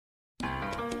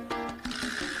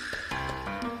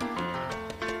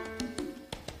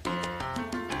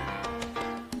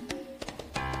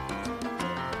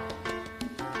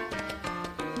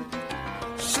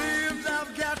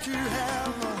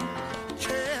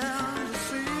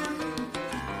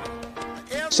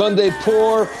Sunday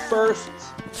Pour, first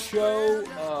show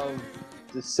of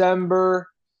December.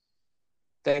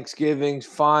 Thanksgiving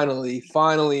finally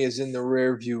is in the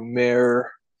rearview mirror.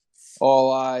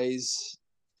 All eyes,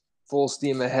 full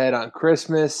steam ahead on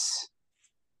Christmas,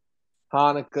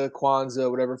 Hanukkah,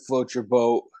 Kwanzaa, whatever floats your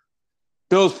boat.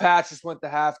 Bills Pats just went to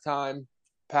halftime.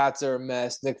 Pats are a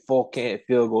mess. Nick Folk can't hit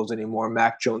field goals anymore.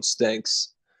 Mac Jones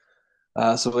stinks.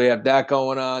 So we have that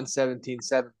going on.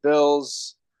 17-7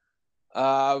 Bills.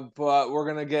 But we're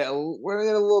gonna get a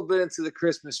little bit into the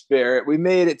Christmas spirit. We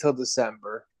made it till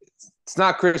December. It's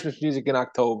not Christmas music in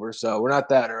October, so we're not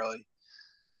that early.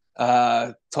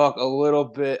 Talk a little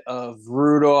bit of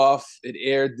Rudolph. It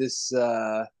aired this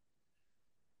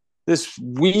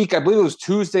week. I believe it was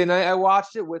Tuesday night. I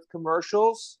watched it with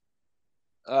commercials.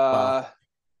 Wow.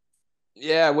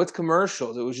 Yeah, with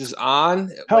commercials. It was just on.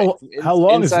 How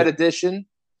long is Inside it? Edition.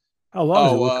 How long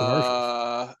is it with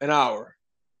commercials? An hour.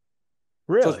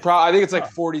 So Really? I think it's like Oh,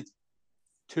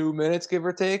 42 minutes, give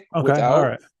or take, okay. All without.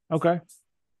 right. Okay.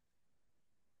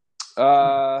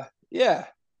 Yeah,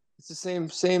 it's the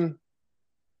same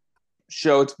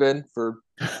show it's been for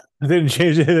They didn't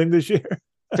change anything this year.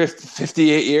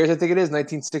 58 years. I think it is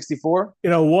 1964.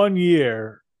 One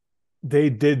year they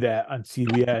did that on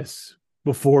CBS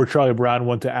before Charlie Brown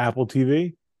went to Apple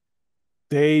TV.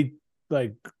 They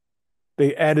like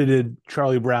they edited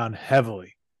Charlie Brown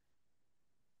heavily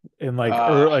in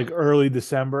early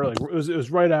December. Like it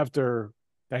was right after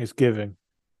Thanksgiving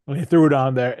when they threw it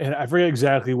on there, and I forget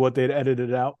exactly what they'd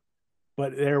edited out,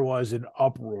 but there was an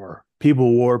uproar.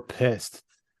 People were pissed,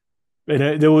 and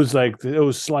it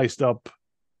was sliced up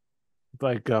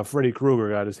like Freddy Krueger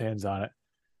got his hands on it,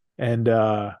 and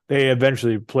they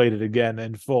eventually played it again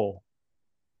in full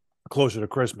closer to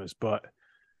Christmas. But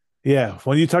yeah,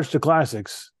 when you touch the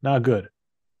classics, not good.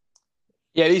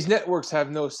 Yeah, these networks have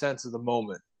no sense of the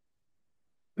moment.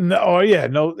 No, oh, yeah,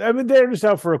 no. I mean, they're just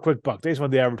out for a quick buck. They just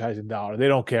want the advertising dollar. They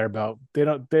don't care about. They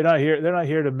don't. They're not here. They're not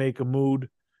here to make a mood.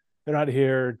 They're not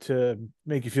here to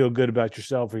make you feel good about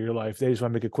yourself or your life. They just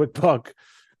want to make a quick buck,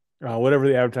 whatever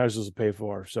the advertisers will pay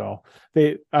for. So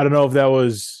I don't know if that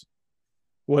was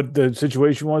what the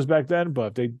situation was back then,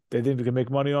 but if they think they can make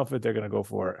money off it, they're going to go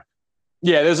for it.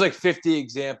 Yeah, there's like 50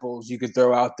 examples you could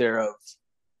throw out there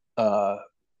of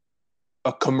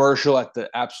a commercial at the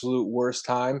absolute worst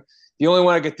time. The only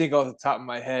one I could think of off the top of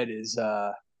my head is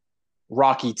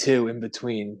Rocky 2 in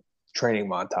between training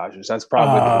montages. That's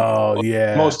probably Oh the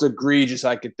yeah, most egregious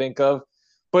I could think of.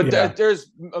 But yeah.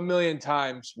 there's a million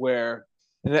times where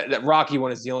and that Rocky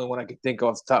one is the only one I could think of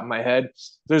off the top of my head.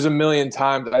 There's a million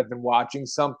times that I've been watching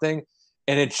something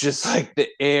and it's just like the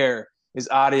air is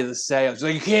out of the sails.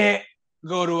 Like you can't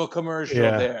go to a commercial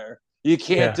Yeah, there. You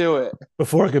can't yeah. do it.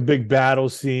 Before like a big battle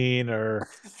scene, or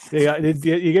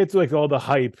you get to like all the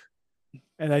hype,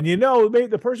 and then maybe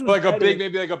the person was Like a big, editing.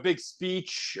 maybe like a big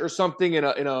speech or something in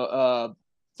a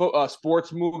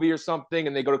sports movie or something,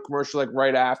 and they go to commercial like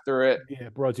right after it. Yeah,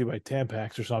 brought to you by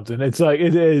Tampax or something. It's like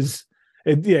it is.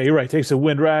 Yeah, you're right. It takes the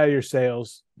wind right out of your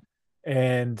sails,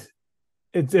 and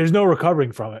there's no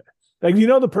recovering from it. Like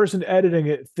the person editing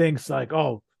it thinks like,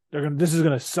 oh, this is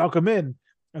gonna suck them in,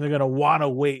 and they're gonna want to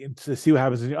wait and to see what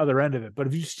happens at the other end of it. But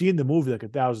if you've seen the movie like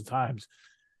 1,000 times,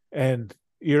 and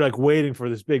you're like waiting for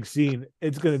this big scene,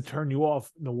 it's gonna turn you off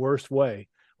in the worst way,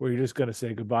 where you're just gonna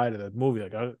say goodbye to the movie.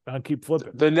 Like I'll keep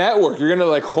flipping. The network, you're gonna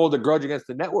like hold a grudge against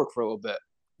the network for a little bit.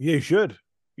 Yeah, you should.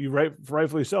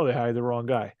 Rightfully so. They hired the wrong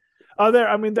guy.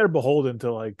 They're beholden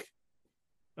to like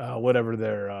whatever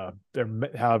their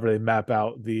however they map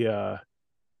out the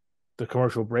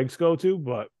commercial breaks go to,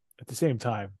 but at the same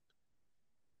time,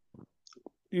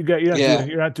 Yeah.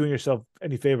 you're not doing yourself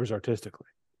any favors artistically.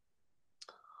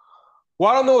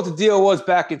 Well, I don't know what the deal was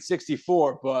back in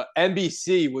 '64, but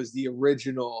NBC was the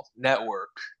original network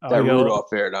Oh, that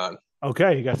Rudolph aired on.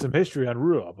 okay, you got some history on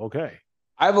Rudolph. Okay.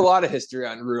 I have a lot of history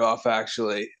on Rudolph,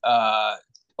 actually,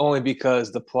 only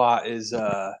because the plot is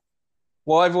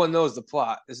well, everyone knows the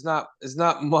plot. It's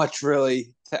not much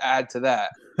really to add to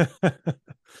that.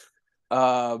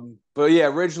 But yeah,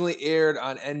 originally aired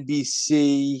on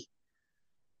NBC.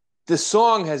 The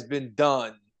song has been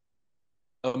done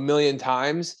a million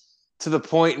times to the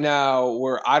point now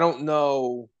where I don't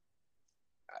know.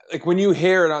 Like when you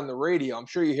hear it on the radio, I'm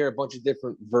sure you hear a bunch of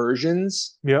different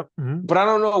versions, Yep. Mm-hmm. but I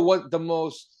don't know what the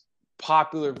most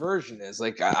popular version is.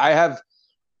 Like I have,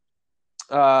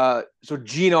 so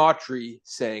Gene Autry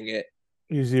sang it.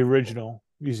 He's the original.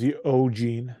 He's the O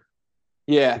Gene,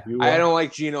 Yeah, if you I will. don't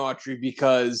like Gene Autry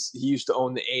because he used to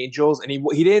own the Angels, and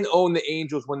he didn't own the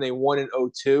Angels when they won in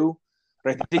 '02,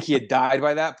 but I think he had died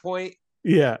by that point.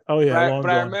 Yeah. Oh But yeah. I, Long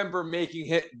but I gone. remember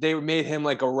they made him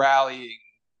like a rallying.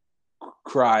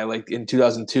 cry like in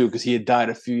 2002 because he had died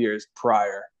a few years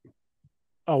prior.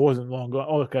 Oh, it wasn't long ago.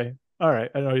 Oh, okay. All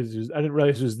right. I didn't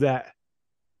realize it was that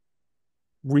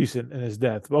recent in his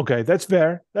death. Okay, that's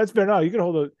fair. That's fair. No, you can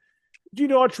hold a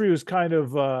Gene Autry was kind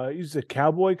of he's a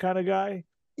cowboy kind of guy.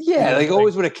 Yeah, like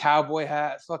always with a cowboy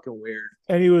hat. It's fucking weird.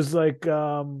 And he was like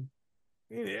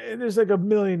there's like a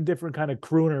million different kind of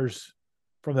crooners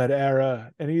from that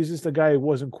era, and he's just a guy who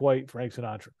wasn't quite Frank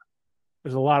Sinatra.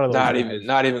 There's a lot of those guys.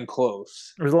 Not even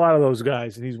close. There's a lot of those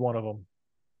guys, and he's one of them.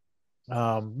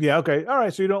 Yeah, okay. All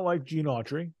right, so you don't like Gene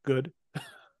Autry. Good.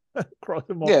 Cross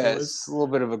him off the list. It's a little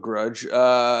bit of a grudge.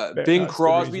 Bing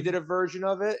Crosby did a version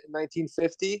of it in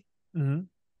 1950. Mm-hmm.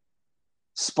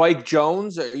 Spike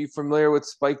Jones. Are you familiar with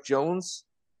Spike Jones?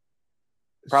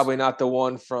 Probably not the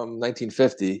one from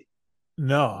 1950.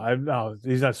 No,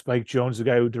 he's not Spike Jones, the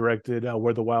guy who directed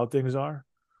Where the Wild Things Are.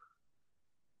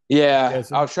 Yeah,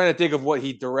 I was trying to think of what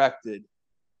he directed.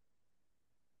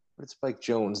 But it's Spike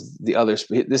Jones. The other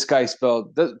this guy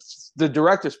spelled the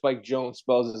director Spike Jones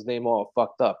spells his name all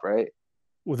fucked up, right?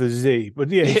 With a Z, but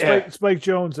yeah. Spike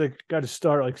Jones like got to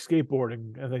start like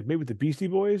skateboarding, and like maybe with the Beastie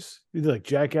Boys. He did like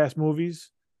Jackass movies.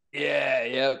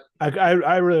 Yeah.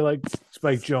 I really like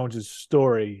Spike Jones's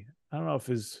story. I don't know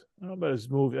about his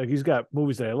movie. Like he's got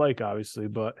movies that I like, obviously,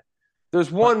 but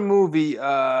there's one movie. He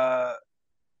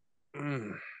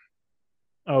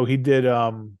did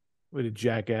what did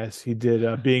Jackass? He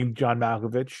did Being John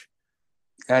Malkovich.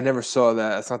 I never saw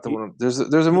that. That's not the one. There's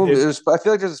a movie. I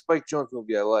feel like there's a Spike Jones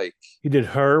movie I like. He did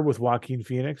Her with Joaquin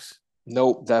Phoenix.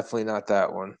 Nope, definitely not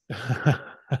that one.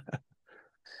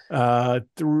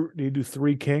 Did he do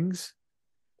Three Kings?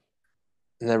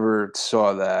 Never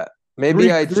saw that. Maybe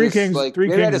I just like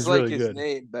his really good.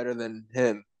 Name better than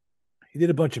him. He did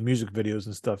a bunch of music videos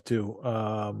and stuff too.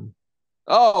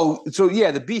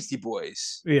 The Beastie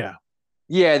Boys. Yeah,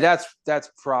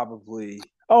 that's probably.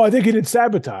 Oh, I think he did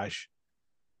Sabotage.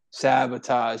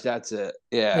 Sabotage, that's it.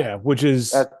 Yeah, which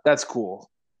is that's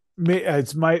cool.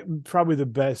 It's probably the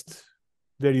best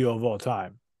video of all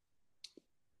time.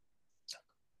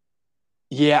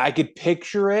 Yeah, I could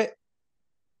picture it.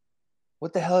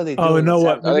 What the hell are they doing? Oh, you know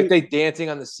what? Are they dancing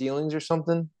on the ceilings or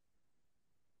something?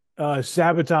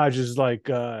 Sabotage is like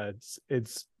it's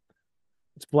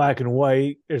black and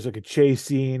white. There's like a chase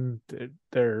scene.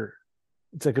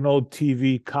 It's like an old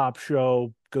TV cop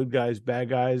show, good guys, bad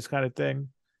guys kind of thing.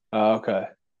 Oh, okay.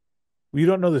 You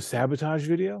don't know the Sabotage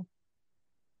video?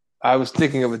 I was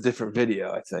thinking of a different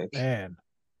video, I think. Man.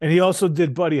 And he also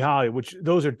did Buddy Holly, which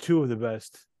those are two of the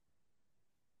best.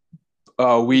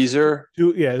 Weezer.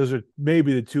 Those are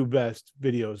maybe the two best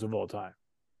videos of all time.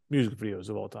 Music videos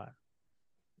of all time.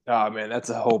 Oh man,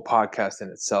 that's a whole podcast in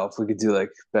itself. We could do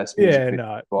like best music.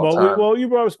 Well, you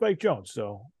brought up Spike Jones,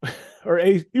 so or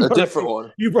a different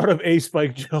one. You brought up a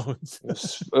Spike Jones.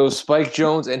 It was Spike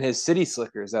Jones and his City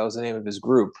Slickers. That was the name of his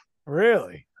group.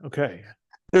 Really? Okay.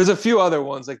 There's a few other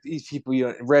ones like these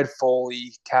people. Red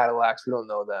Foley, Cadillacs. We don't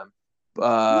know them.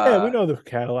 Yeah, we know the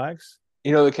Cadillacs.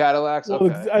 You know the Cadillacs? Well,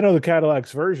 okay. I know the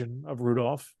Cadillacs version of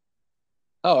Rudolph.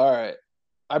 Oh, all right.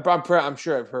 I'm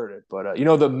sure I've heard it, but you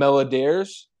know the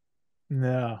Melodiers?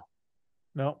 No.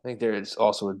 I think there's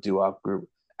also a doo-wop group.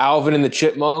 Alvin and the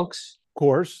Chipmunks. Of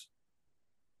course.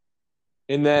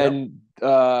 And then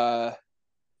the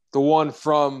one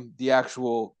from the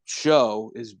actual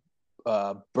show is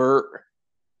Bert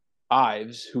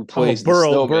Ives, who plays the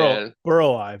Snowman.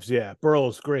 Burl Ives, yeah.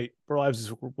 Burl's great. Burl Ives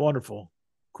is wonderful.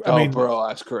 Burl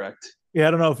Ives, correct. Yeah,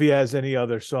 I don't know if he has any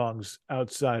other songs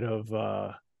outside of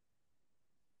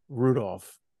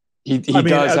Rudolph. He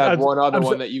does have one other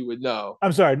one that you would know.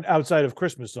 I'm sorry, outside of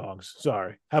Christmas songs.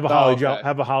 Sorry, have a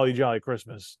holly jolly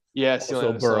Christmas. Yes,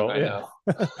 also Burl. I know.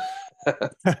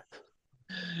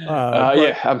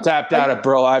 I'm tapped out at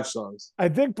Burl Ives songs. I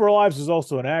think Burl Ives is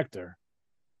also an actor.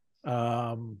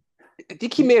 I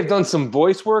think he may have done some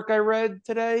voice work. I read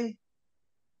today.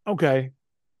 Okay.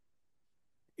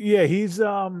 Yeah, he's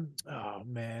oh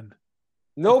man.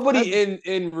 Nobody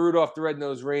in Rudolph the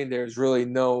Red-Nosed Reindeer is really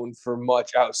known for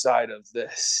much outside of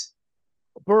this.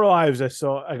 Burl Ives, I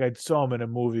saw him in a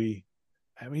movie.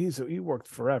 I mean, he worked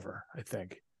forever, I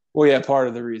think. Well, yeah, part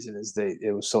of the reason is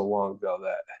it was so long ago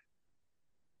that.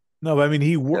 No, but I mean,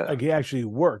 he actually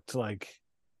worked like.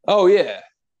 Oh yeah.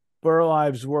 Burl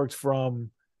Ives worked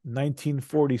from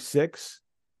 1946,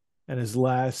 and his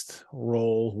last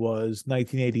role was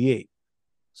 1988.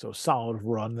 So solid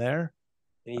run there.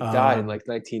 And he died in like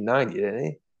 1990,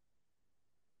 didn't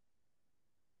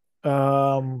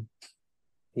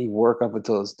he? He worked up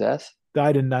until his death?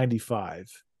 Died in 95.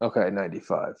 Okay,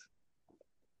 95.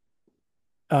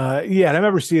 Yeah, and I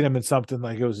remember seeing him in something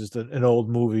like it was just an old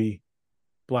movie.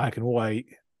 black and white,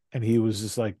 and he was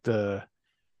just like the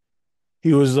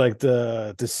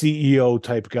CEO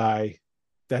type guy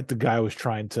that the guy was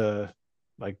trying to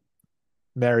like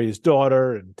marry his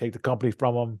daughter and take the company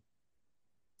from him.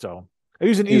 So he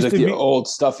was an He was East like of the old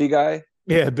stuffy guy.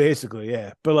 yeah, basically,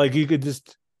 yeah. But like you could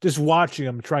just watching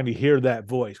him trying to hear that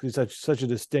voice because it's such a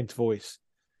distinct voice,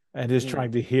 and just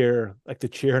trying to hear like the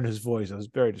cheer in his voice. I was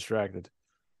very distracted.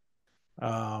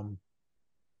 Um,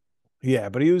 yeah,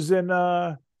 but he was in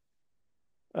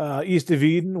East of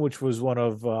Eden, which was one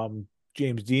of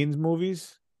James Dean's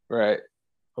movies. Right.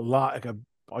 A lot, like a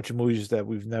bunch of movies that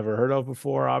we've never heard of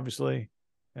before, obviously,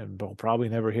 and we'll probably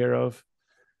never hear of.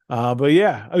 But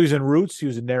yeah, he was in Roots. He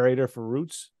was a narrator for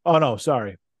Roots. Oh no,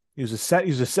 sorry, he was a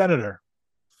senator.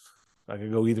 I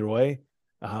could go either way.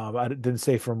 I didn't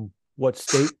say from what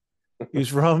state he's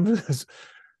from.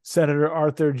 Senator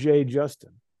Arthur J.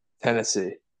 Justin.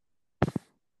 Tennessee.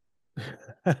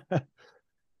 I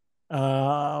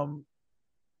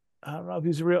don't know if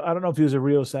he's a real. I don't know if he was a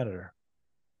real senator.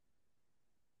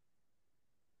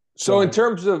 So in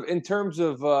terms of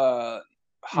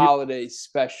holiday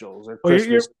specials or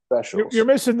Christmas specials, you're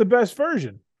missing the best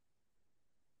version.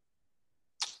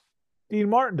 Dean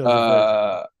Martin does a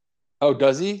version. Oh,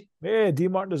 does he? Yeah,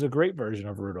 Dean Martin does a great version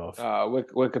of Rudolph.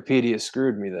 Wikipedia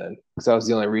screwed me then because that was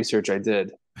the only research I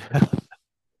did.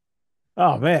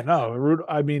 Oh man, no,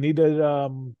 I mean he did.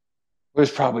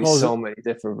 There's probably so many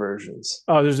different versions.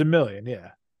 Oh, there's a million.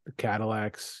 Yeah, the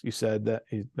Cadillacs. You said that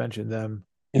he mentioned them.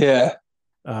 Yeah.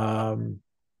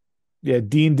 Yeah,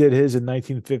 Dean did his in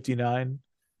 1959.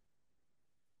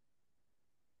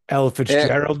 Ella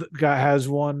Fitzgerald has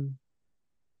one.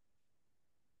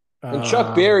 And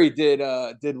Chuck Berry did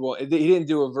one. He didn't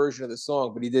do a version of the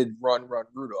song, but he did "Run, Run,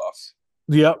 Rudolph."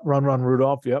 Yep, "Run, Run,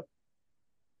 Rudolph." Yep.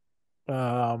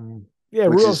 Yeah,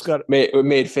 which Rudolph's got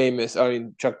made famous. I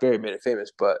mean, Chuck Berry made it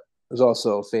famous, but there's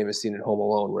also a famous scene in Home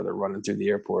Alone where they're running through the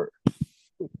airport.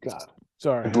 God,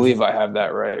 sorry. I believe I have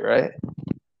that right. Right?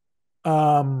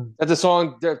 That's the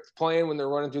song they're playing when they're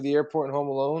running through the airport in Home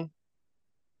Alone.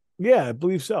 Yeah, I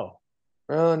believe so.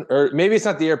 Run, or maybe it's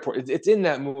not the airport. It's in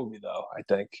that movie though, I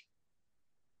think.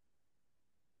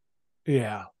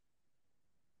 Yeah.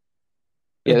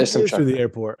 Yeah, there's some through the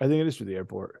airport. I think it is through the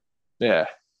airport. Yeah.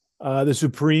 The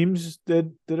Supremes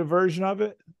did a version of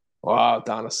it. Wow,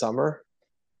 Donna Summer.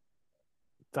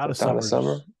 Donna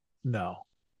Summer. No.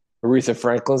 Aretha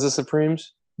Franklin's The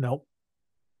Supremes. Nope.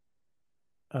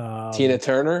 Tina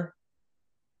Turner.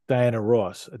 Diana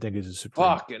Ross, I think, is a Supreme.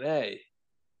 Fucking A.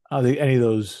 I don't think any of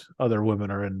those other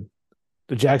women are in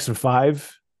the Jackson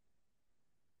 5.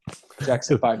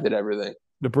 Jackson 5 did everything.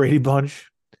 The Brady Bunch.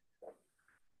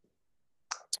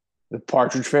 The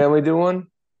Partridge Family did one?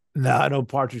 No, no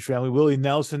Partridge Family. Willie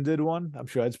Nelson did one. I'm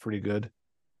sure that's pretty good.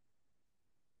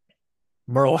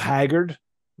 Merle Haggard.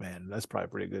 Man, that's probably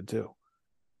pretty good too.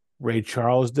 Ray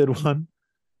Charles did one.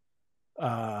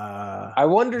 I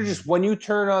wonder, just when you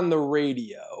turn on the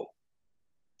radio,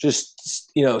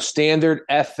 just, standard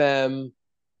FM,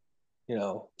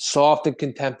 soft and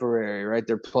contemporary, right?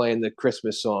 They're playing the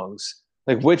Christmas songs.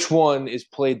 Like, which one is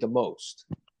played the most?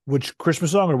 Which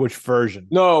Christmas song or which version?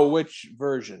 No, which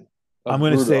version? I'm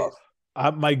going to say,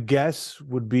 my guess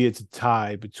would be it's a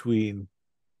tie between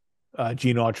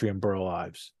Gene Autry and Burl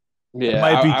Ives. Yeah,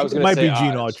 it might be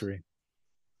Gene Autry.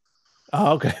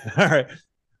 Oh, okay.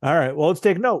 All right. Well, let's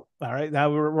take note. All right.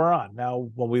 Now we're on. Now,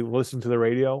 when we listen to the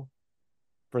radio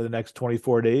for the next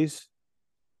 24 days,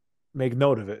 make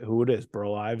note of it, who it is,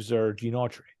 Burl Ives or Gene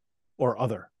Autry or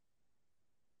other.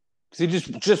 See,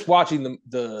 just watching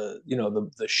the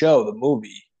show, the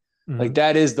movie, like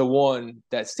that is the one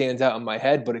that stands out in my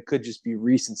head, but it could just be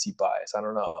recency bias. I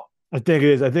don't know. I think it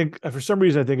is. I think for some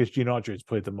reason, I think it's Gene Autry that's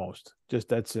played the most. Just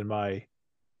that's in my.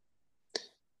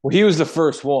 Well, he was the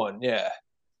first one. Yeah.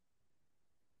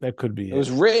 That could be it.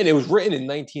 Was written in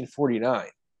 1949.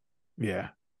 Yeah.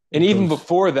 And even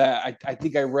before that, I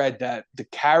think I read that the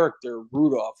character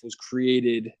Rudolph was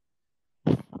created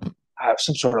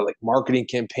some sort of like marketing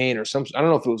campaign or some. I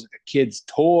don't know if it was like a kid's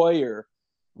toy or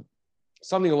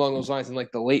something along those lines in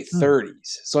like the late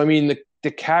 30s. So I mean,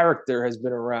 the character has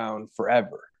been around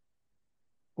forever.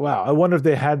 Wow, I wonder if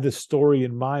they had this story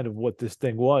in mind of what this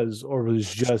thing was, or it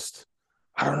was just.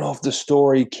 I don't know if the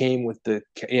story came with the.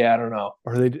 Yeah, I don't know.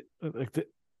 Or they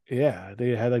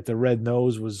they had like the red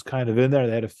nose was kind of in there.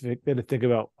 They had to think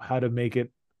about how to make it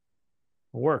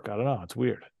work. I don't know. It's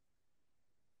weird.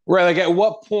 Right. Like, at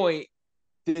what point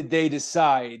did they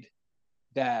decide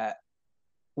that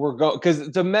we're going?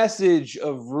 Because the message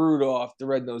of Rudolph the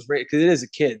Red-Nosed Reindeer, because it is a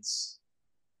kid's,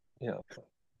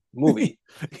 movie.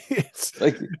 It's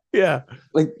like, yeah.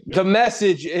 Like, the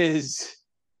message is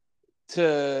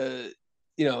to,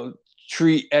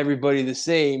 treat everybody the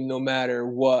same no matter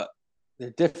what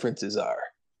their differences are.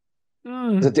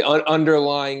 Is that the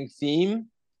underlying theme?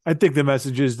 I think the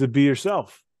message is to be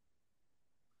yourself.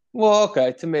 Well,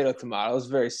 okay, tomato, tomatoes,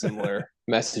 very similar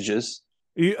messages.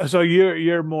 So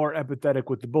you're more empathetic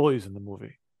with the bullies in the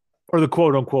movie, or the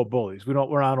quote unquote bullies. I don't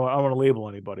want to label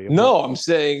anybody. No, I'm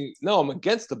saying no. I'm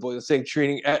against the bullies. I'm saying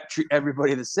treat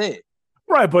everybody the same.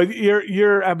 Right, but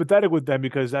you're empathetic with them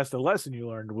because that's the lesson you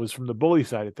learned was from the bully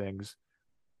side of things.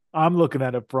 I'm looking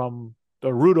at it from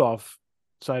the Rudolph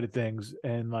side of things,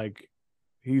 and like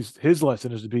his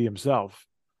lesson is to be himself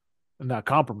and not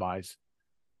compromise.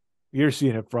 You're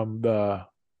seeing it from the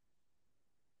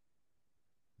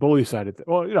bully side of things.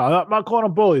 Well, I'm not calling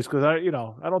them bullies because I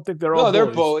don't think they're all. No, they're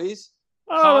bullies.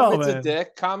 I don't Comet's know, man. a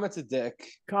dick. Comet's a dick.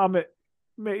 Comet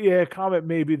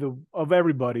may be of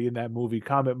everybody in that movie.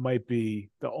 Comet might be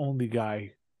the only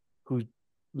guy who's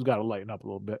got to lighten up a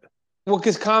little bit. Well,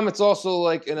 because Comet's also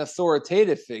like an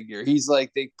authoritative figure. He's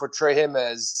like they portray him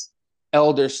as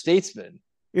elder statesman.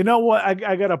 You know what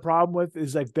I got a problem with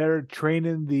is like they're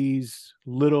training these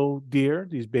little deer,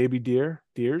 these baby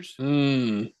deers.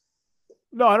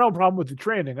 No, I don't have a problem with the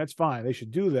training. That's fine. They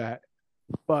should do that.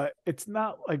 But it's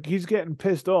not like he's getting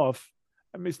pissed off.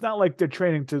 I mean, it's not like they're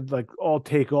training to like all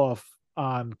take off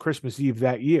on Christmas Eve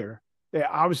that year. They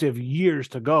obviously have years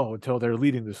to go until they're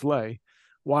leading the sleigh.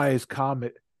 Why is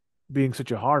Comet being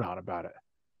such a hard on about it?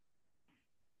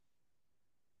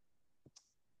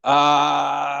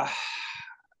 I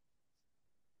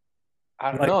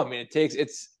don't know. I mean,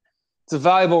 it's a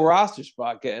valuable roster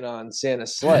spot getting on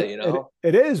Santa's sleigh.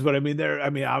 It is, but I mean,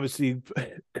 obviously,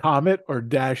 Comet or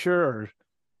Dasher or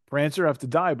Prancer have to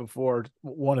die before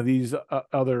one of these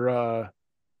other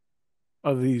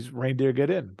these reindeer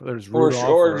get in. But there's Rudolph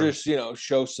or just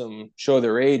show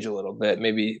their age a little bit,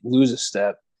 maybe lose a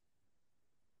step.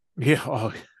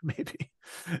 Yeah, maybe.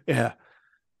 Yeah,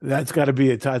 that's got to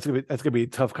be that's gonna be a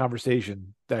tough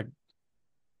conversation that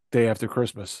day after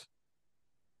Christmas.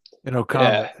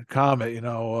 Comet, come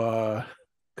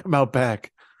out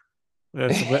back. I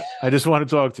just want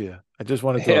to talk to you. I just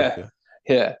want to talk to you.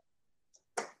 Yeah.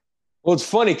 Well, it's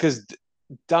funny because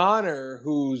Donner,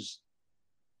 who's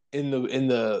in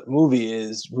the movie,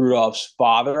 is Rudolph's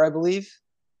father, I believe.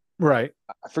 Right.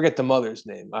 I forget the mother's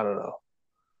name. I don't know.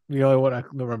 The only one I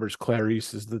can remember is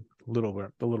Clarice, is the little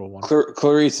one.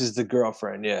 Clarice is the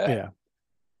girlfriend. Yeah. Yeah.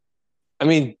 I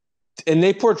mean, and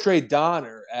they portray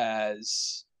Donner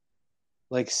as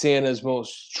like Santa's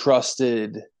most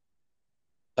trusted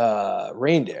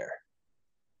reindeer.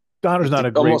 Donner's not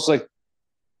a great, almost like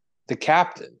the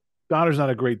captain. Donner's not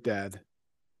a great dad.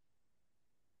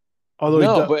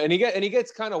 Although he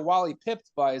gets kind of Wally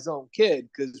pipped by his own kid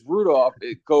because Rudolph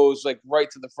it goes like right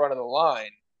to the front of the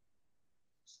line.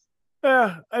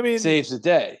 Yeah, I mean, saves the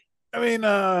day. I mean,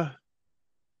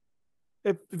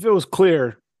 if it was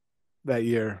clear that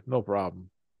year, no problem.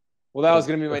 Well, that was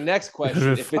going to be my next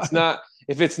question.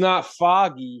 If it's not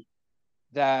foggy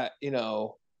that,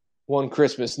 one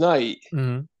Christmas night,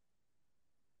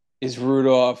 is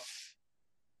Rudolph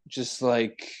just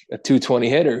like a 220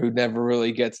 hitter who never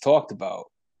really gets talked about?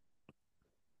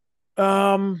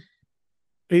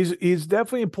 He's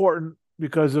definitely important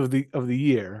because of the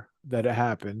year that it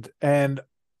happened. And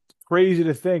crazy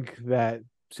to think that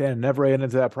Santa never ran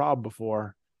into that problem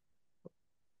before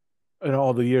in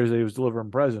all the years that he was delivering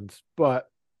presents. But,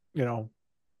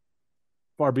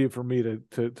 far be it from me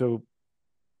to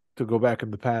go back in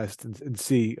the past and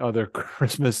see other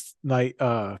Christmas night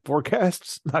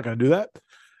forecasts. Not going to do that.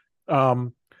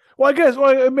 Well, I guess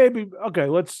maybe okay.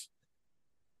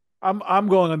 I'm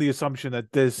going on the assumption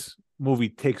that this movie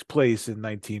takes place in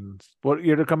what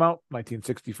year to come out?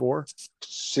 1964.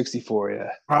 64, yeah.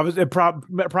 It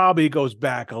probably goes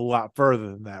back a lot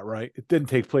further than that, right? It didn't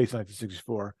take place in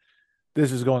 1964.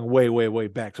 This is going way, way, way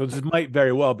back. So this might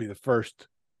very well be the first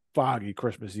foggy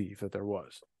Christmas Eve that there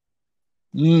was.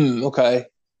 Okay.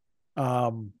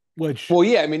 Well,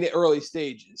 yeah, I mean the early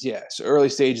stages, yeah. So early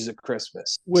stages of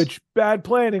Christmas. Which bad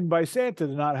planning by Santa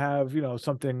to not have,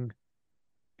 something.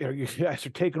 You guys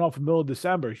are taking off in the middle of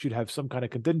December. You should have some kind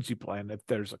of contingency plan if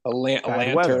there's a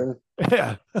lantern. Weather.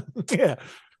 Yeah, yeah.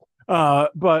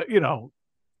 But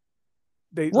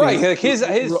like his.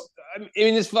 I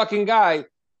mean, this fucking guy.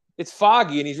 It's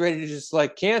foggy and he's ready to just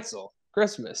like cancel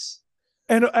Christmas.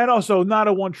 And also not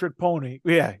a one-trick pony.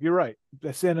 Yeah, you're right.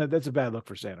 That's a bad look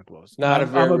for Santa Claus. Not a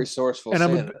very resourceful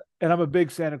Santa. I'm a big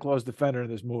Santa Claus defender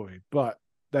in this movie, but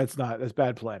that's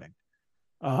bad planning.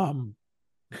 But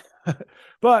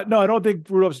no, I don't think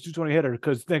Rudolph's a 220 hitter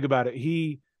because think about it.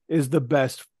 He is the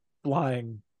best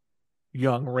flying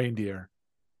young reindeer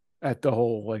at the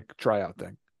whole like tryout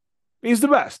thing. He's the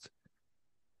best.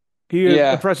 He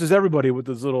Yeah. impresses everybody with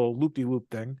this little loop-de-loop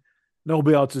thing.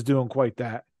 Nobody else is doing quite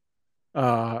that.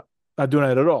 Not doing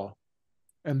it at all.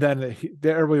 And then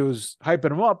everybody was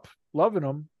hyping him up, loving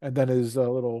him, and then his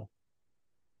little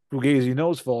fugazi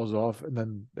nose falls off,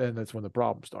 and that's when the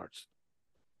problem starts.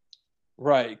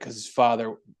 Right, because his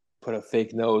father put a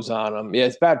fake nose on him. Yeah,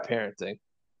 it's bad parenting.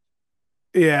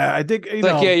 Yeah, I think It's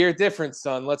like, yeah, you're different,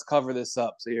 son. Let's cover this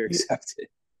up so you're accepted.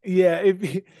 Yeah,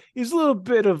 he's a little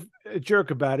bit of a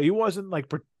jerk about it. He wasn't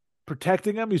like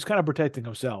protecting him; he's kind of protecting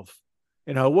himself.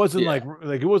 It wasn't like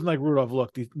it wasn't like Rudolph.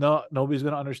 Look, nobody's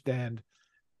gonna understand.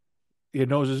 Your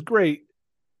nose is great,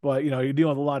 but you're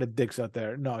dealing with a lot of dicks out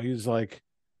there. No, he's like,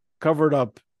 cover it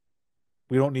up.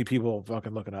 We don't need people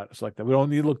fucking looking at us like that. We don't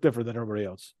need to look different than everybody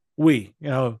else.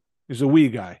 He's a we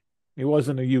guy. He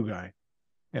wasn't a you guy.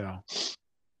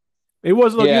 He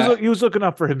wasn't. He was looking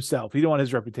up for himself. He didn't want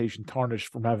his reputation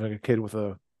tarnished from having a kid with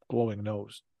a glowing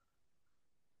nose.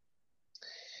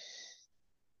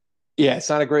 Yeah, it's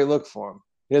not a great look for him.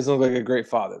 He doesn't look like a great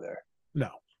father there. No.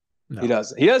 He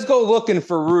doesn't. He does go looking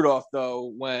for Rudolph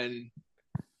though when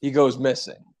he goes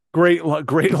missing. Great line.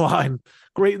 Great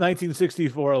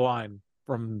 1964 line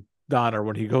from Donner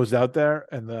when he goes out there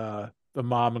and the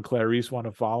mom and Clarice want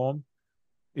to follow him.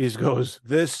 He goes,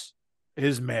 "This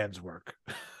is man's work."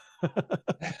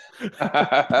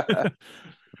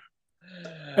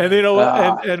 And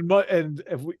and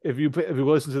if you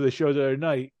listen to the show the other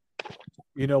night,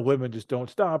 women just don't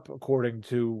stop. According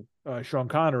to Sean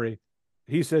Connery,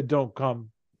 he said, "Don't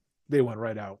come." They went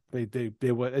right out.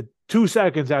 They went 2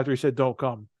 seconds after he said, "Don't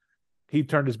come." He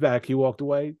turned his back. He walked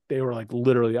away. They were like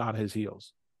literally on his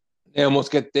heels. They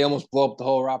almost blow up the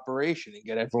whole operation and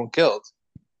get everyone killed.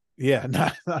 Yeah,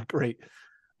 not great.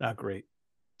 Not great.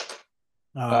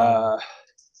 Yeah,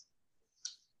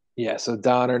 so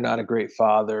Donner, not a great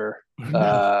father.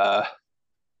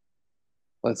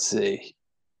 Let's see.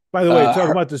 By the way,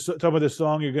 talking about this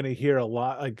song, you're gonna hear a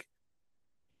lot. Like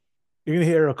you're gonna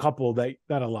hear a couple that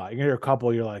not a lot. You're gonna hear a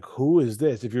couple. You're like, who is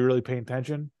this? If you're really paying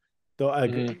attention,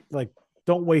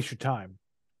 don't waste your time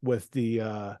with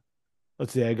the.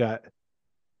 Let's see, I got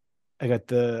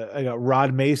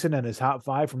Rod Mason and his Hot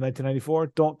Five from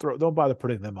 1994. Don't bother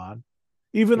putting them on.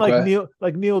 Even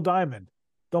like Neil Diamond,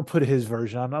 don't put his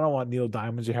version on. I don't want Neil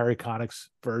Diamond's or Harry Connick's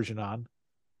version on.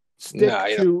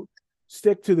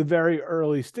 Stick to the very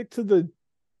early. Stick to the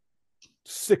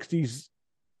 60s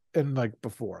and like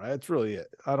before. That's really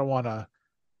it. I don't want to.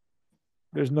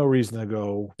 There's no reason to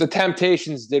go. The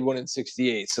Temptations did one in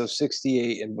 68, so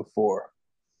 68 and before.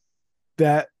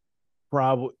 That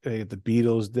probably the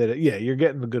Beatles did it. Yeah, you're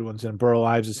getting the good ones in. Burl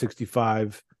Ives is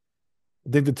 65. I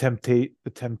think the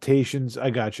Temptations. I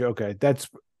got you. Okay, that's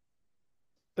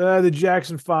the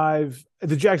Jackson 5.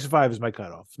 The Jackson 5 is my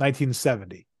cutoff.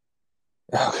 1970.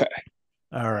 Okay.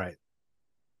 All right.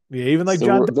 Yeah, even like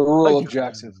the rule of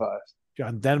Jackson 5.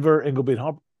 John Denver,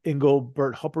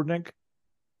 Engelbert Humperdinck,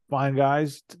 fine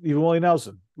guys. Even Willie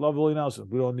Nelson. Love Willie Nelson.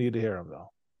 We don't need to hear him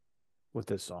though with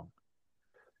this song.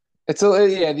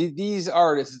 These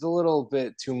artists, it's a little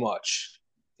bit too much.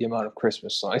 The amount of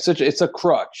Christmas songs. It's a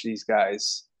crutch. These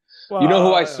guys. Well,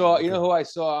 who I saw? Who I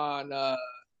saw on?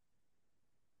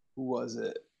 Who was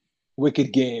it?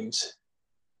 Wicked Games.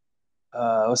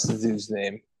 What's the dude's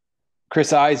name?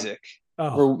 Chris Isaac.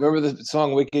 Oh. Remember the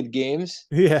song Wicked Games?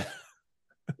 Yeah.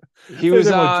 He was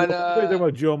on. Talking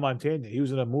about Joe Montana. He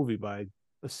was in a movie by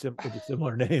with a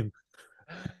similar name.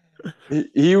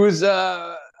 He was.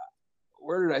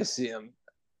 Where did I see him?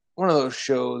 One of those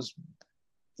shows.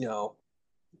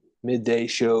 Midday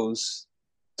shows,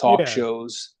 talk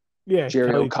shows. Yeah,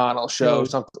 Jerry O'Connell show,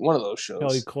 something. One of those shows.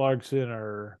 Kelly Clarkson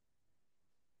or.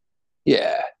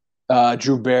 Yeah,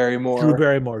 Drew Barrymore. Drew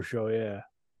Barrymore show, yeah.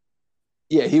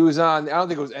 Yeah, he was on. I don't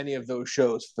think it was any of those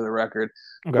shows for the record,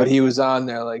 but he was on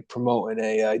there like promoting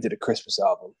I did a Christmas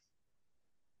album.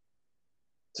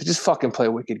 So just fucking play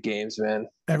Wicked Games, man.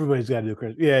 Everybody's got to do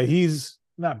Christmas. Yeah, he's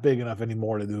not big enough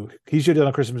anymore to do. He should have done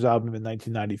a Christmas album in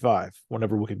 1995,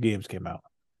 whenever Wicked Games came out.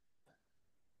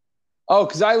 Oh,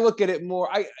 because I look at it more.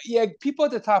 People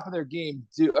at the top of their game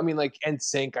do. I mean, like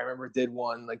NSYNC, I remember did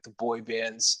one, like the boy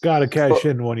bands. Got to cash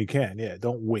in when you can. Yeah,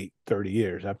 don't wait 30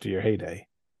 years after your heyday.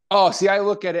 Oh, see, I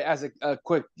look at it as a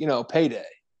quick, payday.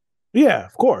 Yeah,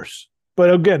 of course.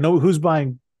 But again, who's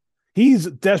buying? He's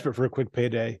desperate for a quick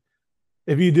payday.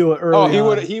 If you do it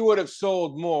early, he would have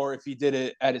sold more if he did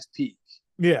it at his peak.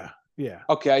 Yeah.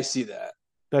 Okay, I see that.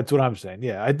 That's what I'm saying.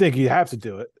 Yeah, I think you have to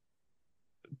do it.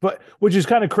 But which is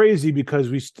kind of crazy because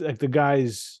like the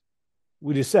guys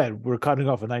we just said we're cutting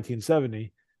off in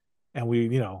 1970, and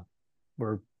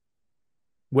we're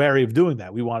wary of doing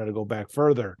that. We wanted to go back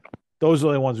further. Those are the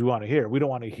only ones we want to hear. We don't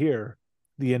want to hear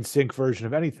the NSYNC version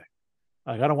of anything.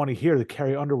 Like, I don't want to hear the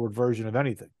Carrie Underwood version of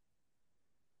anything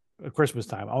at Christmas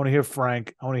time. I want to hear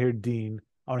Frank. I want to hear Dean.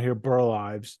 I want to hear Burl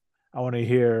Ives. I want to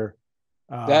hear.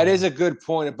 That is a good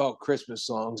point about Christmas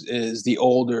songs. Is the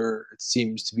older it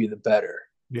seems to be, the better.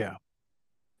 Yeah.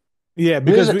 Yeah,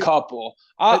 because there's a couple.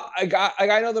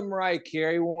 I know the Mariah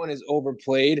Carey one is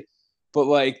overplayed, but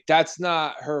like that's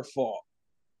not her fault.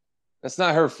 That's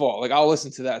not her fault. Like I'll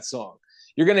listen to that song.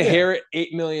 You're gonna hear it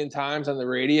 8 million times on the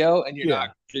radio, and you're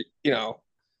not,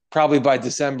 probably by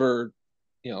December,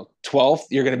 12th,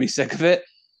 you're gonna be sick of it.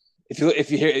 If you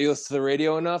listen to the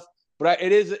radio enough. But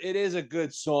it is a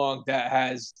good song that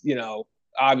has,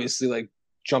 obviously like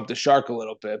jumped the shark a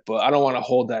little bit, but I don't want to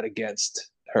hold that against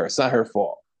her. It's not her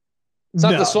fault. It's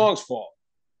not the song's fault.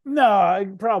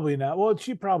 No, probably not. Well,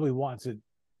 she probably wants it.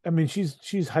 I mean, she's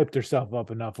hyped herself up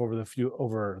enough over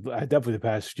definitely the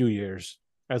past few years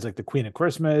as like the Queen of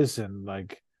Christmas, and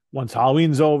like once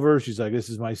Halloween's over, she's like, this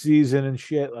is my season and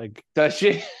shit. Like, does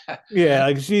she? Yeah,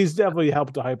 like she's definitely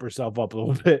helped to hype herself up a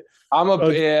little bit. I'm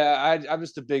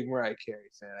just a big Mariah Carey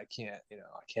fan. I can't.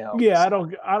 Yeah,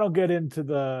 I don't get into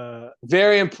the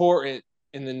very important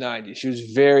in the 90s. She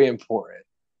was very important.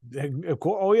 Of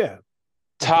course. Oh yeah.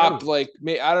 Top, like,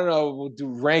 I don't know, we'll do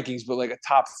rankings, but like a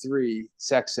top 3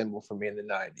 sex symbol for me in the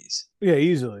 90s. Yeah,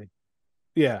 easily.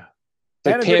 Yeah.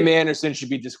 Like Pam Anderson should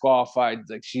be disqualified.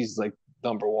 Like she's like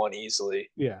number 1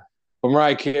 easily. Yeah. But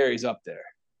Mariah Carey's up there.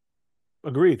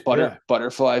 Agreed.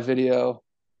 Butterfly Video.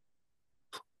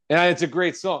 And it's a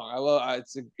great song. I love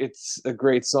it's a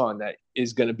great song that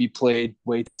is going to be played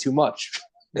way too much.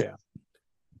 Yeah.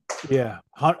 Yeah.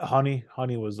 Honey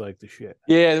was like the shit.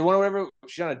 Yeah, the one whatever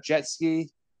she's on a jet ski.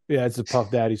 Yeah, it's a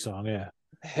Puff Daddy song, yeah.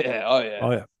 Yeah,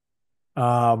 oh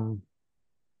yeah.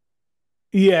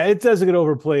 Yeah, it doesn't get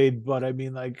overplayed, but I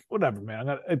mean, like, whatever, man.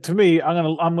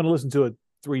 I'm gonna listen to it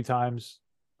 3 times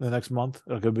the next month.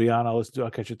 It could be on. I'll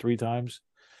catch it 3 times,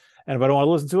 and if I don't want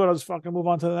to listen to it, I'll just fucking move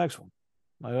on to the next one.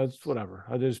 Like, that's whatever.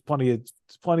 There's plenty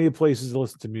of places to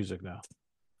listen to music now.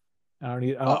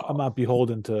 I'm not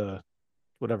beholden to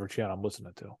whatever channel I'm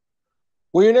listening to.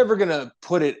 Well, you're never gonna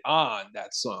put it on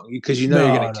that song because you're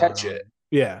gonna catch it.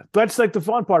 Yeah, that's like the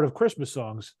fun part of Christmas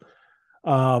songs.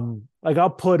 Like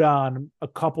I'll put on a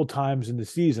couple times in the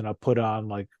season. I'll put on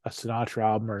like a Sinatra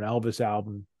album or an Elvis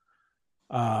album,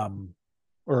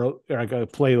 or like a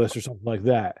playlist or something like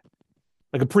that.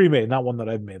 Like a pre-made, not one that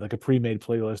I've made, like a pre-made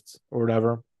playlist or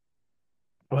whatever.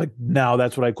 Like now,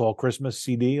 that's what I call Christmas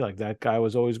CD. Like that guy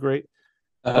was always great.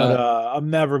 But I'm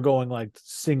never going like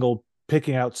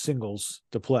picking out singles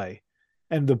to play.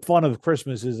 And the fun of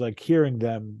Christmas is like hearing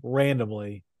them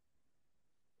randomly.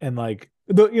 And like,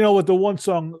 the one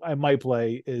song I might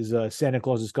play is Santa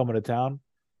Claus is Coming to Town.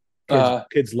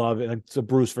 Kids love it. It's a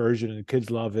Bruce version and kids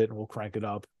love it, and we'll crank it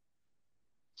up.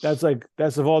 That's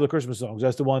of all the Christmas songs.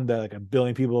 That's the one that like 1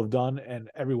 billion people have done, and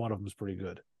every one of them is pretty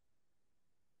good.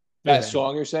 That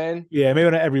song you're saying? Yeah, maybe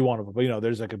not every one of them, but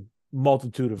there's like a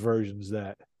multitude of versions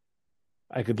that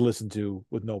I could listen to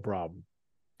with no problem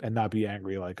and not be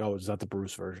angry like, oh, it's not the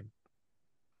Bruce version.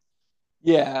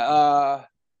 Yeah,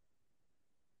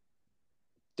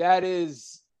 that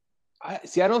is. I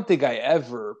don't think I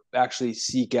ever actually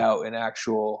seek out an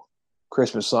actual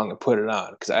Christmas song and put it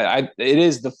on because it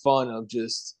is the fun of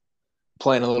just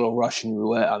playing a little Russian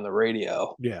roulette on the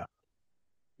radio. Yeah.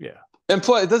 And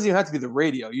plus, it doesn't even have to be the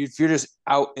radio. If you're just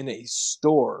out in a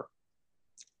store,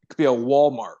 it could be a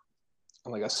Walmart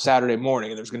on like a Saturday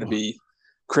morning, and there's going to be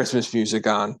Christmas music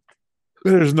on.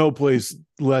 There's no place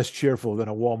less cheerful than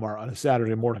a Walmart on a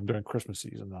Saturday morning during Christmas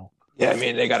season, though. Yeah, I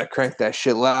mean, they got to crank that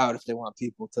shit loud if they want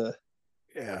people to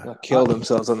not kill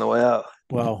themselves on the way out.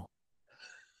 Well,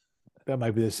 that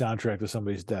might be the soundtrack to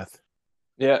somebody's death.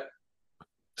 Yeah.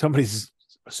 Somebody's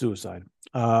suicide.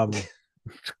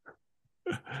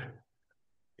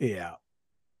 Yeah.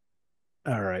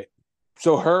 All right.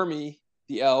 So Hermie,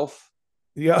 the elf.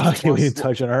 Yeah, I can't even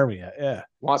touch on Hermie yet. Yeah.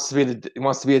 Wants to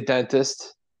be a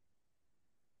dentist.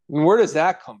 I mean, where does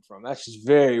that come from? That's just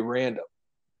very random.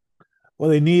 Well,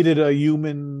 they needed a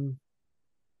human.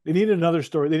 They needed another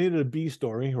story. They needed a B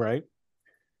story, right?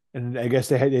 And I guess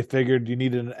they figured you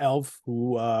needed an elf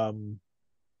who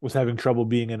was having trouble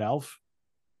being an elf,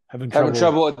 having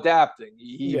trouble adapting.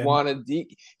 He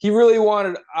really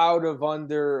wanted out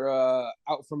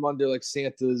from under like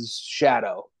Santa's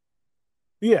shadow.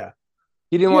 Yeah,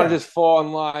 he didn't want to just fall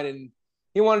in line, and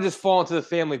he wanted to just fall into the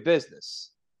family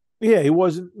business. Yeah, he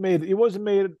wasn't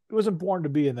born to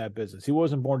be in that business. He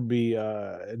wasn't born to be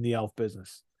in the elf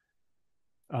business.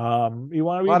 You want to A be a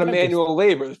lot of dentist. manual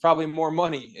labor. There's probably more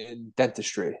money in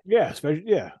dentistry.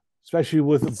 Especially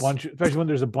with especially when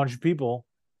there's a bunch of people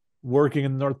working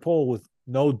in the North Pole with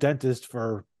no dentist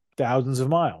for thousands of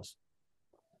miles.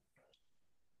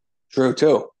 True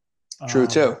too. True Um,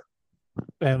 too.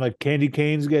 and like candy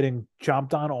canes getting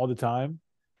chomped on all the time.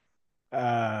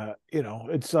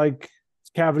 It's like it's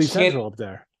Cavity Can't Central up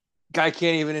there. Guy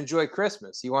can't even enjoy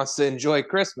Christmas. He wants to enjoy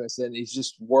Christmas, and he's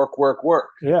just work, work, work.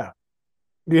 Yeah.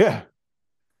 Yeah.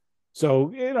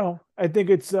 So, I think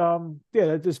it's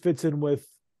that just fits in with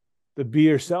the be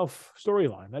yourself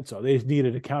storyline. That's all. They just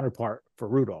needed a counterpart for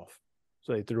Rudolph.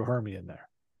 So they threw Hermie in there.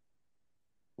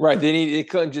 Right. They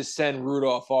couldn't just send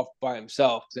Rudolph off by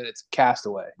himself, then it's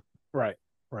Castaway. Right.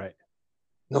 Right.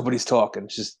 Nobody's talking.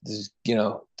 It's just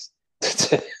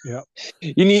Yeah.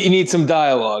 You need some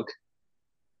dialogue.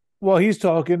 Well, he's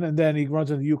talking, and then he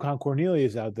runs into Yukon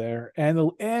Cornelius out there,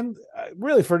 and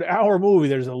really for an hour movie,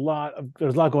 there's a lot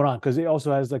going on because he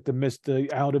also has like the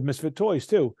Island of Misfit Toys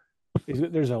too.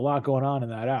 There's a lot going on in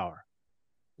that hour.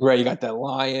 Right. You got that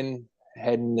lion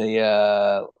heading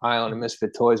the Island of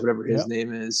Misfit Toys, whatever his Yep.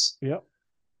 name is. Yep.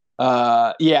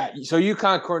 Yeah. So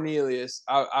Yukon Cornelius,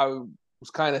 I was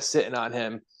kind of sitting on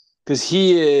him because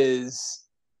he's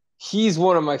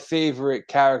one of my favorite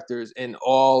characters in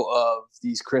all of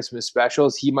these Christmas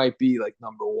specials. He might be like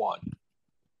number one.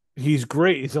 He's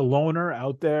great. He's a loner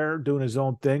out there doing his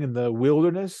own thing in the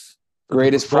wilderness.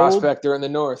 Greatest prospector in the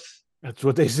North. That's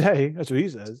what they say. That's what he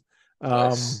says.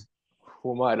 Nice.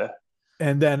 Who am I to?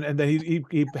 And then he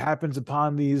happens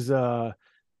upon these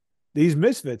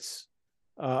misfits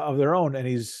of their own, and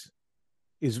he's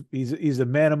a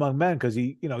man among men because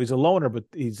he's a loner, but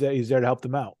he's there to help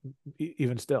them out,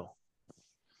 even still.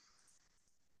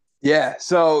 Yeah.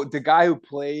 So the guy who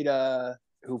played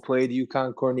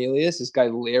Yukon Cornelius, this guy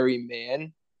Larry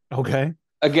Mann, Okay.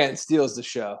 again steals the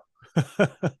show.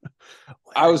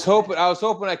 I was hoping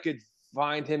I could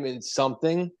find him in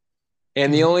something,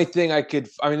 and the only thing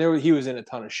he was in a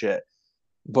ton of shit,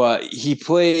 but he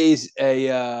plays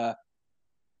a.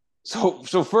 So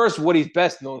first, what he's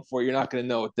best known for, you're not going to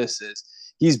know what this is.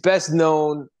 He's best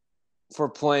known for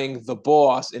playing the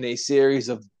boss in a series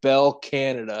of Bell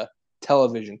Canada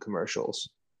television commercials.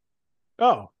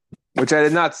 Oh, which I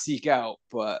did not seek out,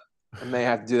 but I may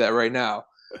have to do that right now.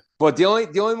 But the only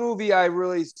movie I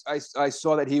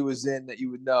saw that he was in that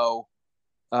you would know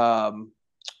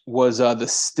was The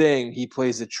Sting. He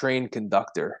plays a train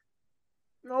conductor.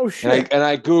 Oh shit! And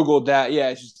I googled that.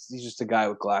 Yeah, he's just a guy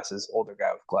with glasses, older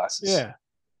guy with glasses. Yeah.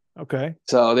 Okay.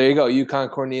 So there you go. Yukon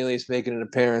Cornelius making an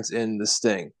appearance in The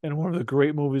Sting. And one of the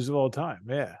great movies of all time.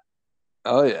 Yeah.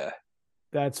 Oh yeah.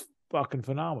 That's fucking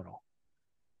phenomenal.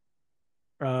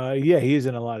 Yeah, he is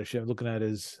in a lot of shit. I'm looking at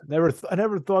I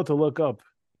never thought to look up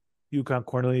Yukon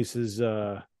Cornelius's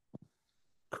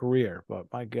career, but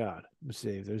my God, let me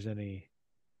see if there's any.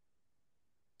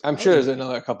 I'm sure there's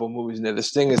another couple of movies in there. The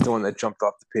Sting is the one that jumped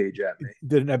off the page at me.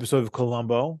 Did an episode of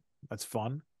Columbo. That's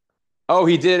fun. Oh,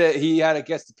 he did it. He had a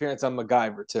guest appearance on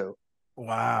MacGyver too.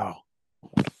 Wow.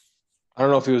 I don't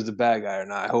know if he was the bad guy or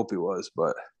not. I hope he was,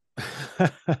 but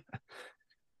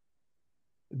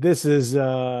this is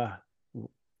TV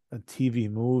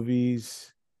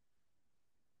movies.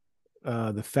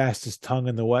 The Fastest Tongue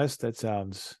in the West. That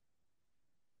sounds.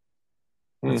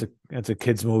 That's a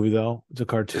kids movie though. It's a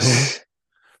cartoon.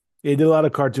 He did a lot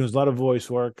of cartoons, a lot of voice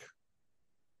work.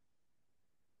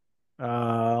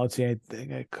 Let's see anything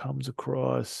that comes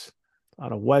across. A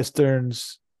lot of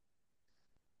westerns.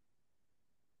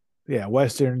 Yeah,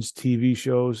 westerns, TV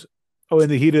shows. Oh, In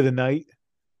the Heat of the Night.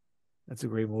 That's a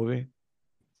great movie.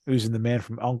 He was in The Man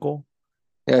from U.N.C.L.E.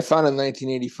 Yeah, I found a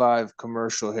 1985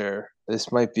 commercial here.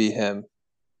 This might be him.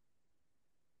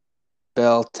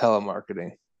 Bell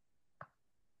Telemarketing.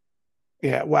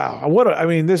 Yeah, wow.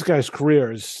 This guy's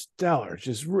career is stellar.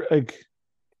 Just like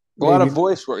a lot of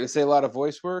voice work. They say a lot of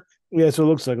voice work. Yeah, so it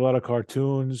looks like a lot of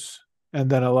cartoons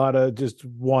and then a lot of just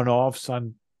one-offs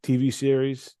on TV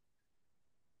series.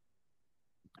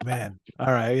 Man,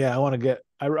 all right, yeah, I want to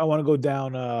go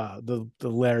down the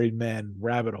Larry Mann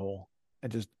rabbit hole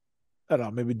and just I don't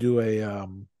know, maybe do a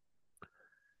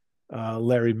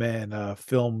Larry Mann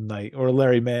film night or a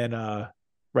Larry Mann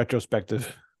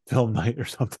retrospective film night or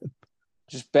something.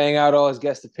 Just bang out all his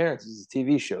guest appearances,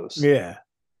 TV shows. Yeah.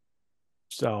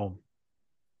 So,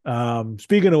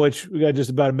 speaking of which, we got just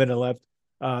about a minute left.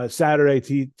 Saturday,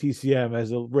 TCM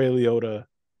has a Ray Liotta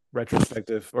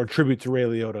retrospective or tribute to Ray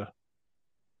Liotta.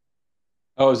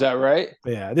 Oh, is that right?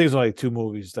 Yeah, I think it's only 2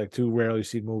 movies, like 2 rarely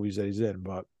seen movies that he's in,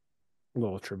 but a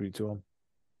little tribute to him.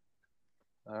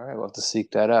 All right, we'll have to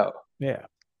seek that out. Yeah.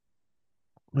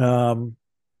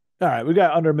 All right, we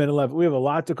got under a minute left. We have a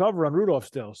lot to cover on Rudolph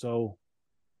still, so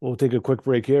we'll take a quick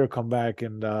break here, come back,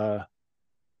 and bang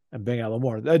out a little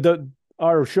more.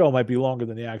 Our show might be longer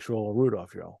than the actual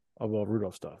Rudolph show of all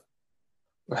Rudolph stuff.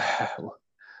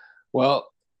 Well,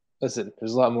 listen,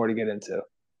 there's a lot more to get into.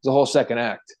 There's a whole second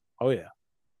act. Oh yeah.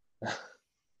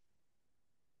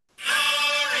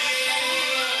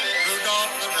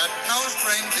 Rudolph the red-nosed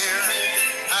reindeer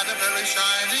had a very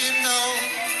shiny nose,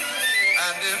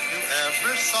 and if you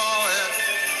ever saw it,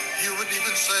 you would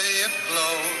even say it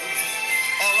glowed.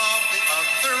 All of the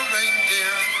other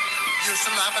reindeer used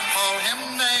to laugh and call him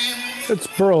names. It's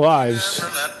Burl Ives.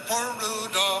 Never let poor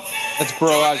Rudolph That's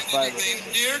Burl Ives join by any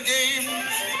reindeer game.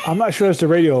 I'm not sure that's the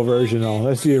radio version though.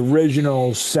 That's the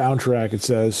original soundtrack. It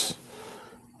says.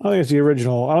 I don't think it's the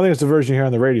original. I don't think it's the version here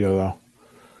on the radio though.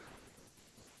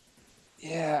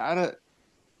 Yeah,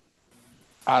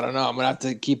 I don't know. I'm gonna have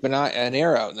to keep an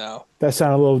ear out now. That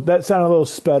sounded a little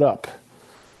sped up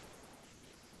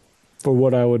for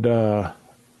what I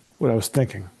was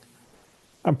thinking.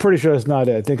 I'm pretty sure it's not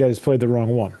it. I think I just played the wrong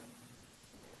one.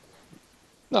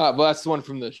 No, but that's the one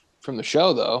from the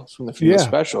show though. It's from the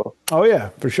special. Oh yeah,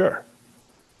 for sure.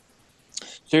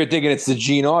 So you're thinking it's the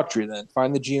Gene Autry then?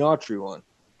 Find the Gene Autry one.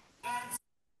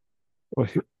 Well,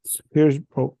 here's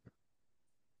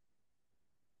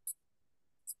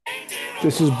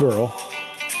this is Burl.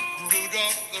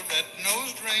 Rudolph the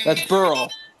red-nosed reindeer That's Burl.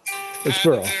 It's had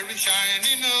a Burl. very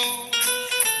shiny nose,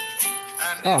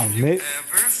 and Oh, if you mate.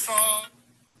 ever saw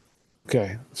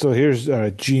Okay, so here's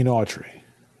Gene Autry.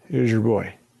 Here's your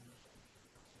boy,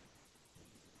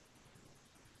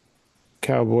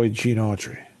 Cowboy Gene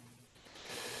Autry.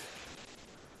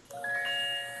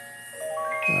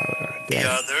 The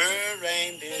other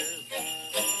reindeer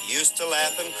used to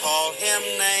laugh and call him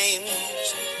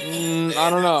names. I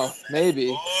don't know. Maybe.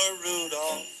 Or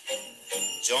Rudolph,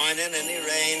 joining any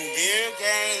reindeer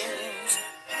games.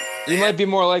 You might be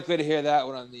more likely to hear that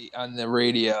one on the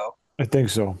radio I think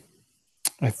so.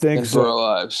 I think than so. Burl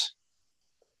Ives.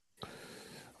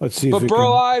 Let's see. But if we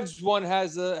Burl can... Ives one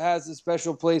has a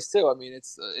special place too. I mean,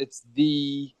 it's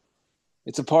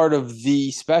a part of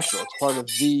the special. It's part of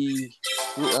the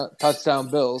Touchdown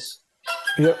Bills.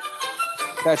 Yep.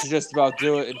 That should just about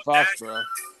do it in Foxborough. well,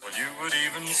 you would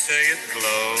even say it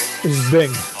glows. This is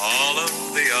Bing. All of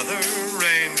the other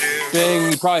reindeer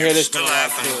Bing, you probably hear this used to one a lot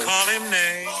laugh and too. call him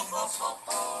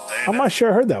names. I'm not sure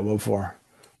I heard that one before.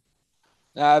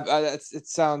 It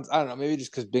sounds, I don't know, maybe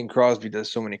just because Bing Crosby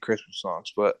does so many Christmas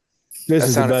songs, but This that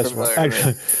is the sounded best one. familiar to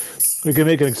me. Actually, we can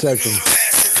make an exception.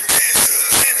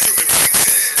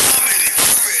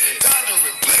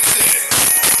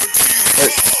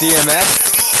 DMX?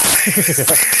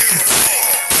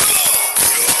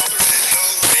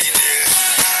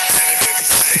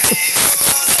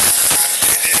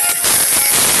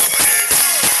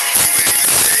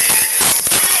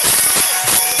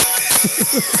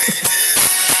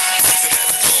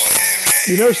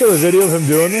 You never saw the video of him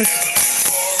doing this?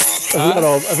 I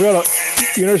forgot all,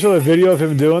 you never saw the video of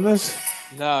him doing this?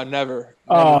 No, never.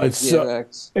 Oh, Never it's with so,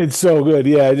 DMX. it's so good.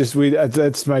 Yeah,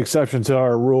 that's my exception to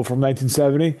our rule from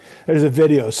 1970. There's a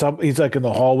video. He's like in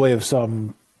the hallway of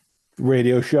some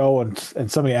radio show, and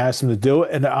somebody asked him to do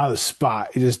it, and on the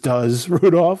spot, he just does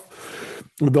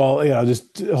Rudolph with all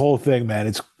just the whole thing.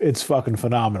 Man, it's fucking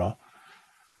phenomenal.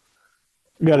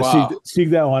 You got to Wow.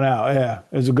 seek that one out. Yeah,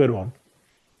 it's a good one.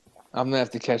 I'm gonna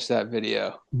have to catch that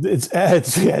video. It's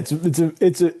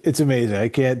amazing. I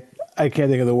can't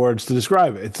think of the words to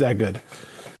describe it. It's that good.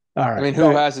 All right. I mean, who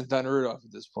hasn't done Rudolph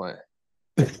at this point?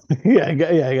 Yeah, I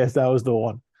guess that was the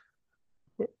one.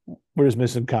 We're just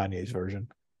missing Kanye's version.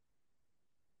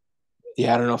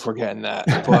 Yeah, I don't know if we're getting that,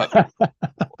 but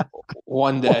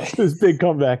one day, This big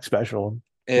comeback special.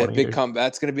 yeah, 20 big years. comeback.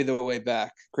 That's gonna be the way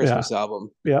back Christmas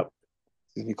album. Yep.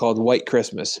 It's gonna be called White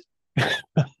Christmas.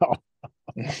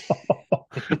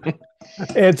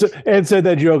 And said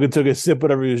that joke and took a sip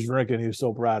whatever he was drinking. He was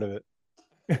so proud of it.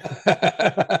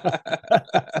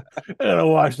 I'm gonna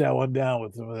wash that one down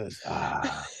with some of this.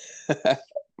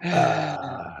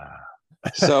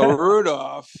 So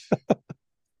Rudolph.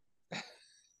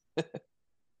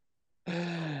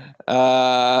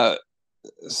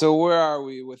 So where are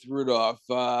we with Rudolph?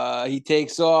 He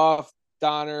takes off.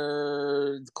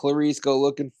 Donner, Clarice go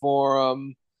looking for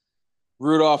him.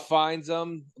 Rudolph finds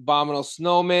him. Abominable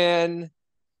Snowman,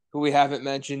 who we haven't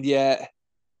mentioned yet.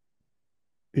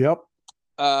 Yep.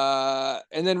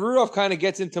 And then Rudolph kind of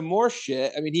gets into more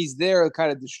shit. I mean, he's there to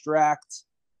kind of distract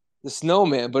the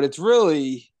snowman, but it's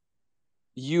really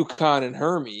Yukon and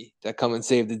Hermie that come and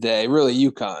save the day. Really,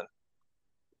 Yukon.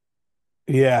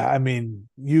 Yeah, I mean,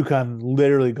 Yukon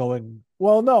literally going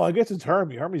Well, no, I guess it's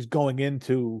Hermie. Hermie's going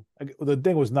into the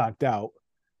thing was knocked out,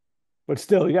 but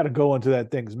still, you got to go into that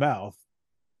thing's mouth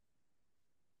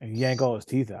and yank all his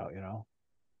teeth out.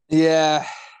 Yeah,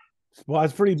 Well,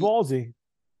 that's pretty ballsy.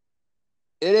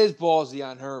 it is ballsy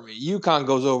on Hermie. Yukon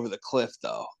goes over the cliff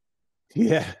though.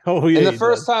 Yeah. Oh yeah. And the he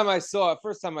first does. time I saw it,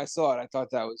 I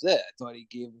thought that was it. I thought he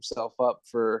gave himself up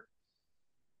for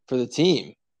the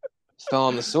team. Fell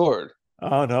on the sword.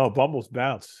 Oh no, Bumbles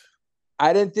bounce.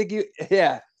 I didn't think he.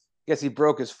 Yeah, guess he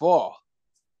broke his fall.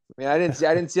 I mean, I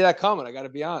didn't see that coming. I got to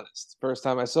be honest. First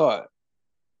time I saw it,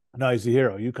 No, he's a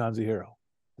hero. Yukon's a hero.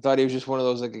 I thought he was just one of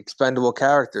those like expendable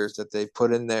characters that they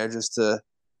put in there just to,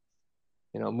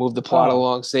 move the plot Oh.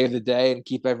 along, save the day, and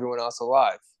keep everyone else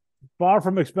alive. Far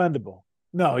from expendable.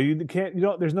 No, you can't. You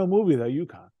don't. There's no movie though.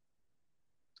 Yukon.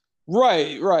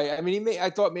 Right, right. I mean, I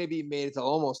thought maybe he made it to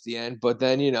almost the end, but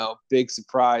then big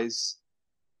surprise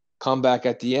comeback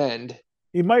at the end.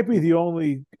 He might be the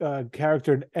only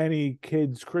character in any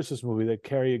kid's Christmas movie that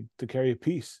carry a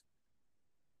piece.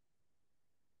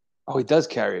 Oh, he does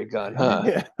carry a gun, huh?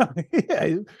 Yeah,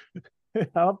 yeah.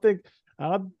 I don't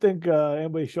think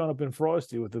anybody's showing up in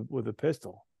Frosty with a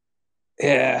pistol.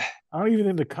 Yeah. I don't even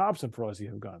think the cops in Frosty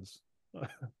have guns.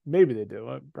 Maybe they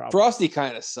do. Probably. Frosty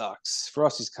kind of sucks.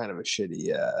 Frosty's kind of a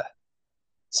shitty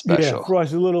special. Yeah,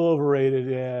 Frosty's a little overrated.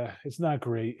 Yeah, it's not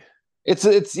great. It's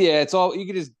all you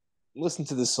can just listen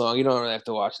to the song. You don't really have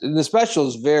to watch it. And the special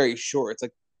is very short. It's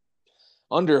like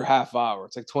under half hour.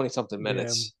 It's like 20 something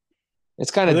minutes. Yeah.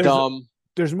 It's kind of dumb.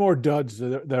 There's more duds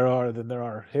there are than there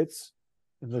are hits.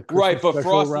 In the right, but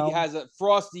Frosty realm.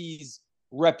 Frosty's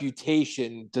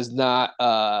reputation does not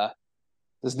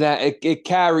it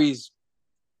carries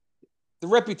the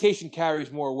reputation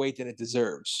carries more weight than it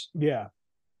deserves. Yeah.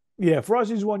 Yeah,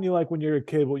 Frosty's one you like when you're a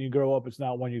kid, but when you grow up, it's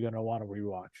not one you're gonna want to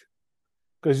rewatch.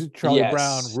 Because Charlie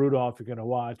Brown, Rudolph, you're gonna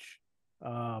watch.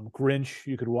 Grinch,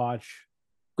 you could watch.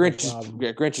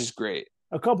 Grinch is great.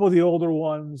 A couple of the older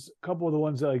ones, a couple of the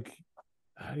ones like,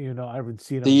 I haven't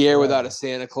seen them. The Year Without a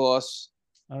Santa Claus.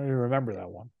 I don't even remember that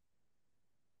one.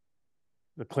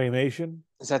 The Claymation.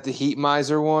 Is that the Heat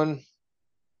Miser one?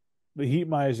 The Heat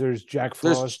Miser is Jack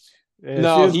Frost.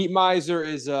 No, Heat Miser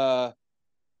is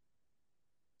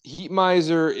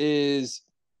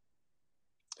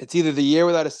it's either The Year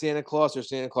Without a Santa Claus or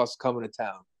Santa Claus is Coming to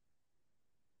Town.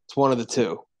 It's one of the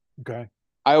two. Okay.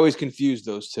 I always confuse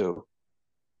those two.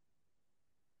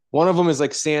 One of them is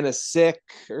like Santa's sick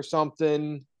or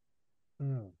something.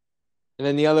 And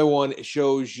then the other one, it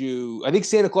shows you, I think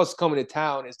Santa Claus is Coming to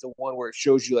Town is the one where it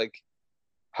shows you like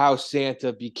how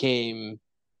Santa became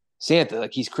Santa.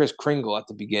 Like he's Kris Kringle at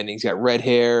the beginning. He's got red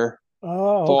hair.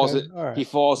 Oh, okay. Right. He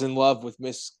falls in love with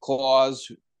Miss Claus,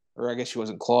 or I guess she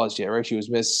wasn't Claus yet, right? She was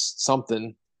Miss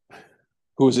something.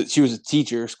 She was a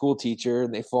teacher, school teacher,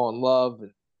 and they fall in love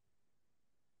and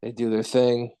they do their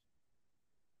thing.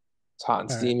 It's hot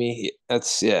and steamy. Right.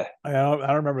 That's I don't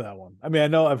remember that one. I mean, I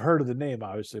know I've heard of the name,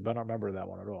 obviously, but I don't remember that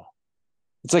one at all.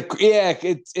 It's like, yeah,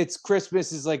 it's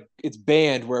Christmas is like it's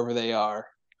banned wherever they are.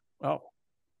 Oh.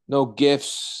 No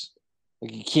gifts.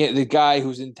 Like you can't. The guy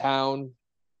who's in town.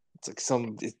 It's like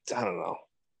I don't know.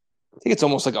 I think it's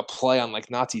almost like a play on like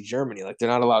Nazi Germany. Like they're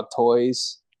not allowed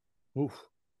toys. Oof.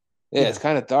 Yeah, it's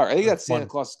kind of dark. I think that's Santa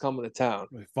Claus is Coming to Town.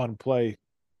 Really fun play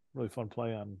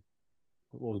on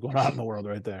what was going on in the world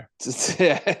right there. It's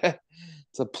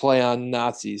a play on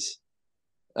Nazis.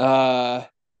 Yeah, I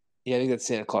think that's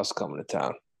Santa Claus is Coming to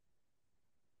Town.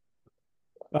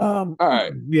 All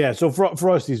right. Yeah, so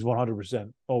Frosty's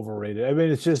 100% overrated. I mean,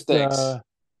 it's just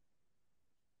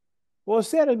well,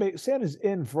 Santa's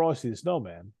in Frosty the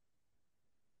Snowman.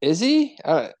 Is he?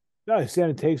 No,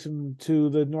 Santa takes him to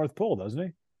the North Pole, doesn't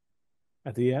he?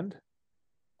 At the end.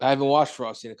 I haven't watched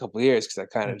Frosty in a couple of years because I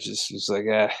kind of just was like,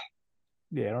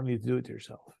 Yeah, I don't need to do it to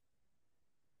yourself.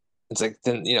 It's like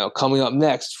then coming up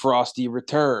next, Frosty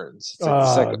Returns. It's like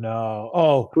the second. No!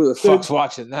 Oh, who the fuck's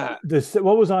watching that?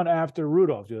 What was on after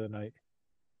Rudolph the other night?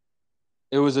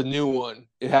 It was a new one.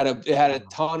 It had a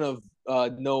ton of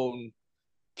known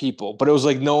people, but it was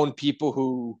like known people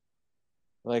who,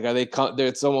 like, are they?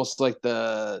 It's almost like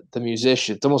the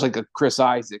musician. It's almost like a Chris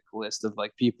Isaak list of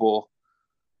like people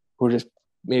who are just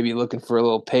maybe looking for a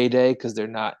little payday because they're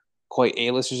not quite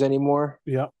A-listers anymore.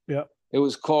 Yeah. It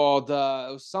was called it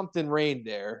was something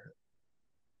Reindeer.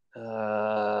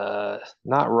 Not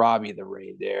Robbie the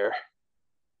Reindeer.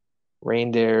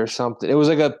 Reindeer or something. It was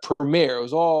like a premiere. It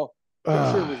was all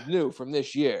I'm sure it was new from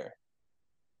this year.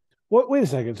 What? Wait a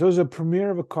second. So it was a premiere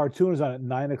of a cartoon. It was on at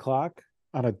 9:00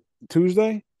 on a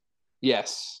Tuesday?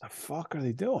 Yes. The fuck are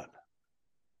they doing?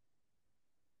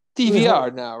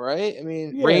 DVR now, right? I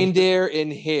mean, Reindeer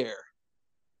in Hair.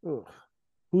 Ugh.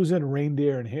 Who's in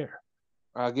Reindeer and Hare?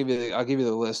 I'll give you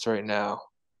the list right now.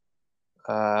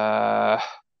 Uh,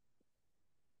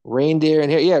 Reindeer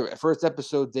and Hare. Yeah, first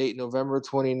episode date November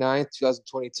 29th,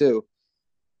 2022.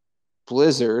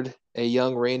 Blizzard, a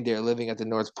young reindeer living at the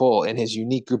North Pole, and his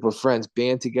unique group of friends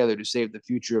band together to save the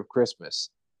future of Christmas,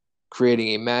 creating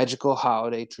a magical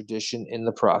holiday tradition in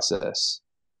the process.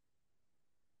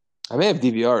 I may have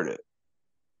DVR'd it.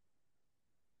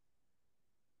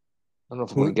 I don't know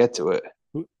if I'm going to get to it.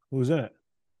 Who's in it?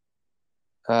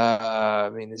 I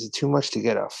mean, is it too much to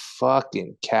get a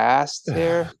fucking cast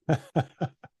here?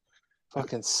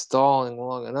 Fucking stalling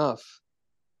long enough.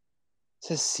 It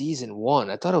says season 1.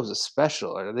 I thought it was a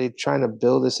special. Are they trying to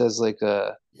build this as like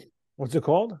a What's it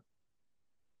called?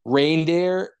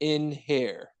 Reindeer in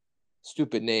Hare?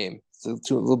 Stupid name. It's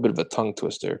a little bit of a tongue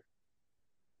twister.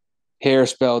 Hare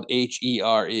spelled Here.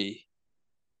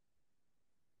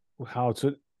 How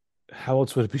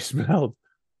else would it be spelled?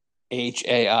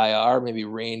 Hair, maybe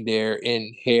reindeer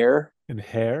in Hare. In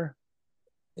Hare?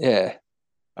 Yeah.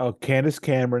 Oh, Candace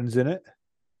Cameron's in it.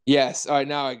 Yes. All right,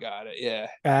 now I got it. Yeah.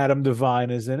 Adam Devine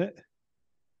is in it.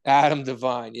 Adam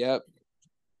Devine, yep.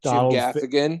 Donald Jim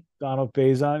Gaffigan. Donald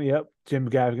Faison, yep. Jim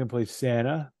Gaffigan plays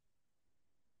Santa.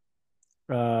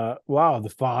 Wow, the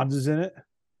Fonz is in it.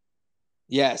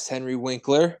 Yes, Henry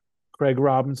Winkler. Craig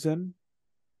Robinson.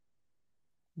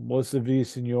 Melissa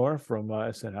Villaseñor from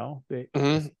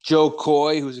SNL. Joe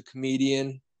Coy, who's a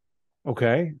comedian.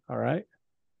 Okay, all right.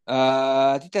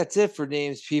 I think that's it for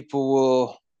names people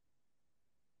will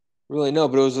really know,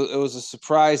 but it was a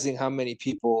surprising how many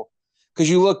people, because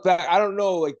you look back, I don't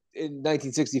know, like in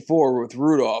 1964 with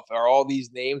Rudolph, are all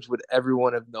these names, would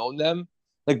everyone have known them?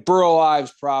 Like Burl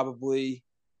Ives probably,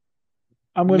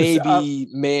 maybe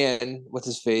Mann, what's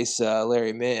his face,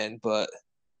 Larry Mann, but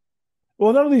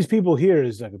well, none of these people here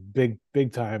is like a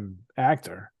big time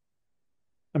actor.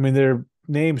 I mean, they're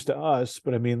names to us,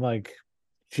 but I mean, like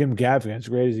Jim Gaffigan, as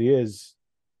great as he is,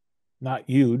 not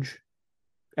huge.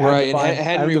 Right, and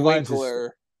Henry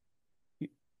Winkler.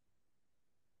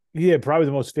 Yeah, probably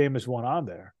the most famous one on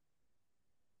there.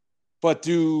 But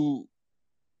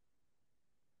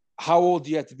how old do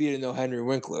you have to be to know Henry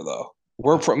Winkler, though?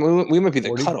 We might be the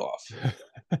 40? cutoff.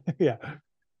 Yeah.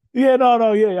 Yeah,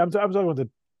 no, yeah. I'm talking about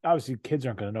obviously kids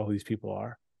aren't going to know who these people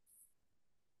are.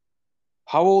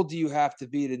 How old do you have to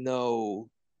be to know,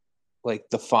 like,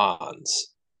 the Fonz?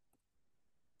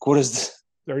 What is this?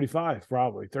 35,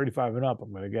 probably 35 and up.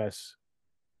 I'm going to guess.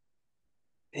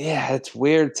 Yeah, it's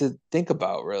weird to think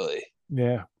about, really.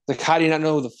 Yeah, like, how do you not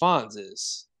know who the Fonz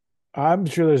is? I'm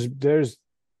sure there's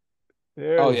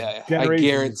oh yeah, I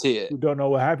guarantee it. Who don't know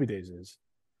what Happy Days is?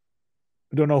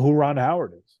 Who don't know who Ron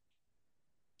Howard is?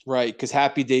 Right, because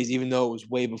Happy Days, even though it was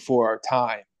way before our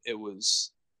time, it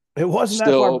wasn't that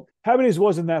far. Happy Days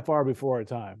wasn't that far before our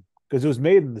time because it was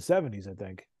made in the 70s, I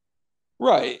think.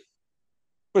 Right.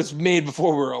 But it's made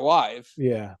before we were alive.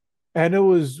 Yeah. And it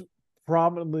was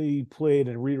prominently played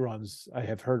in reruns, I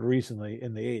have heard recently,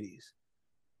 in the 80s.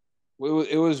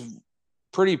 It was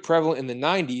pretty prevalent in the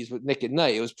 90s with Nick at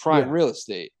Night. It was prime real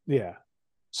estate. Yeah.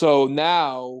 So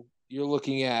now you're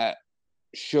looking at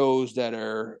shows that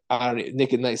are,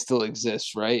 Nick at Night still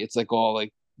exists, right? It's like all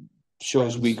like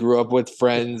shows we grew up with,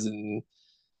 Friends, and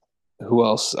who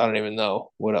else? I don't even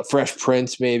know. What else? Fresh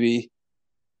Prince, maybe.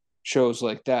 Shows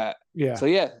like that. Yeah. So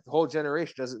yeah, the whole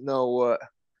generation doesn't know what.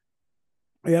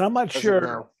 Yeah, I'm not sure.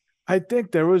 Know. I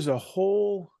think there was a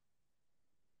whole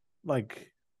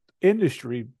like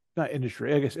industry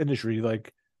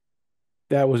like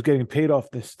that was getting paid off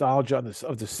nostalgia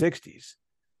of the 60s.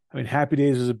 I mean, Happy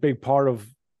Days was a big part of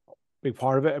it.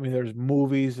 I mean, there's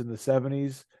movies in the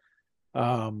 70s.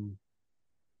 The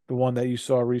one that you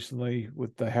saw recently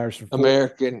with the Harrison Ford,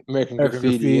 American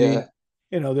Graffiti. Yeah.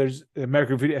 You know, there's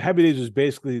American Graffiti. Happy Days was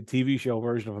basically a TV show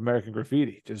version of American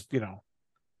Graffiti, just, you know,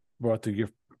 brought to your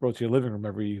living room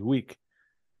every week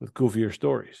with goofier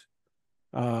stories.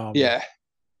 Yeah.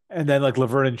 And then like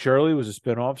Laverne and Shirley was a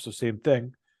spinoff, so same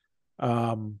thing.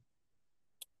 But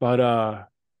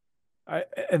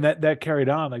that carried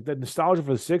on. Like the nostalgia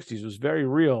for the 60s was very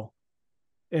real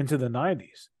into the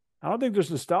 90s. I don't think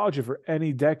there's nostalgia for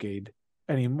any decade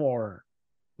anymore,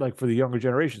 like for the younger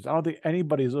generations. I don't think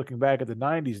anybody's looking back at the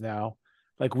 90s now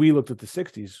like we looked at the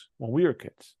 60s when we were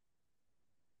kids.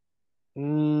 I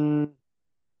mean,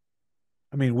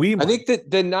 I think that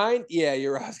the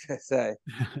you're right, I was gonna say.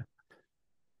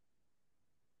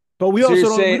 But we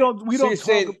also don't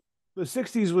talk. The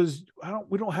 60s was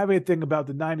we don't have anything about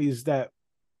the 90s that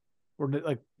or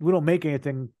like we don't make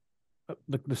anything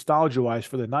like nostalgia wise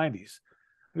for the 90s.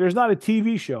 There's not a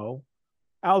TV show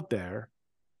out there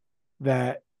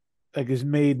that like is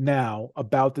made now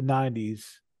about the 90s.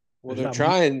 Well, There's they're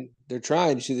not trying. They're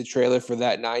trying. You see the trailer for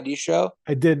that '90s show?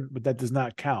 I didn't, but that does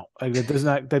not count. Like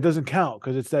that doesn't count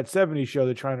because it's that 70s show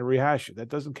they're trying to rehash it. That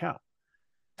doesn't count.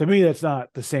 To me, that's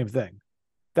not the same thing.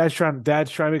 Dad's trying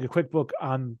to make a quick book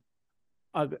on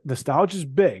nostalgia is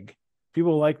big.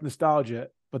 People like nostalgia,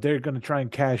 but they're going to try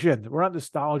and cash in. We're not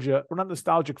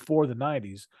nostalgic for the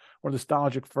 90s. We're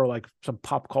nostalgic for like some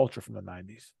pop culture from the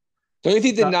 90s. Don't you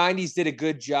think the '90s did a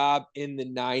good job in the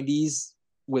 '90s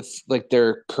with like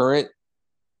their current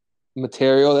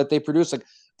material that they produce? Like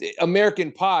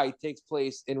American Pie takes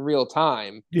place in real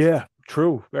time. Yeah,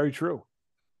 true. Very true.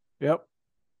 Yep.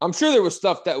 I'm sure there was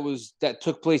stuff that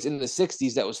took place in the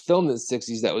 '60s that was filmed in the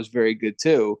 '60s that was very good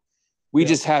too. We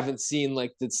just haven't seen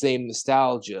like the same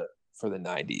nostalgia for the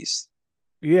 '90s.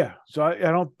 Yeah. So I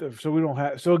don't. So we don't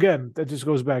have. So again, that just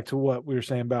goes back to what we were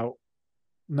saying about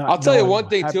not. I'll tell you one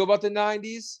thing too about the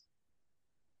 '90s.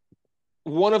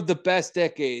 One of the best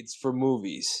decades for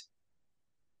movies.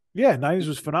 Yeah, '90s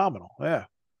was phenomenal. Yeah,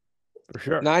 for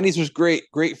sure. '90s was great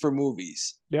for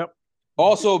movies. Yep.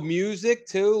 Also, music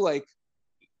too, like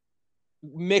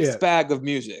mixed bag of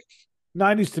music.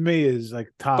 '90s to me is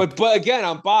like top. But again,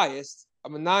 I'm biased.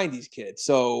 I'm a '90s kid,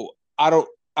 so I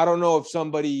don't know if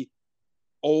somebody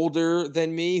older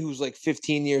than me who's like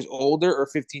 15 years older or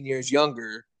 15 years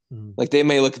younger, like they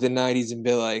may look at the '90s and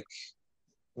be like,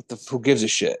 who gives a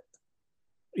shit?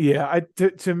 Yeah,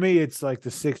 to me, it's like the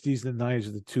 '60s and the '90s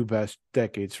are the two best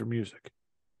decades for music,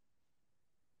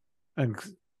 and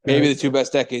maybe the two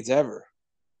best decades ever.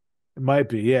 It might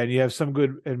be, yeah. And you have some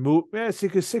good and move. Yeah, see,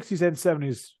 because '60s and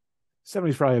 '70s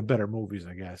probably have better movies,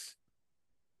 I guess.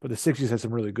 But the '60s had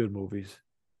some really good movies.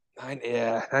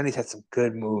 '90s had some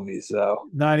good movies though.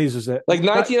 '90s was that like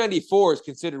 1994 is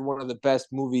considered one of the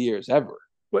best movie years ever.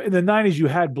 Well, in the '90s, you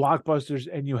had blockbusters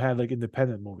and you had like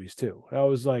independent movies too. That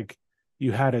was like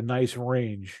you had a nice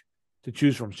range to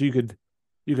choose from, so you could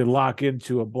lock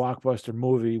into a blockbuster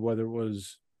movie, whether it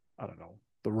was I don't know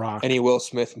The Rock, any Will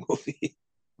Smith movie,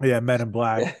 yeah, Men in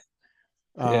Black,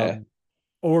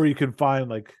 or you can find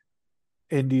like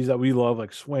indies that we love,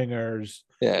 like Swingers,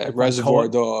 Reservoir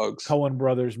Dogs, Coen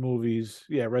Brothers movies,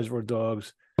 Reservoir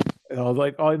Dogs,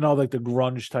 like the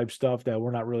grunge type stuff that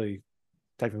we're not really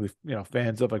technically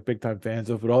fans of, like big time fans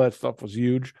of, but all that stuff was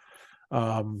huge.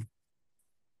 A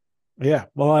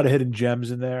lot of hidden gems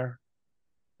in there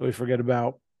that we forget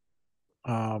about.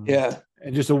 And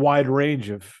just a wide range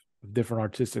of different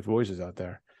artistic voices out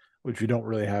there, which we don't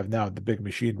really have now, the big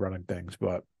machine running things,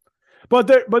 but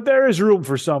there is room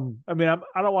for some. I mean,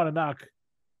 I don't want to knock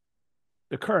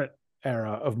the current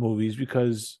era of movies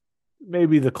because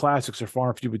maybe the classics are far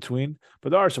and few between, but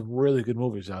there are some really good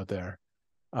movies out there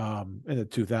in the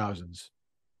 2000s,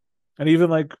 and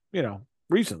even like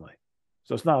recently.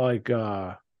 So it's not like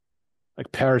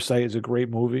Parasite is a great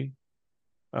movie.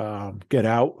 Get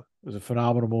Out was a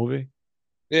phenomenal movie.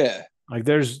 Yeah, like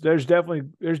there's definitely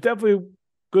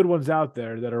good ones out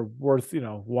there that are worth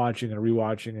watching and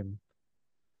rewatching.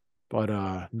 But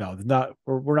no,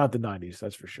 we're not the '90s,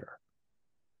 that's for sure.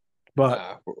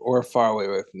 But we're far away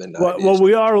from the '90s. What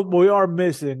we are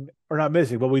missing, or not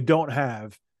missing, but we don't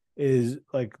have is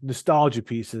like nostalgia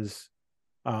pieces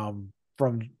from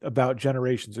about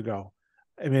generations ago.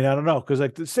 I mean, I don't know, because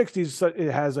like the '60s,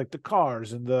 it has like the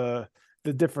cars and the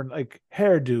different like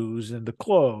hairdos and the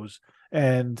clothes,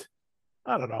 and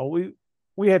I don't know,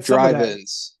 we had some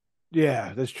drive-ins.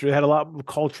 Yeah, that's true. It had a lot of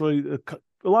culturally,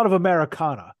 a lot of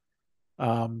Americana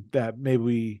that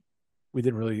maybe we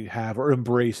didn't really have or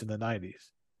embrace in the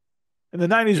 '90s. In the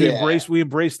 '90s, we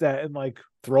embraced that in like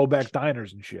throwback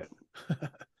diners and shit.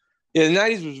 Yeah, the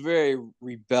 '90s was very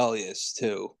rebellious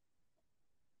too.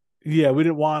 Yeah, we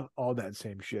didn't want all that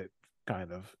same shit,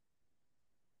 kind of.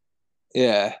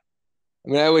 Yeah, I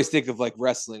mean, I always think of like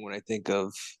wrestling when I think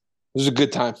of. It was a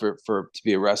good time for to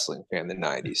be a wrestling fan in the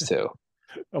 '90s too.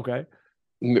 Okay.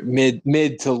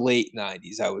 Mid to late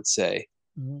 '90s, I would say.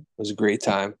 Mm-hmm. It was a great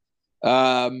time.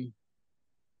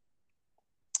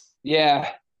 Yeah,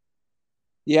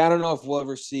 I don't know if we'll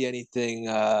ever see anything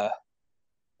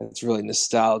that's really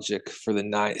nostalgic for the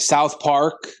 '90s. South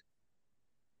Park,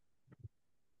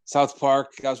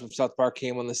 guys from South Park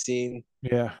came on the scene.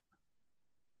 Yeah.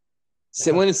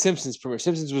 When did Simpsons premiere?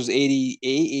 Simpsons was 88,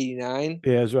 89.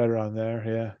 Yeah, it was right around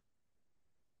there.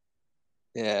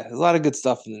 Yeah, a lot of good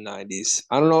stuff in the '90s.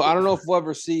 I don't know if we'll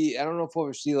ever see.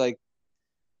 like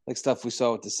stuff we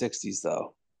saw with the '60s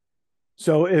though.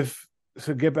 So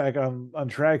get back on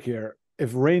track here.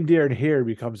 If Reindeer in Here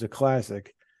becomes a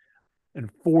classic, in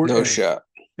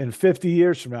 50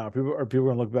 years from now, people are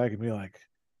gonna look back and be like,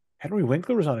 Henry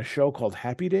Winkler was on a show called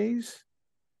Happy Days.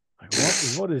 Like,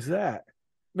 what is that?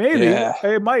 Maybe Yeah.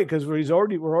 it might, because we're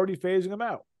already phasing him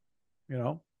out. You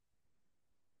know,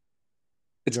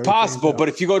 It's he's already phased possible, out. but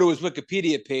if you go to his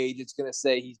Wikipedia page, it's going to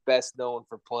say he's best known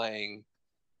for playing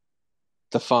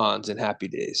the Fonz in Happy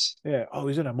Days. Yeah. Oh,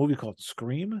 he's in a movie called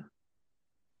Scream.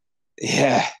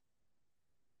 Yeah.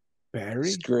 Barry.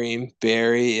 Scream,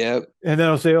 Barry, yep. And then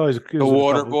I'll say, oh, The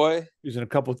Water Boy. He's in a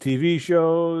couple TV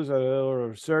shows, or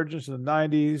Resurgence in the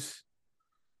 90s.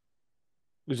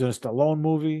 He was in a Stallone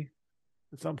movie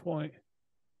at some point.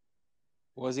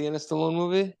 Was he in a Stallone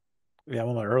movie? Yeah,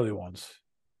 one of my early ones.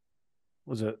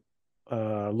 Was it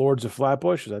Lords of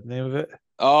Flatbush? Is that the name of it?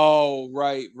 Oh,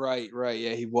 right.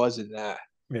 Yeah, he was in that.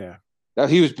 Yeah.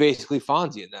 He was basically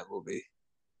Fonzie in that movie.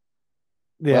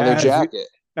 Yeah. Leather jacket.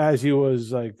 As he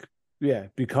was like,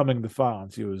 becoming the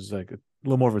Fonz. He was like a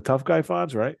little more of a tough guy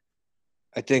Fonz, right?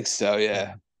 I think so,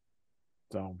 yeah.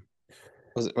 So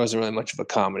wasn't really much of a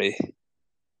comedy.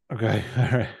 Okay. All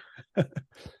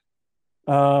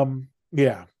right.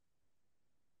 Yeah.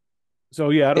 So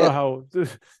yeah, I don't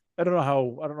know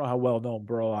how well known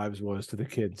Burl Ives was to the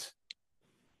kids.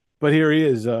 But here he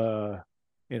is,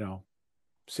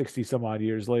 60 some odd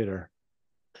years later.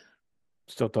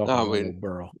 Still talking about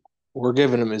Burl. We're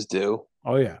giving him his due.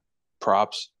 Oh yeah.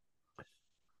 Props.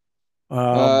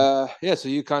 Yeah, so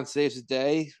UConn saves the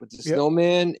day with the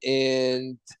snowman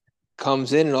and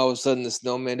comes in, and all of a sudden the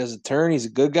snowman does a turn. He's a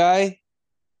good guy.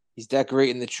 He's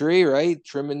decorating the tree, right?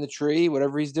 Trimming the tree,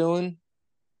 whatever he's doing.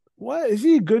 What is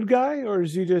he a good guy, or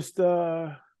is he just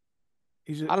I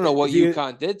don't know what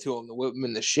UConn did to him to whip him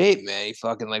into shape, man. He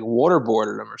fucking like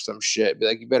waterboarded him or some shit. Be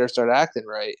like, you better start acting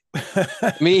right.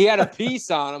 I mean, he had a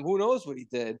piece on him. Who knows what he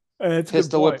did?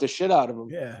 Pistol whipped the shit out of him.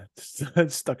 Yeah,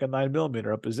 stuck a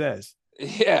 9mm up his ass.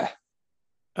 Yeah.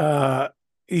 But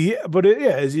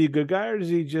is he a good guy, or does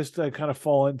he just kind of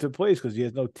fall into place because he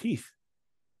has no teeth?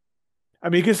 I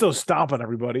mean, he can still stomp on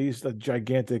everybody. He's a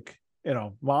gigantic,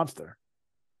 monster.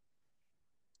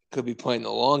 Could be playing the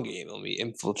long game. Let me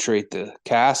infiltrate the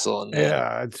castle. And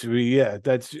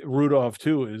that's Rudolph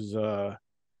too. Is the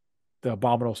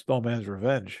Abominable Snowman's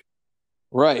revenge?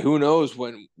 Right. Who knows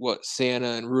what Santa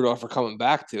and Rudolph are coming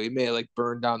back to? He may have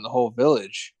burned down the whole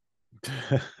village.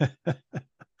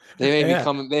 They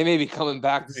may be coming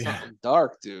back to something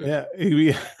dark, dude. Yeah,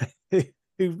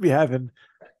 he'd be having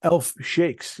elf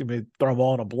shakes. He may throw them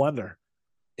all in a blender.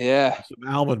 Yeah, some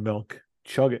almond milk.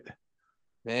 Chug it.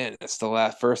 Man, it's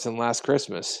the first and last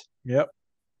Christmas. Yep.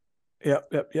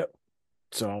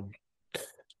 So,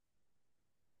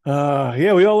 we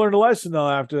all learned a lesson though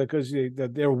after that, because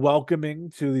they're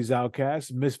welcoming to these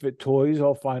outcasts. Misfit toys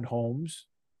all find homes.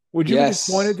 Would you be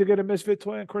disappointed to get a Misfit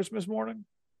toy on Christmas morning?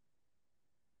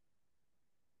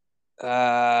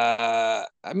 I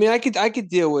mean, I could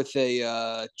deal with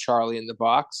a Charlie in the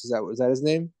Box. Was that his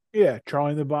name? Yeah,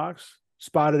 Charlie in the Box.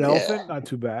 Spotted elephant, not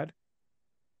too bad.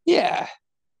 Yeah.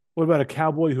 What about a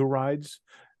cowboy who rides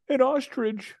an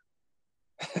ostrich?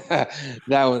 That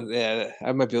one, yeah,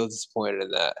 I might be a little disappointed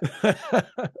in that.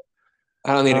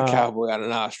 I don't need a cowboy on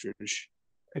an ostrich.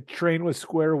 A train with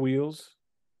square wheels.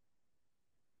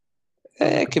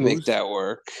 I can make that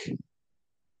work.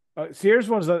 Here's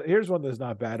one that's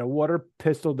not bad. A water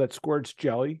pistol that squirts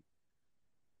jelly.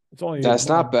 That's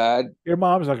not bad. Your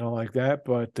mom's not gonna like that,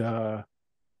 but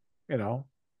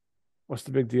what's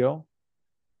the big deal?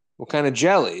 What kind of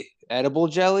jelly? Edible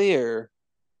jelly, or?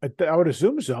 I would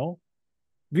assume so.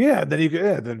 Yeah,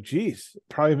 then then geez,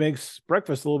 probably makes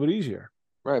breakfast a little bit easier.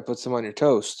 Right, put some on your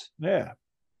toast. Yeah.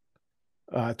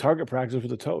 Target practice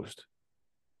with a toast.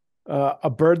 A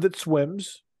bird that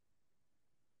swims.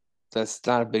 That's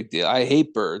not a big deal. I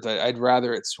hate birds. I'd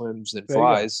rather it swims than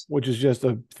flies. Which is just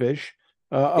a fish.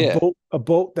 A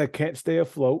boat that can't stay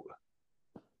afloat,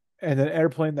 and an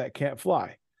airplane that can't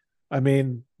fly. I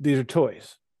mean, these are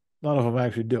toys. None of them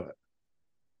actually do it.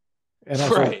 And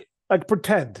also, like,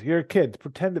 pretend you're a kid.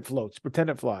 Pretend it floats.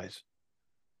 Pretend it flies.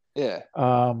 Yeah.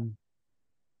 All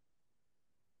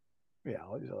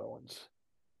these other ones.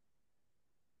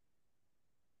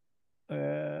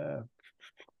 A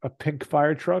pink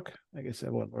fire truck. I guess I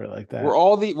wouldn't really like that. Were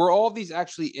all these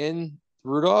actually in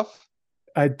Rudolph?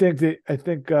 I think these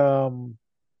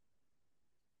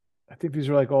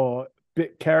are like all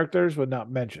bit characters, but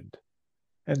not mentioned.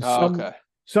 And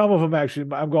some of them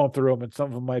actually, I'm going through them, and some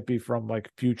of them might be from like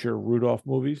future Rudolph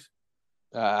movies.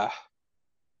 Got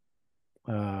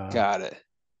it.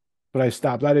 But I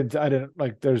stopped. I didn't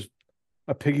like. There's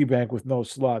a piggy bank with no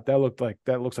slot. That looks like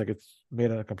it's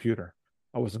made on a computer.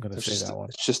 I wasn't going to say that one.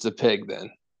 It's just a pig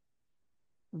then.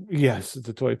 Yes, it's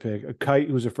a toy pig. A kite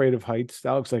who's afraid of heights.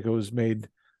 That looks like it was made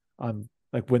on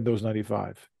like Windows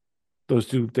 95. Those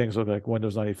two things look like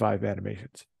Windows 95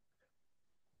 animations.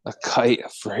 A kite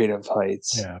afraid of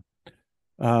heights. Yeah.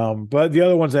 But the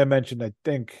other ones I mentioned, I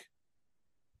think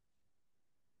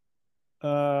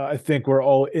we're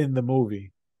all in the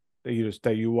movie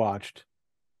that you watched.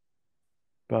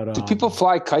 But Do people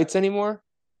fly kites anymore?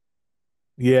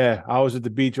 yeah, I was at the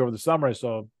beach over the summer. I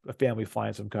saw a family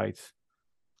flying some kites.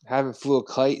 I haven't flew a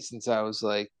kite since I was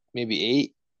like maybe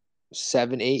 8,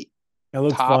 7, 8 It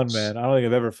looked fun, tops. man. I don't think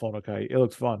I've ever flown a kite. It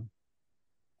looks fun.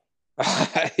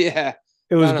 Yeah.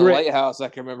 It was Down at great. Lighthouse, I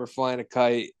can remember flying a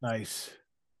kite. Nice.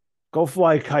 Go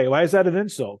fly a kite. Why is that an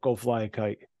insult? Go fly a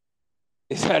kite.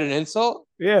 Is that an insult?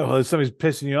 Yeah, well, if somebody's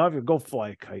pissing you off, you go fly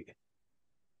a kite.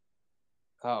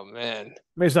 Oh man. I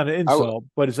mean, it's not an insult,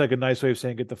 but it's like a nice way of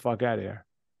saying get the fuck out of here.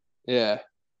 Yeah.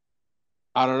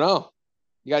 I don't know.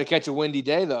 You got to catch a windy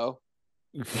day though.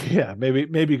 Yeah,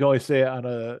 maybe go and say it on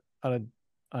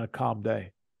a calm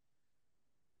day.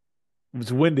 If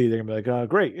it's windy, they're gonna be like,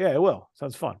 great, yeah, it will.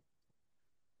 Sounds fun.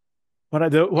 When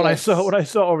I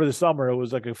saw over the summer, it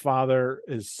was like a father,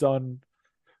 his son,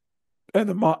 and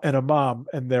a mom,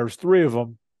 and there's three of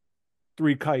them,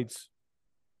 three kites,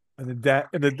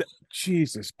 and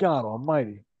Jesus God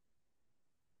Almighty,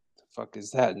 The fuck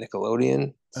is that?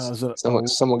 Nickelodeon? that was a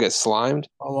Someone gets slimed?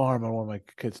 alarm on one of my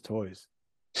kids' toys.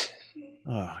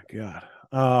 Oh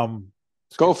God.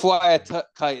 Go fly a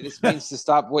kite. This means to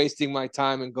stop wasting my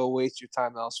time and go waste your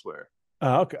time elsewhere.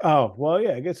 Okay. Oh well,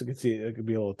 yeah. I guess I could see it could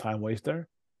be a little time waster.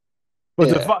 But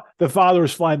Yeah. the father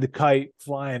was flying the kite,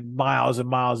 flying miles and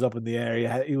miles up in the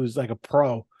air. He was like a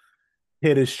pro.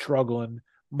 Kid is struggling.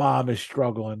 Mom is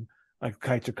struggling. Like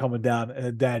kites are coming down, and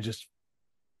the dad just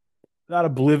not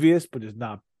oblivious, but does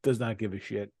not give a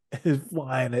shit. Is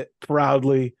flying it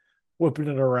proudly, whipping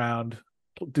it around,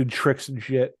 doing tricks and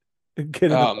shit. And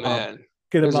kid and Oh the mom, man.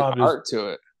 kid and There's an mom is art to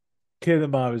it. kid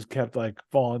and mom has kept like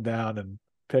falling down and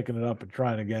picking it up and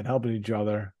trying again, helping each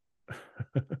other.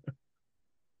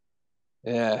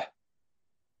 Yeah.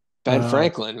 Ben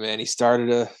Franklin, man, he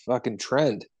started a fucking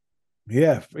trend.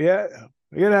 Yeah. You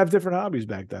gotta have different hobbies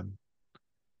back then.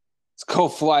 Let's go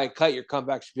fly a kite. Your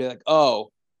comeback should be like,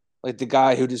 oh, like the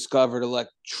guy who discovered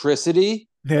electricity.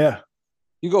 Yeah.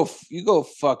 You go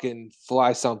fucking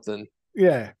fly something.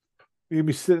 Yeah. You're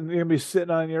gonna be sitting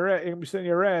on your ass. You're gonna be sitting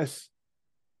your ass.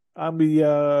 I'll be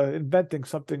inventing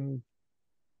something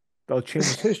that'll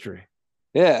change history.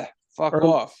 Yeah. Fuck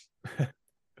off.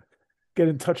 Get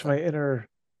in touch with my inner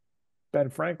Ben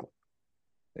Franklin.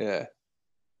 Yeah.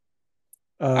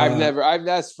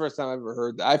 That's the first time I've ever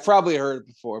heard that. I've probably heard it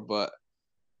before, but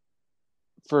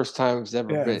first time it's ever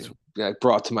been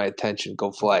brought to my attention.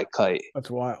 Go fly a kite. That's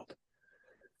wild.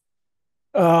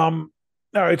 All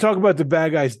right, talk about the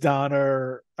bad guys.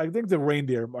 Donner. I think the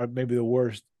reindeer are maybe the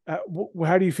worst.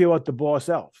 How do you feel about the boss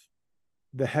elf,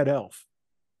 the head elf?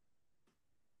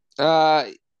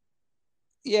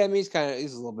 Yeah, I mean he's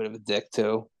a little bit of a dick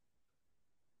too.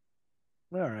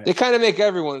 All right. They kind of make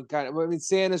everyone kind of. I mean,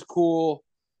 Santa's cool.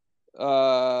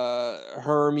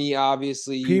 Hermie,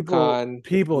 obviously. Yukon,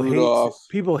 Rudolph.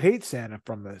 People hate Santa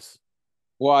from this.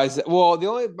 Why is that? Well,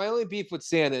 my only beef with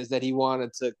Santa is that he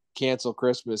wanted to cancel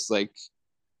Christmas like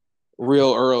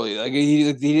real early. Like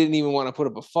he didn't even want to put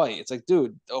up a fight. It's like,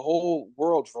 dude, the whole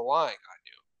world's relying on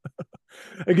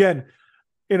you. Again,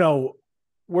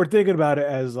 we're thinking about it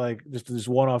as like just this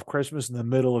one-off Christmas in the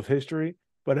middle of history,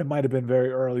 but it might have been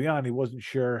very early on. He wasn't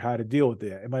sure how to deal with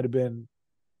it. It might have been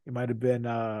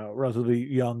relatively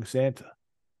young Santa.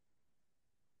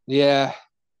 Yeah,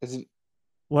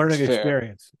 learning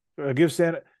experience. Give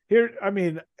Santa here. I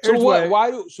mean, so what? Why?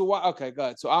 Okay, go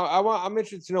ahead. So I'm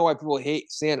interested to know why people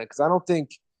hate Santa because I don't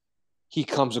think he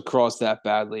comes across that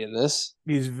badly in this.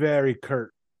 He's very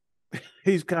curt.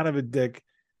 He's kind of a dick.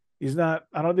 He's not.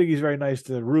 I don't think he's very nice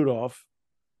to Rudolph.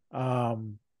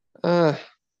 And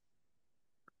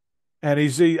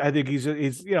I think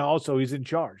he's also he's in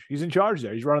charge. He's in charge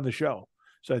there. He's running the show.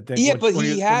 So I think he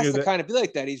has to kind of be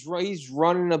like that. He's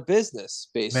running a business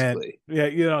basically.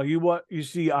 Man, yeah, you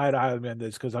see eye to eye with me on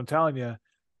this because I'm telling you,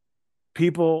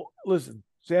 people listen.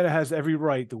 Santa has every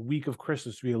right the week of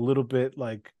Christmas to be a little bit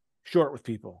like short with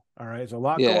people. All right, there's a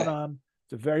lot going on.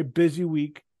 It's a very busy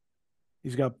week.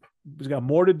 He's got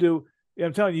more to do. Yeah,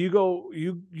 I'm telling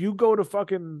you, you go to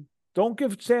fucking. Don't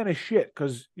give Santa shit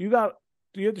because you have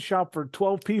to shop for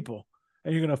 12 people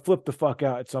and you're gonna flip the fuck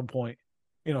out at some point.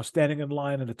 Standing in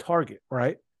line at a Target,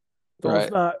 right?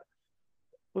 So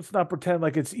let's not pretend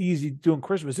like it's easy doing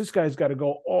Christmas. This guy's got to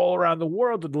go all around the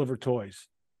world to deliver toys.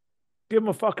 Give him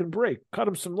a fucking break. Cut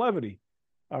him some levity.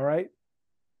 All right.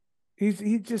 He's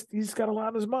got a lot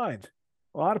on his mind.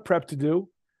 A lot of prep to do.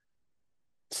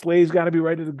 Sleigh's got to be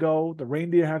ready to go. The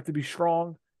reindeer have to be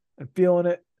strong and feeling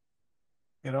it.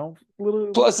 You know,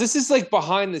 Plus, this is like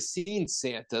behind the scenes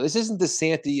Santa. This isn't the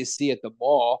Santa you see at the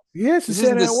mall. Yes, This it's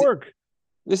isn't Santa the at work.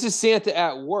 This is Santa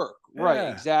at work. Right,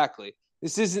 Yeah. exactly.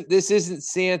 This isn't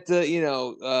Santa,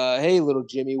 hey little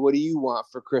Jimmy, what do you want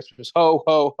for Christmas? Ho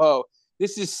ho ho.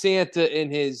 This is Santa in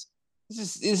his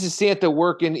this is Santa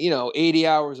working, 80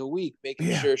 hours a week, making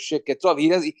Yeah. sure shit gets off.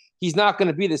 He's not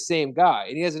gonna be the same guy,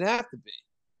 and he doesn't have to be.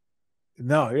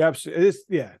 No, you're absolutely.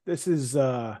 This is.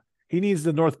 He needs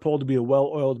the North Pole to be a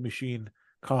well-oiled machine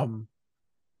come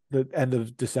the end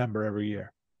of December every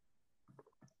year.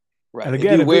 Right. And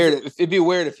again, it'd be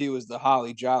weird if he was the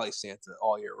Holly Jolly Santa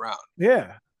all year round.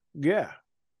 Yeah. Be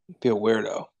a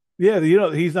weirdo. Yeah,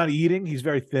 he's not eating. He's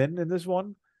very thin in this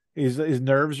one. His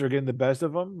nerves are getting the best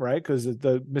of him, right? Because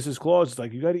the Mrs. Claus is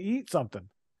like, you got to eat something.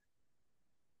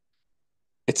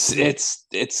 It's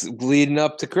leading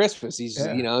up to Christmas. He's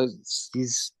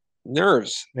he's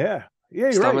nerves. Yeah,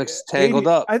 you're Stomach's right. tangled 80,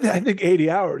 up. I think 80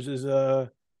 hours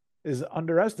is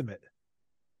underestimate.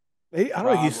 I don't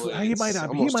know. He might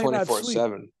not. He might not sleep.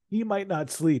 24/7. He might not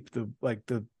sleep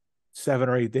the 7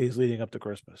 or 8 days leading up to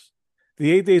Christmas.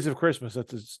 The 8 days of Christmas.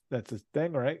 That's a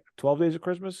thing, right? 12 days of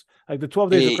Christmas. Like the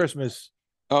 12 days of Christmas.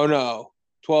 Oh no,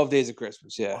 12 days of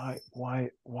Christmas. Yeah. Why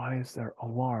is there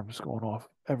alarms going off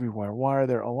everywhere? Why are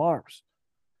there alarms?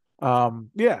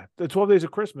 The 12 days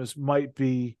of Christmas might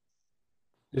be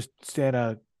just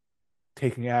Santa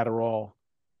taking Adderall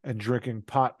and drinking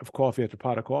pot of coffee after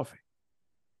pot of coffee.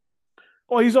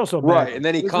 Well, he's also right, magic. and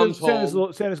then he comes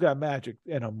home. Santa's got magic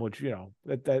in him, which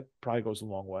that probably goes a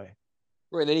long way.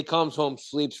 Right, and then he comes home,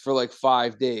 sleeps for like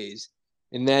 5 days,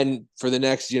 and then for the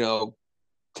next 10,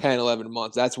 11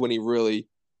 months, that's when he really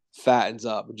fattens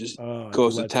up and just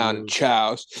goes to town and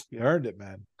chows. He earned it,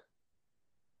 man.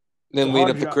 Then lead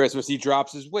up to Christmas, he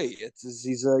drops his weight.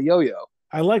 He's a yo-yo.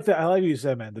 I like that. I like what you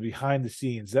said, man. The behind the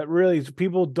scenes. That really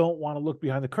people don't want to look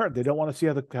behind the curtain. They don't want to see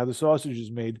how the sausage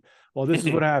is made. Well, this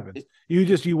is what happens.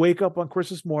 You wake up on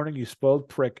Christmas morning, you spoiled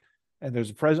prick, and there's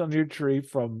a present under your tree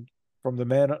from the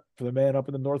man up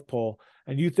in the North Pole,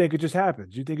 and you think it just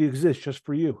happens. You think it exists just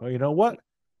for you. Well, you know what?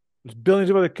 There's billions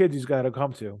of other kids he's got to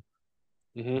come to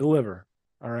deliver.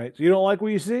 All right. So you don't like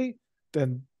what you see?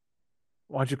 Then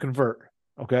why don't you convert?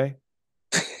 Okay.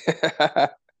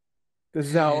 This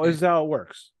is how it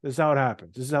works. This is how it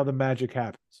happens. This is how the magic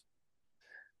happens.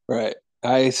 Right.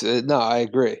 I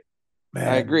agree. Man,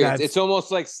 I agree. It's almost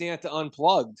like Santa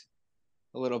unplugged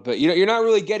a little bit. You're not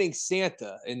really getting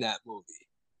Santa in that movie.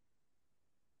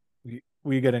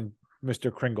 We're getting Mr.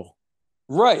 Kringle.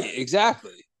 Right.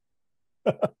 Exactly.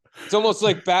 It's almost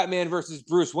like Batman versus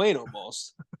Bruce Wayne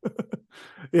almost.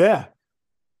 Yeah.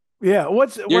 You're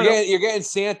getting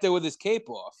Santa with his cape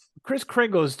off. Kris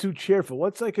Kringle is too cheerful.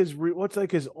 What's like his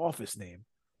office name?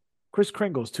 Kris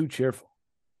Kringle is too cheerful.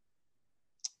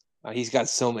 He's got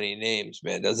so many names,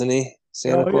 man, doesn't he?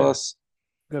 Santa Claus.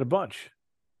 Yeah. Got a bunch.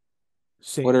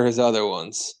 What are his other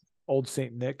ones? Old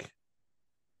Saint Nick.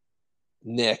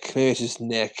 Nick. Maybe it's just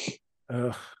Nick.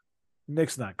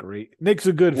 Nick's not great. Nick's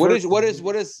a good. What does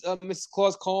Mrs.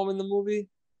 Claus call him in the movie?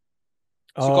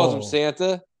 She calls him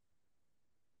Santa.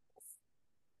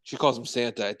 She calls him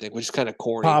Santa, I think, which is kind of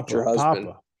corny. Her husband.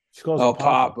 Papa. She calls him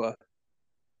Papa.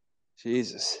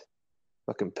 Jesus.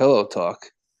 Fucking pillow talk.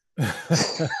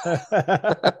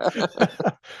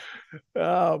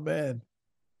 Oh man.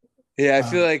 Yeah, I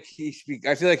feel like he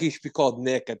should be called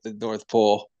Nick at the North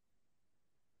Pole.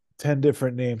 10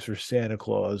 different names for Santa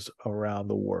Claus around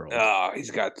the world. Oh,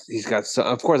 he's got some.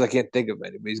 Of course, I can't think of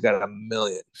any, but he's got a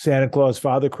million. Santa Claus,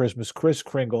 Father Christmas, Kris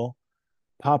Kringle,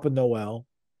 Papa Noel.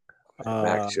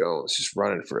 Mac Jones just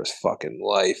running for his fucking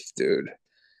life, dude.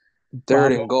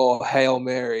 Third and goal, Hail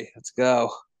Mary. Let's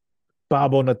go.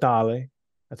 Babbo Natale.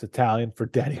 That's Italian for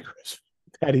Daddy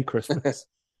Christmas.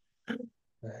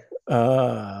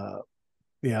 A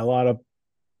lot of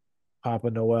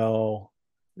Papa Noel.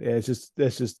 Yeah,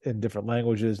 that's just in different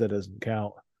languages. That doesn't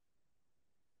count.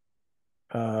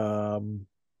 I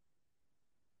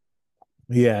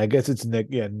guess it's Nick.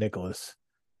 Yeah, Nicholas.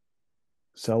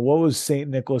 So, what was Saint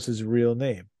Nicholas's real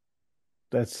name?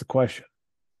 That's the question.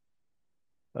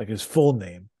 Like his full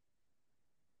name.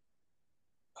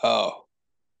 Oh,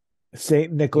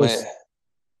 Saint Nicholas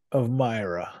of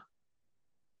Myra.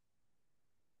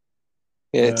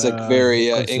 Yeah, it's like very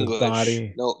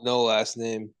English. No last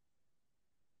name.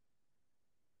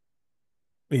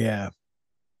 Yeah.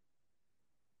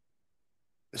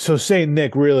 So Saint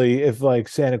Nick really, if like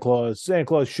Santa Claus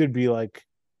should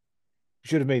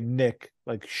have made Nick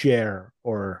like Cher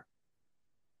or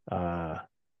any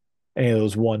of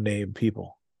those one name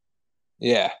people.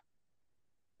 Yeah.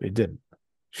 It didn't.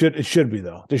 It should be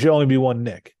though. There should only be one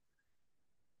Nick.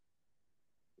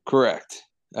 Correct.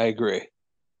 I agree.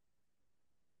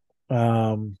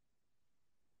 I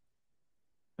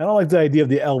don't like the idea of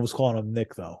the elves calling him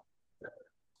Nick though.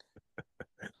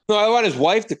 No, I want his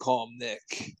wife to call him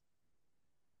Nick.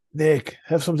 Nick,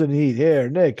 have something to eat. Here,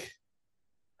 Nick,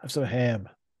 have some ham.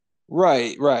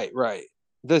 Right.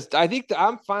 I think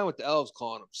I'm fine with the elves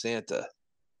calling him Santa.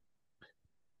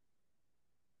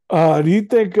 Do you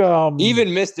think Even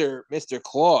Mr.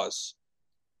 Claus?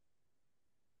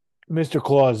 Mr.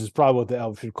 Claus is probably what the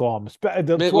elves should call him? What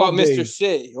Mr.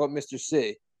 C? What Mr.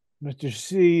 C? Mr.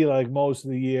 C, like most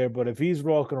of the year, but if he's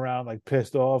walking around like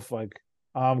pissed off, like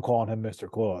I'm calling him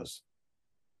Mr. Claus.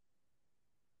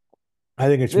 I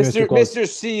think it's Mr. Claus. Mr.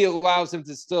 C allows him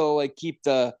to still like keep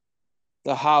the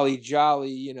holly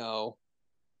jolly,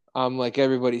 like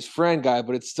everybody's friend guy,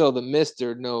 but it's still the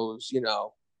Mr. knows,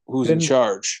 who's in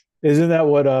charge. Isn't that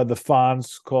what the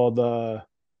Fonz called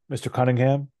Mr.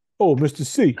 Cunningham? Oh, Mr.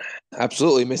 C.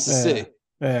 Absolutely, Mr. C.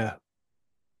 Yeah.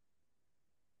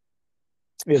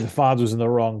 Yeah, the Fonz was in the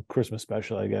wrong Christmas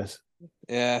special, I guess.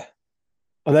 Yeah.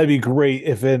 Oh, that'd be great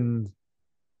if in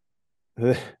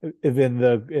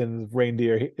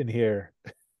Reindeer in here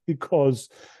he calls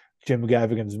Jim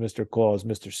Gaffigan's Mr. Claus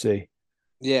Mr. C.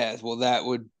 Yeah, well, that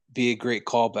would be a great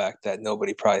callback that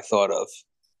nobody probably thought of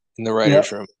in the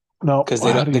writers' room. No, because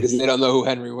they don't know who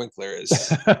Henry Winkler is.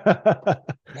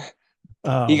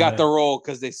 He got the role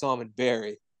because they saw him in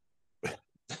Barry.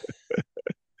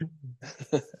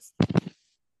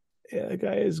 Yeah, the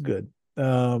guy is good.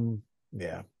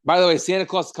 Yeah. By the way, Santa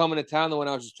Claus is coming to town. The one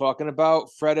I was just talking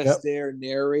about. Fred Astaire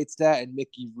narrates that, and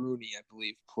Mickey Rooney, I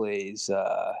believe, plays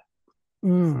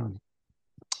the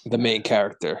main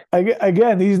character.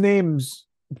 Again, these names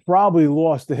probably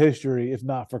lost to history if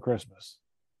not for Christmas.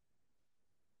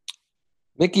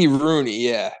 Mickey Rooney,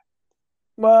 yeah.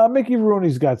 Well, Mickey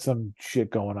Rooney's got some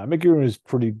shit going on. Mickey Rooney's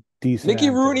pretty decent. Mickey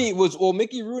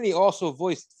Rooney also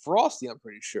voiced Frosty, I'm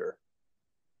pretty sure.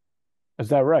 Is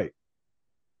that right?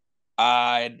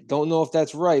 I don't know if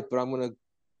that's right, but I'm gonna.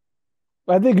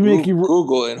 I think Mickey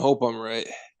Google it and hope I'm right.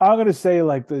 I'm gonna say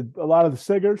like a lot of the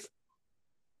singers,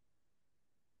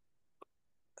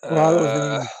 a lot of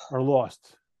those names are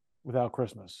lost without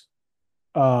Christmas.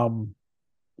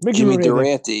 Mickey Jimmy Rooney,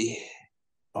 Durante.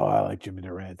 Oh, I like Jimmy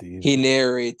Durante. He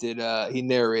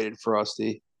narrated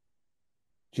Frosty.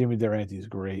 Jimmy Durante is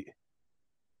great.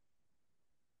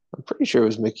 I'm pretty sure it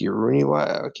was Mickey Rooney. Why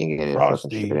I can't get it.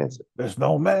 Frosty, there's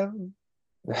no man.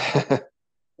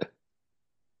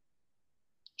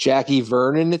 Jackie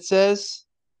Vernon, it says.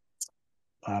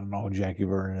 I don't know who Jackie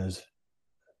Vernon is.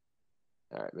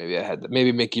 All right,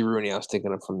 maybe Mickey Rooney. I was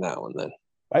thinking of from that one then.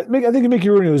 I think Mickey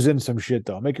Rooney was in some shit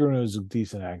though. Mickey Rooney was a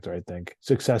decent actor, I think.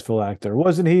 Successful actor.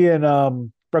 Wasn't he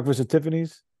in Breakfast at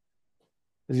Tiffany's?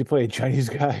 Does he play a Chinese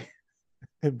guy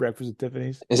in Breakfast at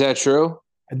Tiffany's? Is that true?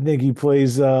 I think he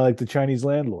plays like the Chinese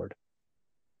landlord.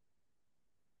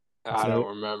 I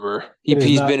don't remember.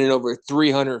 He's been in over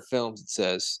 300 films, it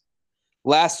says.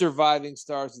 Last surviving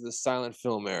stars of the silent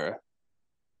film era.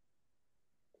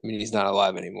 I mean, he's not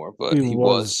alive anymore, but he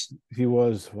was. He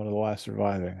was one of the last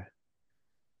surviving.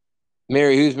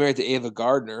 He was married to Ava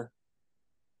Gardner.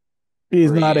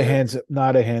 He's not a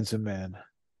handsome man.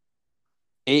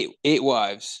 8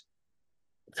 wives.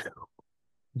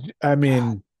 I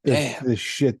mean, the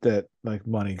shit that like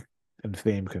money and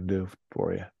fame can do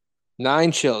for you.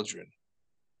 9 children.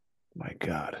 My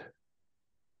God.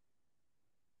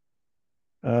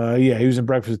 Yeah, he was in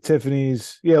Breakfast at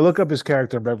Tiffany's. Yeah, look up his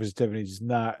character in Breakfast at Tiffany's.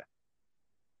 They're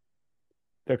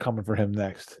coming for him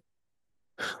next.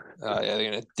 Yeah, they're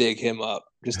gonna dig him up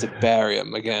just to bury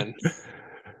him again.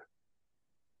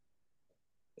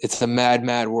 It's a mad,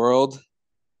 mad world.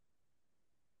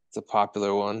 It's a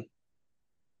popular one.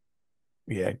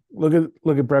 Yeah, look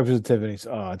at Breakfast at Tiffany's.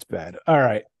 Oh, it's bad. All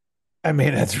right. I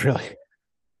mean, that's really.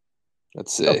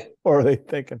 Let's see. What are they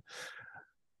thinking?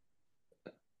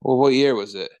 Well, what year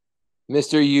was it?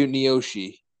 Mr.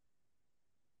 Yunioshi.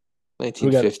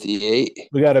 1958.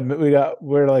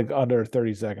 We're like under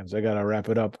 30 seconds. I gotta wrap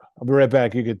it up. I'll be right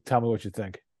back. You could tell me what you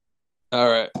think. All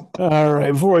right.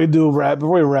 Before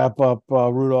we wrap up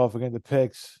Rudolph against the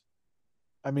picks,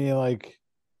 I mean, like,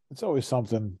 it's always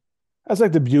something. That's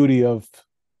like the beauty of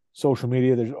social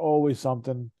media. There's always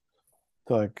something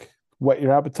to like whet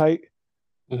your appetite.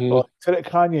 Mm-hmm. Well,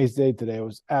 Kanye's day today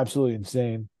was absolutely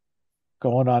insane.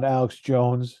 Going on Alex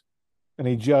Jones, and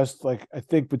he just like I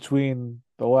think between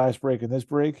the last break and this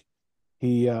break,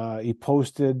 he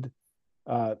posted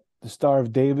the Star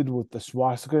of David with the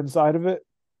swastika inside of it,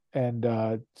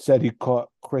 and said he caught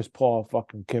Chris Paul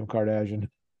fucking Kim Kardashian.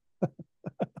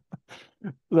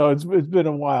 So it's been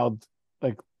a wild,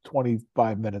 like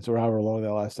 25 minutes or however long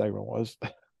that last segment was.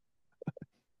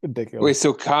 Ridiculous. Wait,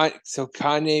 so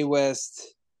Kanye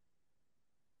West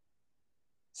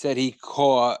said he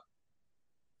caught.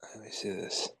 Let me see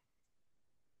this.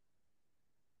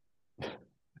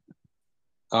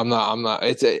 I'm not.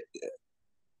 It's a.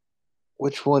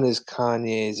 Which one is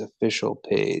Kanye's official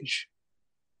page?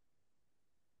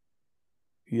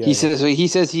 Yeah, He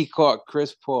says he caught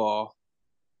Chris Paul.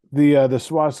 the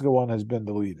swastika one has been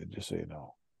deleted, just so you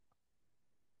know.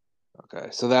 Okay,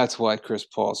 so that's why Chris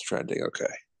Paul's trending.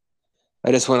 Okay,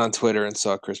 I just went on Twitter and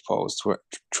saw Chris Paul was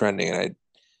trending, and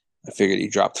I figured he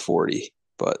dropped 40,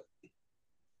 but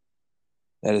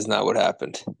that is not what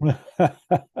happened. No,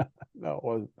 it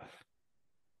wasn't.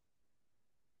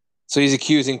 So he's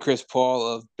accusing Chris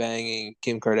Paul of banging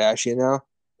Kim Kardashian now.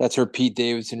 That's her Pete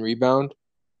Davidson rebound.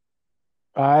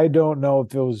 I don't know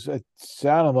if it was. It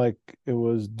sounded like it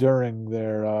was during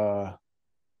their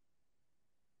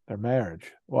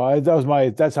marriage. Well, that was my.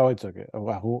 That's how I took it. I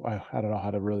don't know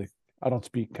how to really. I don't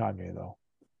speak Kanye though.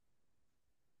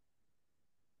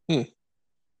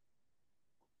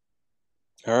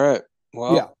 All right.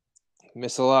 Well, Yeah.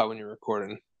 miss a lot when you're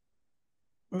recording.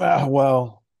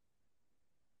 Well,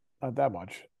 not that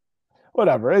much.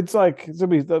 Whatever. It's like it's gonna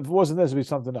be. If it wasn't this, it'd be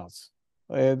something else.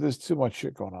 There's too much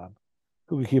shit going on.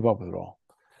 Who can keep up with it all?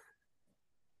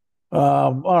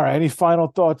 All right. Any final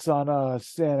thoughts on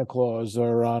Santa Claus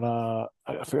or on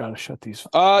I forgot to shut these.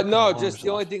 No, just the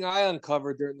only thing I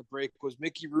uncovered during the break was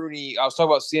Mickey Rooney. I was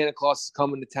talking about Santa Claus is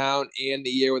coming to town and the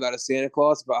Year Without a Santa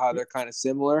Claus, about how they're kind of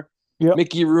similar. Yep.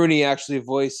 Mickey Rooney actually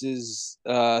voices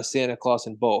Santa Claus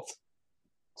in both.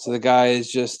 So the guy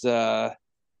is just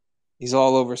he's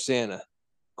all over Santa,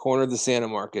 cornered the Santa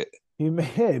market. He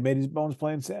made his bones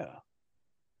playing Santa.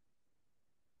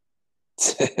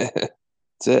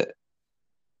 That's it.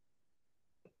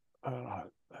 I don't know.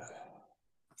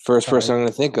 First person I'm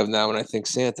going to think of now when I think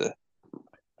Santa.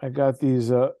 I got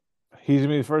these. He's gonna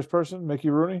be the first person,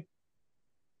 Mickey Rooney.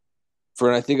 For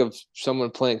when I think of someone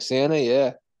playing Santa,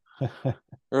 yeah,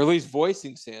 or at least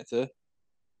voicing Santa.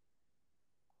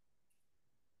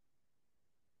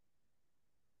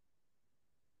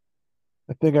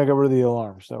 I think I got rid of the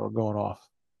alarms that were going off.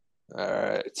 All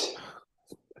right.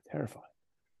 Terrifying.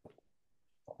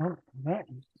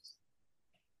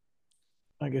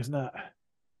 I guess not.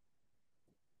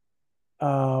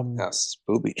 House is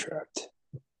booby trapped.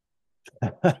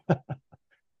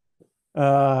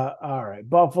 All right.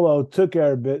 Buffalo took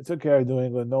care of New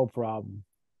England, no problem.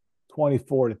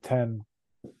 24-10.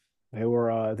 They were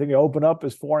I think they opened up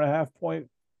as 4.5 point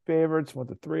favorites, went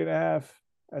to 3.5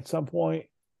 at some point.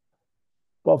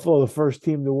 Buffalo, the first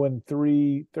team to win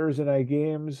 3 Thursday night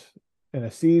games in a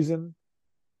season.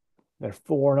 They're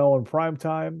 4-0 in prime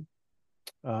time.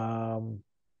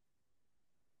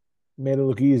 Made it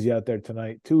look easy out there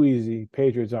tonight. Too easy.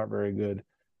 Patriots aren't very good.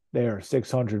 They are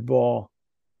 600 ball.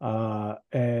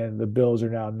 And the Bills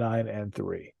are now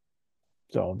 9-3.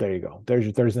 So there you go. There's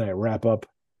your Thursday night wrap up.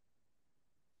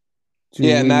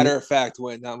 Yeah, matter of fact,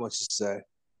 win. Not much to say.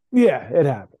 Yeah, it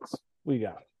happens. We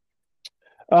got it.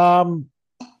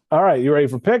 All right, you ready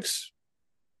for picks?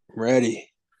 Ready.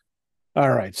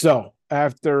 All right. So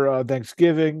after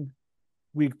Thanksgiving,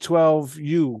 week 12,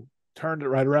 you turned it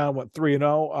right around, went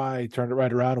 3-0. I turned it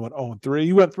right around and went 0-3.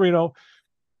 You went 3-0.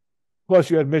 Plus,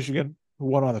 you had Michigan, who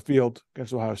won on the field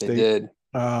against Ohio State. They did.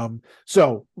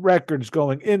 So records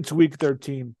going into week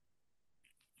 13.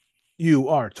 You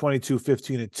are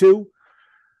 22-15-2.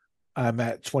 I'm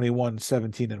at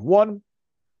 21-17-1.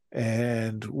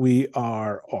 And we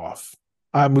are off.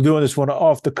 I'm doing this one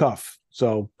off the cuff.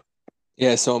 So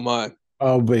yeah, so am I.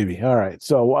 Oh, baby. All right.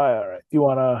 So, all right. You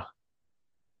want to,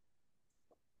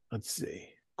 let's see,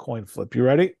 coin flip. You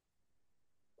ready?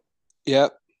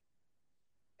 Yep.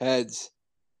 Heads.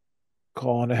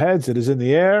 Calling the heads. It is in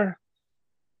the air.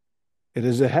 It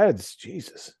is the heads.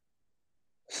 Jesus.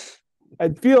 I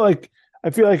feel like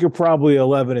you're probably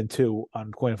 11-2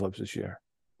 on coin flips this year.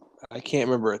 I can't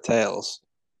remember a tails.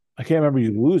 I can't remember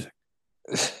you losing.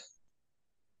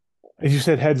 As you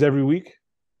said, heads every week.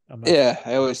 Yeah,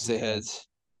 I always say heads.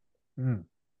 All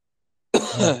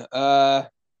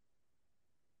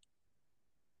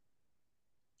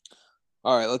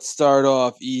right, let's start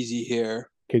off easy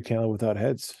here. Kid can't live without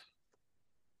heads.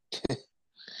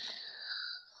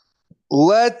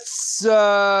 Let's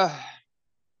man,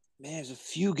 there's a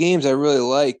few games I really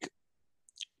like.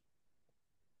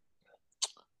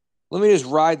 Let me just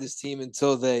ride this team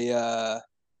until they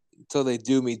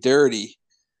do me dirty.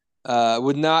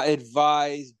 Would not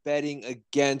advise betting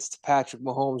against Patrick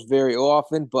Mahomes very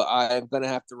often, but I'm going to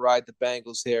have to ride the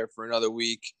Bengals here for another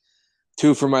week.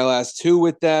 2 for my last 2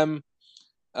 with them.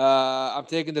 I'm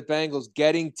taking the Bengals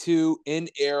getting 2 in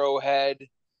Arrowhead.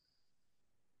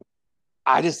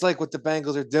 I just like what the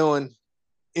Bengals are doing.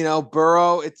 You know,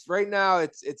 Burrow, it's right now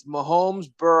it's Mahomes,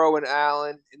 Burrow, and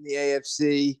Allen in the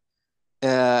AFC.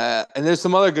 And there's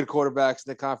some other good quarterbacks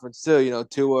in the conference too, you know,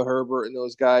 Tua, Herbert, and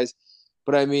those guys.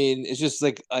 But I mean, it's just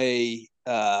like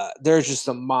there's just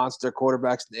some monster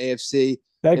quarterbacks in the AFC.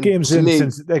 That And game's to in me,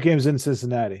 that game's in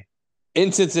Cincinnati.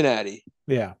 in Cincinnati.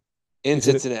 Yeah. In You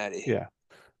said it. Cincinnati. Yeah.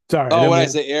 Sorry. Oh, what I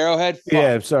say, Arrowhead? Fuck.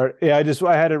 Yeah, sorry. Yeah,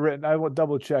 I had it written. I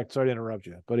double checked. Sorry to interrupt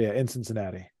you. But yeah, in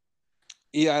Cincinnati.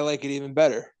 Yeah, I like it even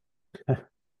better.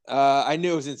 I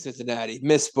knew it was in Cincinnati.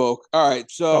 Misspoke. All right. Oh,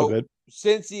 So good.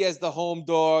 Cincy as the home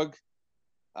dog.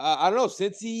 I don't know.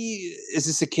 Cincy, is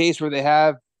this a case where they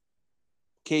have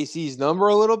KC's number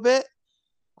a little bit?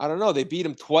 I don't know. They beat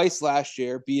him twice last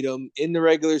year, beat him in the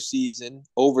regular season,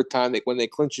 overtime. When they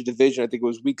clinched the division, I think it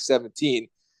was week 17.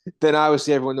 Then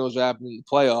obviously everyone knows what happened in the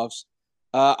playoffs.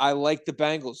 I like the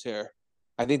Bengals here.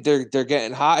 I think they're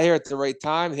getting hot here at the right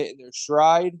time, hitting their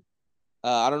stride.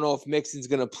 I don't know if Mixon's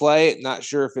going to play. Not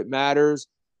sure if it matters.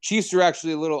 Chiefs are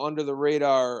actually a little under the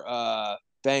radar,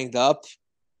 banged up.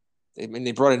 I mean,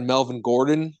 they brought in Melvin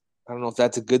Gordon. I don't know if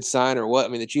that's a good sign or what. I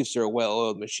mean, the Chiefs are a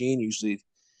well-oiled machine. Usually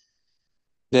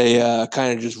they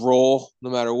kind of just roll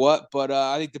no matter what. But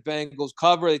I think the Bengals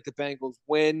cover. I think the Bengals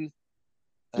win.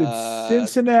 Did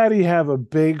Cincinnati have a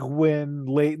big win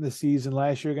late in the season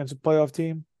last year against a playoff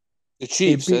team? The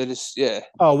Chiefs. Yeah.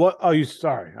 Oh, what? Oh, you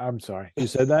sorry. I'm sorry. You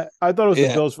said that? I thought it was Yeah.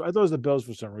 the Bills. I thought it was the Bills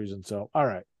for some reason. So, all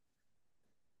right.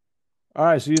 All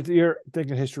right. So you're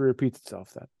thinking history repeats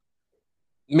itself then.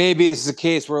 Maybe it's a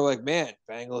case where, like, man,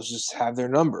 Bengals just have their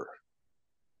number.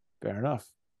 Fair enough.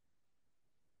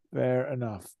 Fair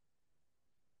enough.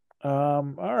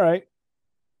 All right.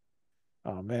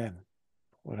 Oh man,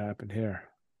 what happened here?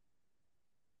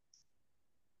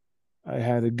 I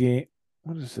had a game.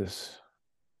 What is this?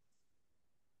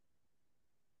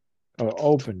 Oh,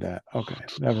 opened that. Okay,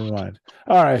 never mind.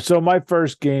 All right. So my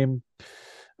first game,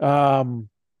 look,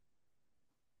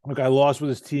 I lost with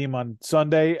his team on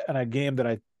Sunday, and a game that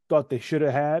I thought they should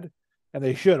have had, and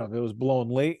they should have. It was blown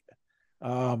late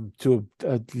to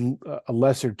a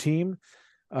lesser team.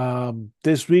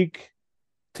 This week,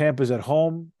 Tampa's at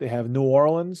home. They have New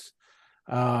Orleans.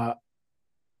 I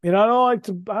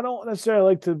don't necessarily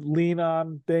like to lean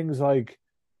on things like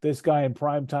this guy in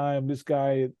prime time, this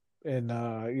guy in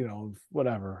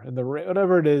whatever, and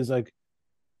whatever it is. Like,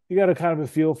 you got to kind of a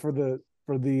feel for the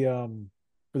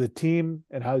team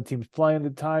and how the team's playing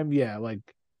at the time. Yeah, like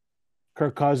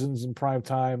Kirk Cousins in prime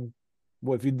time.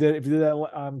 Well, if you did that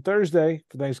on Thursday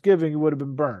for Thanksgiving, you would have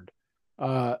been burned.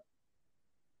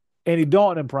 Andy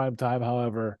Dalton in prime time,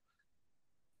 however,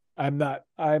 I'm not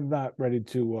ready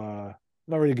to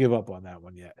give up on that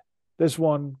one yet. This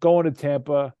one going to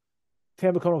Tampa.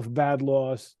 Tampa coming off a bad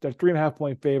loss. They're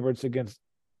 3.5-point favorites against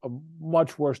a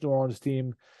much worse New Orleans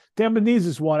team. Tampa needs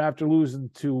this one after losing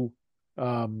to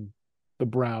the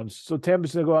Browns. So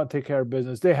Tampa's going to go out and take care of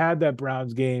business. They had that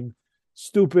Browns game.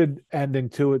 Stupid ending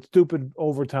to it. Stupid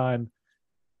overtime.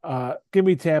 Give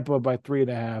me Tampa by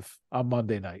 3.5 on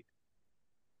Monday night.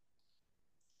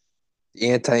 The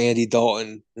anti-Andy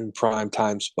Dalton in prime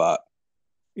time spot.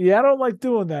 Yeah, I don't like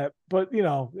doing that, but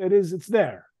it's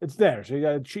there. It's there.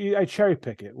 So I cherry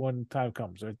pick it when time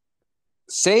comes. Right?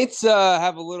 Saints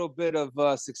have a little bit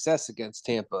of success against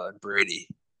Tampa and Brady.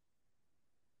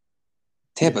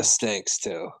 Tampa stinks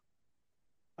too.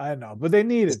 I know, but they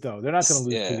need it though. They're not going to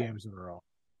lose 2 games in a row.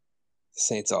 The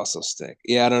Saints also stink.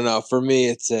 Yeah, I don't know. For me,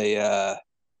 it's a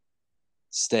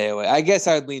stay away. I guess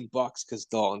I'd lean Bucks because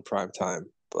Dalton prime time,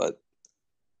 but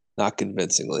not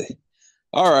convincingly.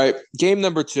 All right, game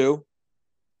number 2.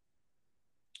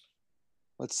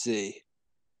 Let's see.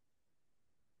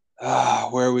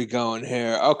 Where are we going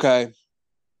here? Okay.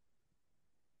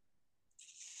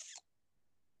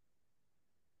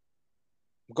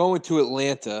 I'm going to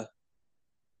Atlanta.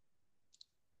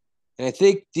 And I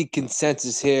think the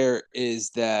consensus here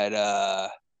is that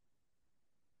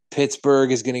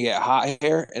Pittsburgh is going to get hot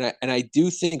here. And I do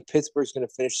think Pittsburgh's going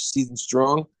to finish the season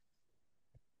strong.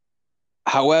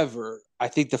 However, I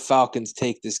think the Falcons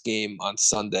take this game on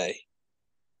Sunday.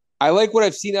 I like what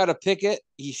I've seen out of Pickett.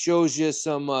 He shows you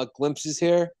some glimpses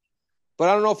here, but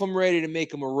I don't know if I'm ready to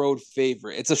make him a road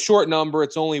favorite. It's a short number.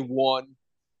 It's only 1.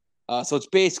 So it's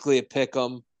basically a pick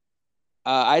 'em.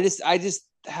 I just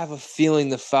have a feeling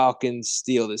the Falcons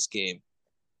steal this game.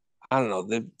 I don't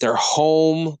know. They're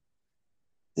home.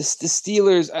 The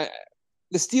Steelers,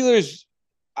 the Steelers.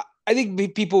 I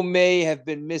think people may have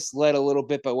been misled a little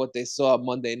bit by what they saw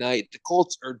Monday night. The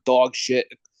Colts are dog shit.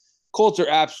 Colts are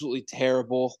absolutely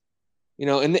terrible.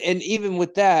 And even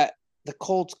with that, the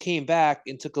Colts came back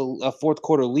and took a fourth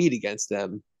quarter lead against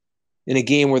them in a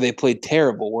game where they played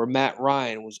terrible, where Matt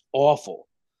Ryan was awful.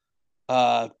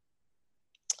 So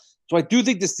I do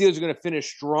think the Steelers are going to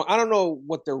finish strong. I don't know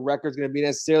what their record's going to be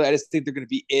necessarily. I just think they're going to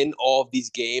be in all of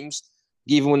these games.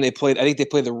 Even when they played, I think they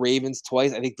played the Ravens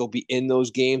twice. I think they'll be in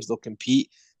those games. They'll compete.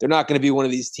 They're not going to be one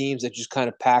of these teams that just kind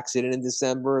of packs it in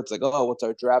December. It's like, oh, what's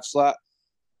our draft slot?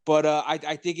 But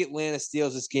I think Atlanta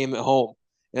steals this game at home,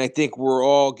 and I think we're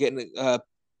all getting a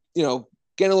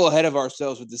little ahead of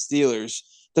ourselves with the Steelers.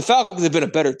 The Falcons have been a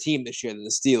better team this year than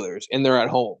the Steelers, and they're at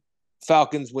home.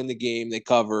 Falcons win the game. They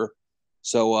cover.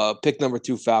 So pick number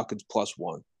 2, Falcons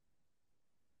 +1.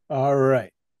 All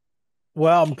right.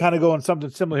 Well, I'm kind of going something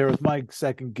similar here with my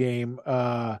second game.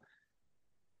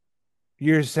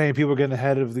 You're saying people are getting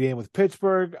ahead of the game with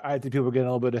Pittsburgh. I think people are getting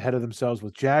a little bit ahead of themselves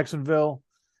with Jacksonville.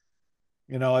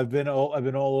 I've been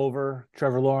all over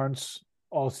Trevor Lawrence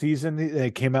all season.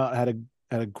 They came out and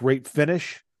had a great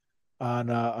finish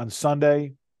on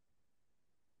Sunday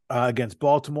against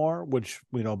Baltimore, which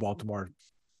we know Baltimore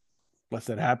lets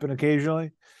that happen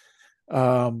occasionally.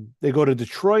 They go to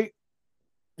Detroit.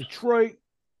 Detroit,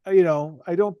 I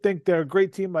don't think they're a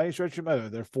great team by any stretch of matter.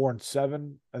 They're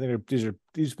 4-7. I think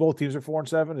these both teams are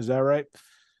 4-7. Is that right?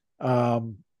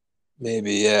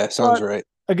 Maybe, yeah, sounds right.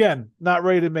 Again, not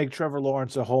ready to make Trevor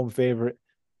Lawrence a home favorite.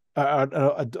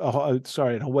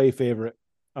 Sorry, an away favorite.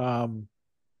 Same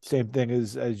thing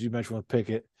as you mentioned with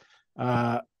Pickett.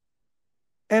 And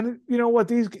you know what?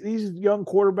 These young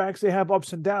quarterbacks, they have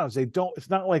ups and downs. It's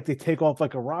not like they take off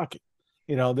like a rocket.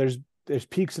 There's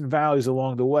peaks and valleys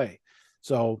along the way.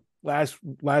 So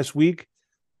last week,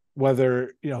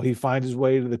 whether he finds his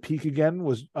way to the peak again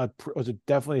was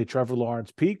definitely a Trevor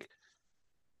Lawrence peak.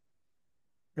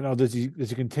 Does he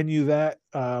continue that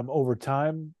over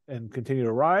time and continue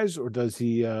to rise, or does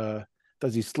he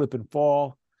slip and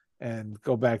fall and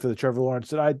go back to the Trevor Lawrence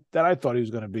that I thought he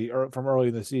was going to be from early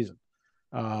in the season?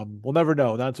 We'll never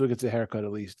know, not until he gets a haircut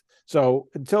at least. So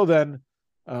until then,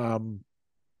 I'm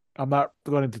not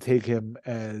going to take him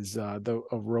as a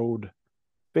road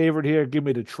favorite here. Give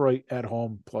me Detroit at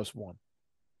home +1.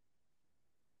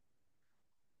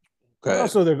 Okay.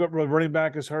 Also, their running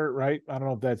back is hurt, right? I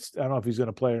don't know if he's going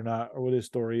to play or not, or what his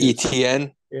story is.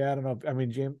 ETN. Yeah, I don't know. I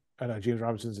mean, James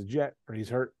Robinson's a Jet, or he's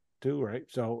hurt too, right?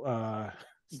 So,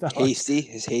 Hasty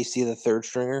is Hasty the third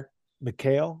stringer.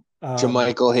 McHale.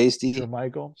 JaMychal Hasty.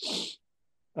 JaMychal.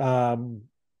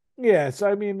 Yeah. So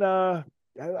I mean, I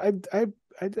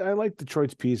like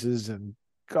Detroit's pieces, and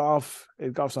Goff's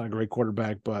not a great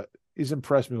quarterback, but he's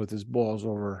impressed me with his balls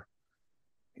over.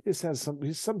 He just has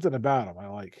something about him I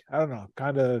like. I don't know,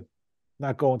 kind of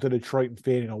not going to Detroit and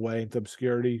fading away into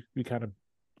obscurity. He kind of,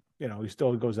 he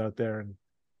still goes out there and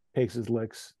takes his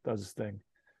licks, does his thing.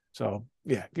 So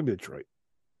yeah, give me Detroit.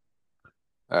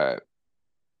 All right.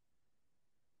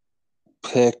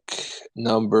 Pick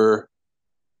number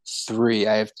 3.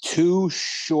 I have 2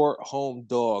 short home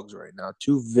dogs right now.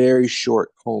 2 very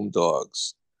short home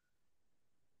dogs.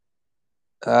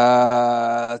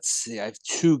 Let's see. I have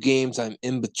 2 games I'm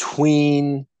in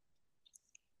between.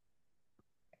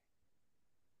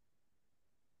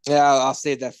 Yeah, I'll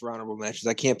save that for honorable mentions.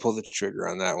 I can't pull the trigger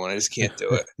on that one. I just can't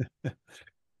do it.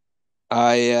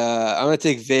 I'm gonna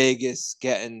take Vegas.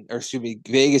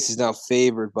 Vegas is now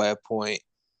favored by a point.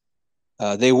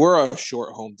 They were a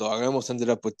short home dog. I almost ended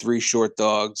up with 3 short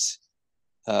dogs.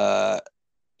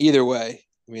 Either way,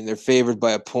 I mean, they're favored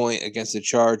by a point against the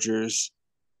Chargers.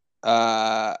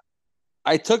 I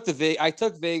took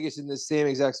Vegas in the same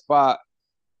exact spot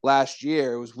last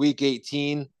year. It was week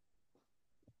 18.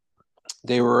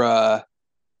 They were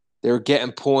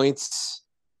getting points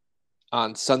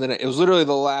on Sunday night. It was literally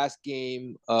the last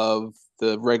game of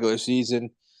the regular season.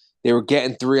 They were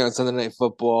getting 3 on Sunday Night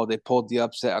Football. They pulled the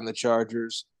upset on the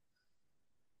Chargers.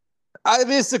 I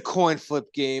mean, it's a coin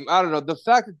flip game. I don't know. The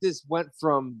fact that this went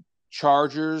from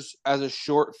Chargers as a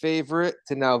short favorite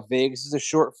to now Vegas is a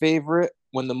short favorite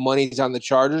when the money's on the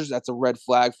Chargers, that's a red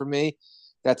flag for me.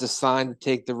 That's a sign to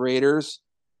take the Raiders.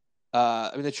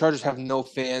 I mean, the Chargers have no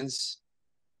fans.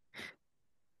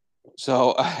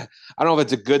 So I don't know if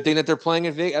it's a good thing that they're playing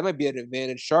in Vegas. That might be an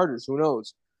advantage Chargers. Who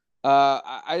knows?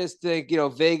 I just think,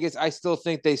 Vegas, I still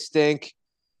think they stink.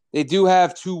 They do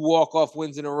have 2 walk-off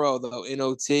wins in a row, though, in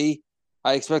OT.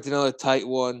 I expect another tight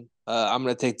one. I'm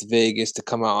going to take the Vegas to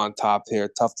come out on top here.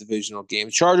 Tough divisional game.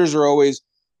 Chargers are always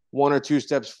 1 or 2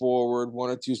 steps forward, 1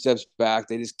 or 2 steps back.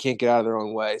 They just can't get out of their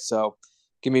own way. So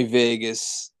Give me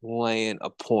Vegas laying a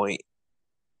point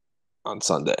on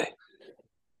Sunday.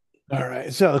 All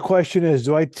right. So the question is,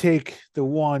 do I take the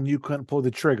one you couldn't pull the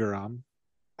trigger on?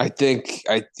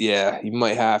 You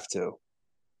might have to.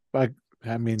 Like,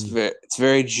 I mean, It's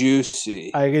very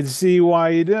juicy. I can see why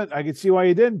you didn't. I can see why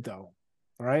you didn't, though.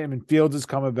 All right. I mean, Fields is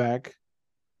coming back.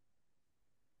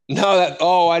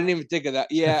 No, I didn't even think of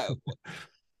that. Yeah.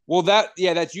 Well,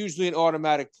 that's usually an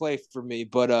automatic play for me,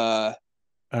 but All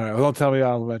right. Well, don't tell me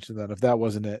I'll mention that if that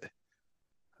wasn't it.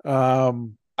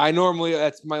 I normally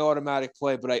that's my automatic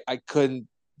play, but I couldn't.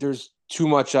 There's too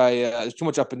much. There's too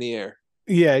much up in the air.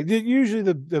 Yeah, usually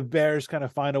the Bears kind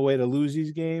of find a way to lose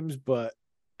these games, but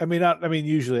I mean, not. I mean,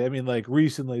 usually, I mean, like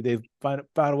recently, they've found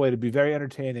a way to be very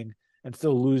entertaining and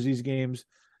still lose these games.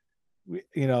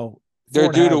 You know,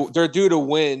 they're due to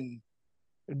win.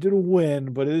 They're due to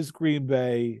win, but it is Green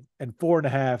Bay, and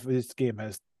 4.5.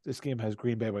 This game has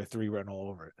Green Bay by 3 written all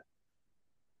over it.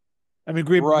 I mean,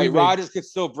 Green Bay, Rodgers could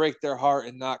still break their heart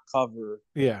and not cover.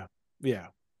 Yeah.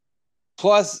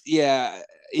 Plus, I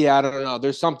don't know.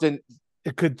 There's something.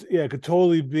 It could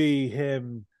totally be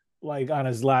him like on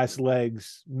his last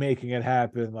legs, making it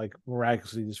happen like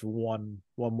miraculously just one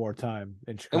more time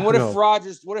in Chicago. And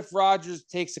what if Rodgers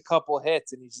takes a couple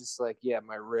hits and he's just like, yeah,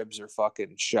 my ribs are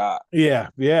fucking shot. Yeah.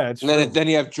 And then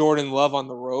you have Jordan Love on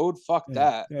the road. Fuck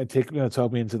that. Yeah,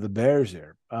 talk me into the Bears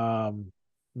here.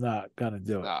 Not gonna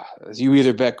do it. Nah, you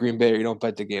either bet Green Bay or you don't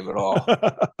bet the game at all.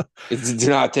 Do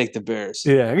not take the Bears.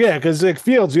 Yeah, because like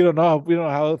Fields, we don't know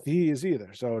how he is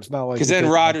either. So it's not like because then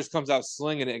Rodgers comes out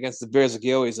slinging it against the Bears like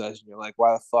he always does, and you're like,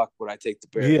 why the fuck would I take the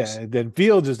Bears? Yeah, and then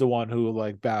Fields is the one who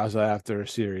like bows after a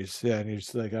series. Yeah, and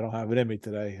he's like, I don't have it in me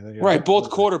today. Right, like, both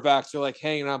quarterbacks are like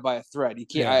hanging on by a thread. You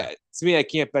can't. Yeah. To me, I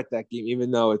can't bet that game,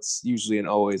 even though it's usually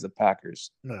always a Packers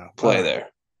play there.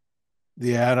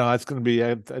 Yeah, no, it's going to be. I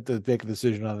have to make a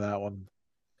decision on that one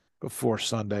before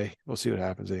Sunday. We'll see what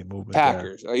happens. Any movement?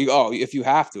 Packers. There. If you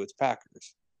have to, it's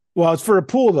Packers. Well, it's for a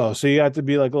pool though, so you have to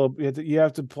be like a little. You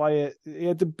have to play it. You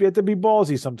have to be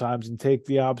ballsy sometimes and take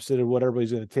the opposite of what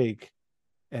everybody's going to take,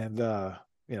 and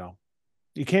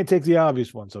you can't take the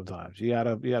obvious one sometimes. You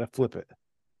gotta flip it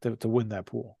to win that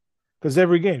pool because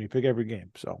every game you pick every game.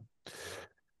 So,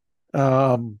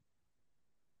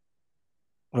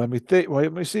 let me think. Well,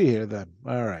 let me see here then.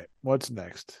 All right. What's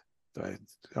next? I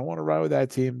want to ride with that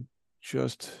team.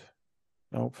 Just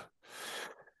nope.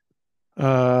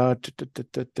 Oh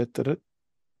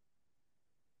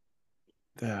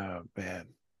man.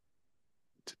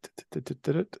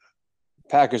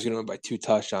 Packers going to win by 2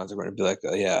 touchdowns. They're going to be like,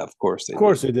 yeah, of course they did. Of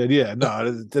course they did. Yeah.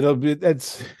 No,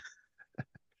 it's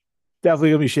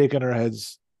definitely going to be shaking our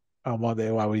heads on Monday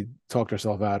while we talked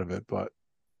ourselves out of it, but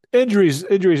Injuries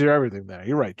are everything there.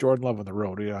 You're right. Jordan Love on the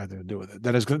road. You don't have anything to do with it.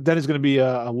 That is going to be a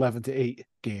 11-8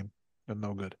 game. And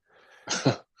no good.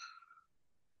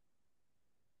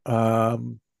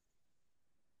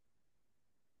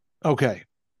 Okay.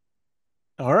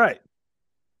 All right.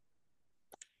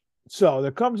 So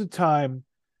there comes a time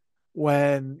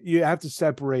when you have to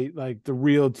separate like the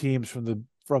real teams from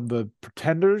the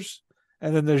pretenders,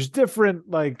 and then there's different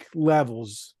like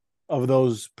levels of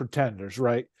those pretenders,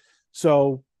 right?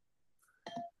 So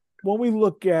when we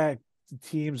look at the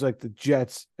teams like the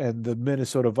Jets and the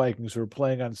Minnesota Vikings who are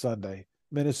playing on Sunday,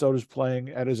 Minnesota's playing.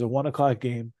 It is a 1:00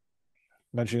 game.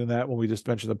 Mentioning that when we just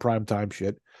mentioned the primetime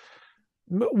shit.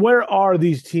 Where are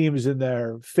these teams in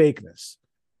their fakeness?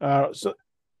 So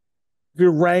if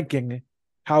you're ranking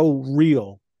how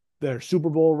real their Super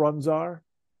Bowl runs are,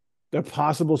 their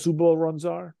possible Super Bowl runs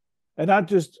are, and not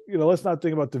just, let's not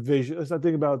think about division. Let's not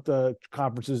think about the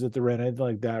conferences that they're in, anything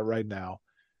like that right now.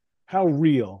 How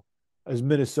real is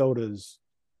Minnesota's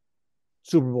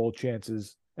Super Bowl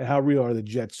chances, and how real are the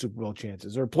Jets' Super Bowl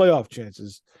chances or playoff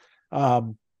chances? At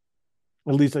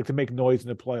least like to make noise in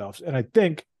the playoffs. And I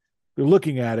think you're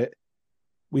looking at it.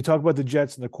 We talk about the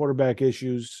Jets and the quarterback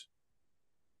issues.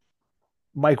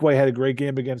 Mike White had a great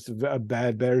game against a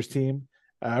bad Bears team.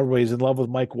 Everybody's in love with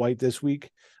Mike White this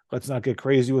week. Let's not get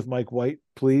crazy with Mike White,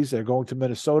 please. They're going to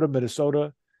Minnesota.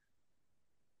 Minnesota.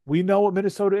 We know what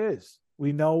Minnesota is.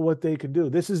 We know what they can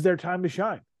do. This is their time to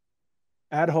shine.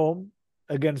 At home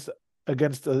against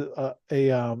a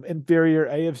inferior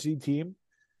AFC team.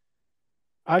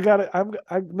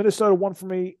 Minnesota won for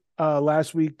me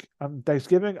last week on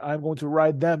Thanksgiving. I'm going to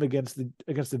ride them against the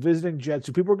visiting Jets.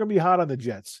 So people are going to be hot on the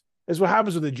Jets. That's what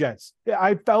happens with the Jets. Yeah,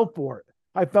 I fell for it.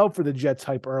 I fell for the Jets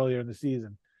hype earlier in the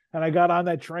season. And I got on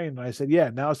that train and I said, yeah,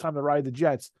 now it's time to ride the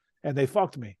Jets. And they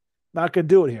fucked me. Not going to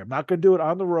do it here. I'm not going to do it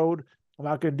on the road. I'm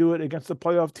not going to do it against the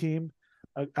playoff team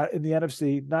in the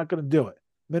NFC. Not going to do it.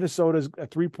 Minnesota's a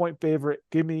 3-point favorite.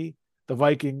 Give me the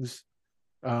Vikings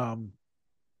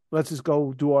Let's just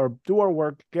go do our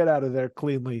work, get out of there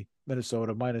cleanly.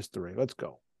 Minnesota -3. Let's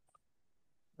go.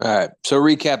 All right. So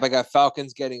recap: I got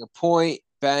Falcons getting a point,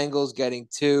 Bengals getting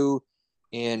 2,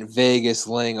 and Vegas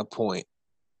laying a point.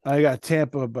 I got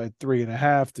Tampa by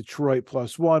 3.5, Detroit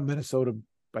 +1, Minnesota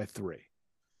by 3.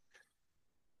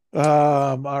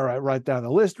 All right, write down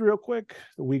the list real quick.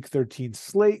 The Week 13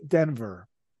 slate: Denver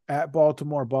at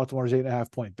Baltimore. Baltimore's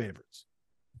 8.5-point favorites.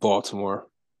 Baltimore.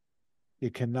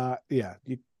 You cannot,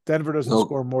 Denver doesn't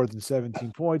score more than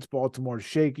 17 points. Baltimore's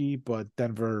shaky, but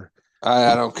Denver.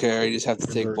 I don't care. You just have to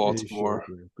Denver take Baltimore.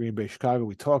 Green Bay, Chicago,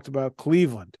 we talked about.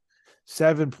 Cleveland,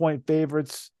 7-point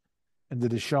favorites, and the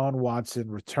Deshaun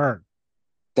Watson return.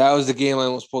 That was the game I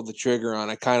almost pulled the trigger on.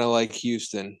 I kind of like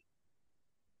Houston.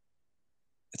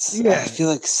 I feel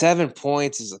like 7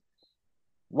 points is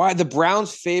why the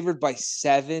Browns favored by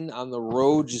 7 on the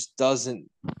road just doesn't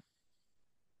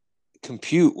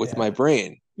compute with my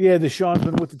brain. Yeah, Deshaun's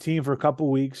been with the team for a couple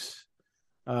weeks,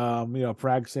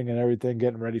 practicing and everything,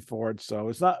 getting ready for it. So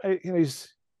it's not,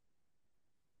 Cleveland's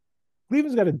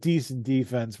got a decent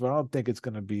defense, but I don't think it's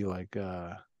going to be like,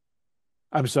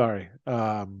 I'm sorry.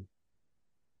 I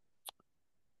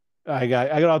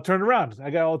got all turned around.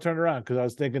 Because I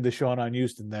was thinking Deshaun on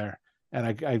Houston there, and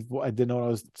I didn't know what I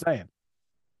was saying.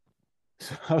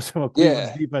 So I was talking about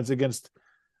Cleveland's defense against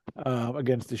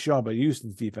Deshaun, but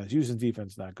Houston's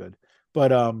defense not good.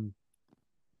 But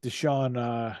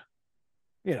Deshaun,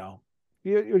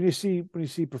 when you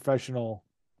see professional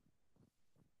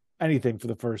anything for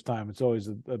the first time, it's always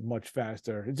a much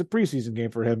faster. It's a preseason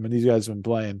game for him, and these guys have been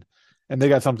playing, and they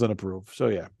got something to prove. So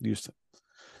yeah, Houston.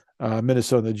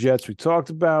 Minnesota and the Jets we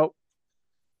talked about.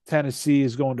 Tennessee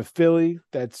is going to Philly.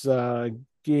 That's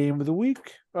game of the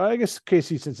week. I guess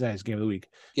KC Cincinnati's game of the week.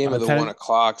 Game of the 1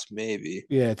 o'clocks, maybe.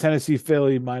 Yeah, Tennessee,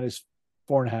 Philly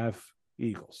 -4.5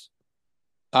 Eagles.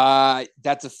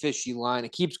 That's a fishy line.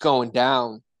 It keeps going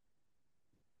down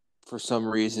for some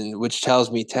reason, which tells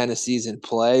me Tennessee's in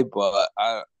play, but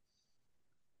I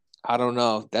don't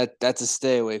know. That's a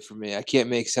stay away from me. I can't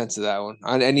make sense of that one.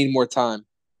 I need more time.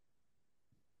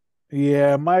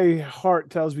 Yeah, my heart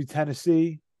tells me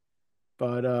Tennessee,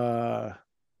 but I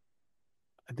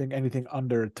think anything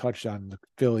under a touchdown,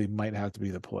 Philly might have to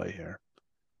be the play here.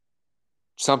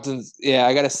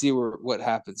 I got to see what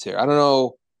happens here. I don't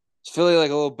know. Is Philly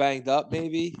like a little banged up,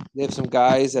 maybe? They have some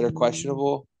guys that are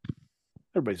questionable.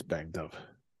 Everybody's banged up.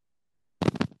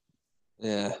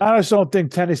 Yeah. I just don't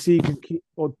think Tennessee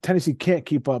can't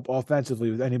keep up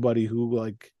offensively with anybody who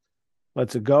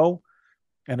lets it go.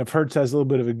 And if Hurts has a little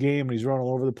bit of a game and he's running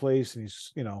all over the place and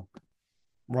he's,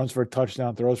 runs for a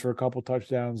touchdown, throws for a couple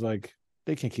touchdowns, they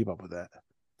can't keep up with that.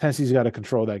 Tennessee's got to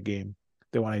control that game.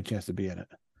 They want any chance to be in it.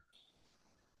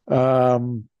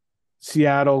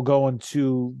 Seattle going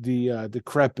to the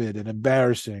decrepit and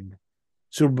embarrassing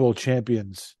Super Bowl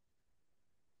champions,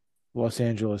 Los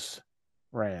Angeles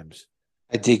Rams.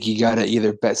 I think you got to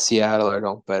either bet Seattle or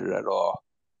don't bet it at all.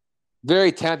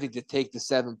 Very tempting to take the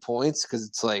 7 points because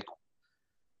it's like,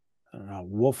 I don't know.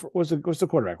 Wolford. What's the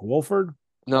quarterback? Wolford?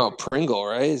 No, Pringle,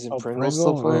 right? Isn't Pringle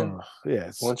still playing?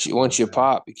 Yeah. Once you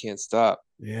pop, you can't stop.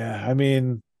 Yeah, I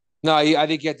mean, no, I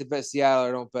think you have to bet Seattle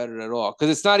or don't bet it at all because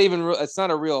it's not even. It's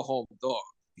not a real home dog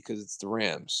because it's the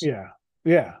Rams. Yeah.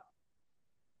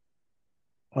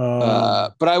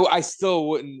 But I still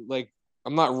wouldn't like.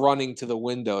 I'm not running to the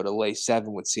window to lay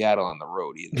 7 with Seattle on the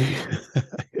road either.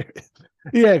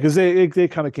 Yeah, because they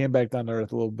kind of came back down to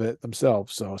earth a little bit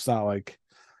themselves, so it's not like.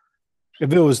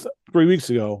 If it was 3 weeks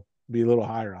ago, it'd be a little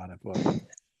higher on it, but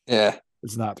yeah,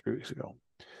 it's not 3 weeks ago.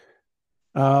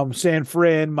 San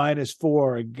Fran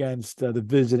 -4 against the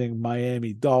visiting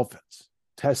Miami Dolphins.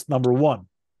 Test number 1.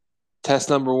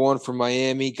 Test number 1 for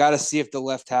Miami. Got to see if the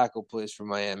left tackle plays for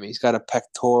Miami. He's got a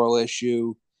pectoral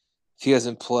issue. If he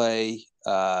doesn't play,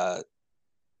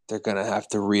 they're going to have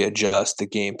to readjust the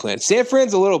game plan. San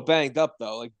Fran's a little banged up,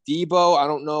 though. Like Debo, I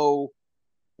don't know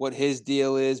what his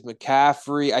deal is.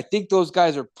 McCaffrey, I think those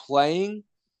guys are playing,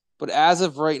 but as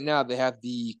of right now, they have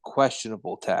the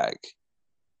questionable tag.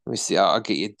 Let me see. I'll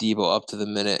get you Debo up to the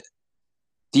minute.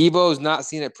 Debo's not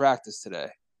seen at practice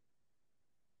today.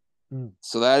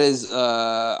 So that is,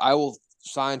 I will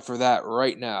sign for that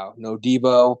right now. No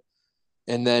Debo.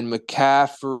 And then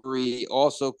McCaffrey,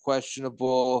 also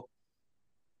questionable.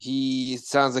 He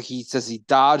sounds like he says he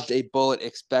dodged a bullet,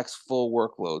 expects full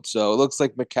workload. So it looks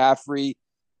like McCaffrey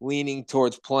leaning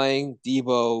towards playing,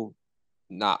 Debo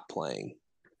not playing.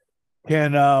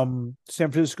 Can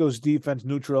San Francisco's defense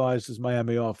neutralize this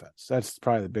Miami offense? That's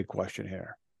probably the big question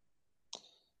here.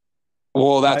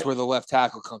 Well, that's where the left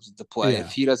tackle comes into play. Yeah.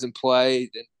 If he doesn't play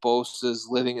and Bosa's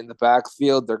living in the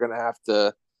backfield, they're going to have to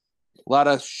a lot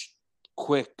of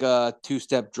quick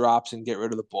two-step drops and get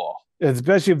rid of the ball.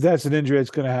 Especially if that's an injury that's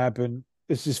going to happen.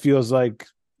 This just feels like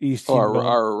East team.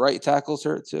 Our right tackle's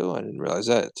hurt too. I didn't realize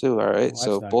that too. All right,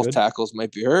 so both good. tackles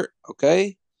might be hurt.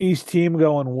 Okay. East team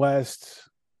going west.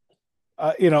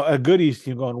 A good East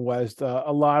team going west.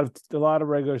 A lot of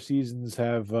regular seasons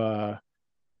have landed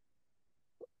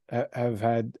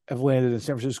in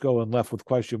San Francisco and left with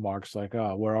question marks like,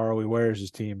 where are we? Where is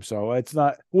this team? So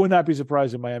would not be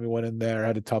surprised if Miami went in there,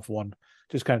 had a tough one,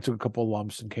 just kind of took a couple of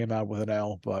lumps and came out with an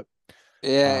L. But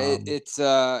yeah, it's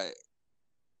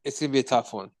gonna be a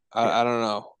tough one. I don't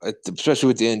know, especially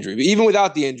with the injury. But even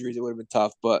without the injuries, it would have been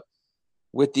tough. But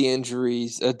with the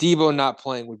injuries, Debo not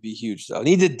playing would be huge. Though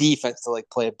need the defense to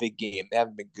play a big game. They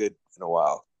haven't been good in a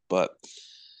while, but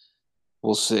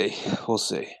we'll see. We'll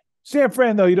see. San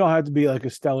Fran, though, you don't have to be like a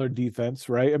stellar defense,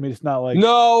 right? I mean, it's not like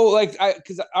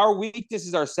because our weakness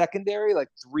is our secondary,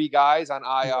 3 guys on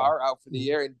IR out for the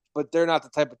year, but they're not the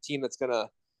type of team that's gonna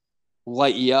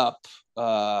light you up.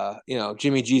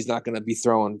 Jimmy G's not gonna be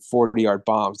throwing 40-yard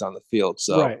bombs down the field.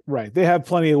 So right. They have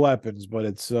plenty of weapons, but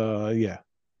it's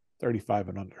 35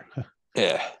 and under.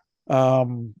 Yeah.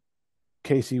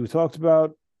 KC we talked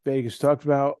about, Vegas talked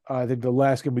about. I think the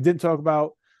last game we didn't talk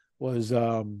about was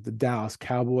the Dallas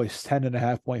Cowboys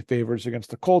 10.5-point favorites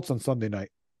against the Colts on Sunday night.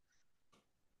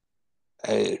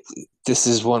 This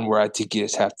is one where I think you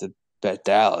just have to bet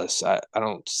Dallas. I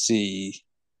don't see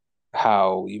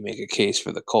how you make a case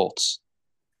for the Colts.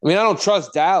 I mean, I don't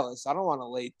trust Dallas. I don't want to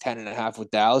lay 10.5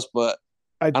 with Dallas, but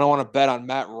I don't want to bet on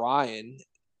Matt Ryan.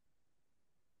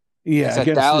 Yeah,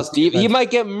 Dallas deep. He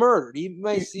might get murdered. He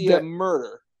might see a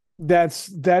murder. That's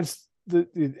the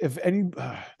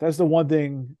one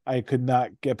thing I could not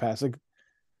get past. Like,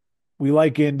 we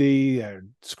like Indy, a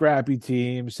scrappy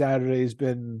team. Saturday's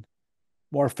been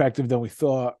more effective than we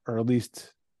thought, or at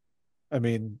least, I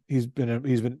mean, he's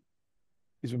been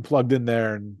plugged in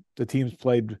there, and the team's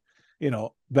played,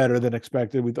 better than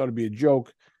expected. We thought it'd be a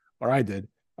joke, or I did.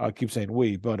 I keep saying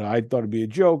we, but I thought it'd be a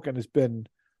joke, and it's been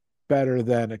better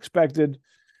than expected.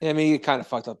 Yeah, I mean, he kind of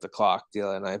fucked up the clock the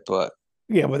other night, but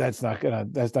yeah, but that's not gonna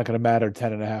matter.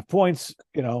 10.5 points,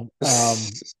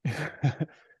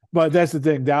 But that's the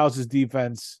thing. Dallas's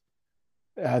defense,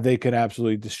 they can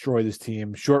absolutely destroy this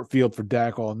team. Short field for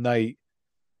Dak all night.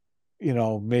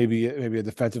 Maybe a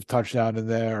defensive touchdown in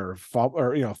there, or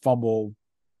fumble,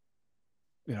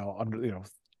 under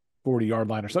 40-yard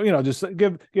line or something. Just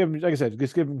give him, like I said,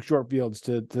 just give him short fields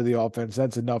to the offense.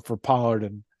 That's enough for Pollard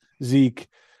and Zeke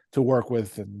to work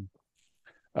with, and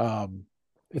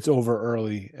it's over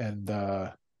early, and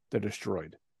they're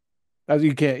destroyed. As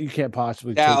you can't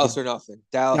possibly Dallas or nothing.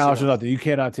 Dallas or nothing. You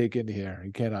cannot take into here.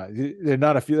 You cannot.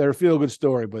 They're a feel good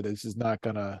story, but it's not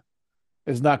going to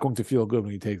feel good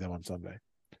when you take them on Sunday.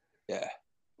 Yeah.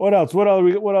 What else? What do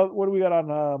we got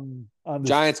on this?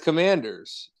 Giants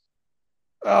Commanders?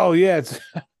 Oh yeah, it's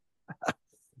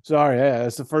sorry, yeah,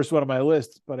 that's the first one on my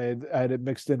list, but I had it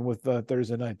mixed in with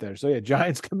Thursday night there. So yeah,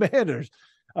 Giants Commanders.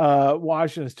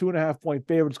 Washington's 2.5-point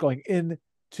favorites going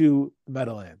into the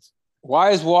Meadowlands. Why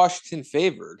is Washington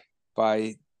favored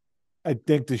by? I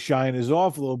think the shine is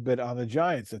off a little bit on the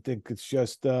Giants. I think it's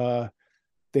just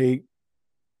they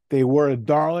were a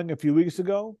darling a few weeks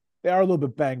ago. They are a little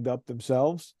bit banged up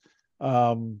themselves.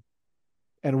 And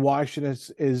Washington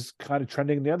is kind of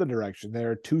trending in the other direction. There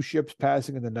are 2 ships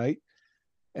passing in the night,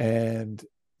 and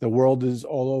the world is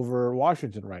all over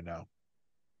Washington right now.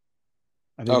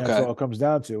 I think that's all it comes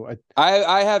down to.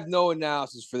 I have no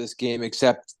analysis for this game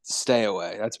except stay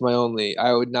away. That's my only.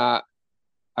 I would not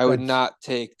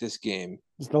take this game.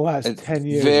 It's the last 10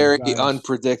 years. Very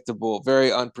unpredictable.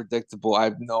 Very unpredictable. I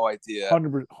have no idea.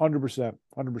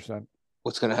 100%.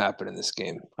 What's going to happen in this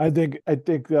game? I think.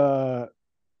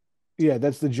 Yeah,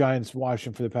 that's the Giants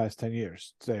Washington for the past 10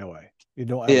 years. Stay away. You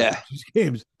don't ever watch these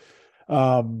games.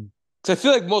 So I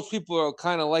feel like most people are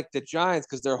kind of like the Giants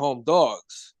because they're home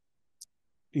dogs.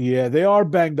 Yeah, they are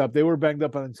banged up. They were banged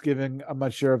up on Thanksgiving. I'm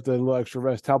not sure if the little extra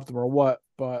rest helped them or what,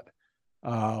 but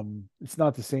it's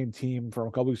not the same team from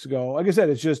a couple weeks ago. Like I said,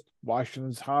 it's just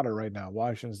Washington's hotter right now.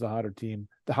 Washington's the hotter team,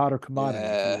 the hotter commodity,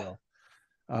 if you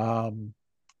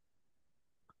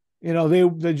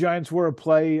will. The Giants were a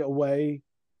play away,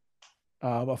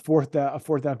 a fourth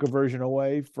down conversion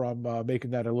away from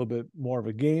making that a little bit more of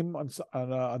a game on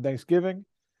Thanksgiving,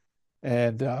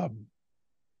 and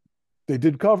they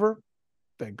did cover.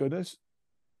 Thank goodness.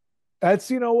 That's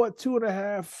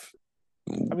 2.5.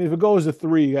 I mean, if it goes to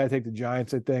 3, you got to take the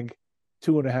Giants. I think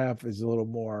 2.5 is a little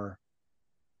more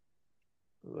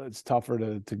it's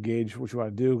tougher to gauge what you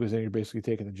want to do because then you're basically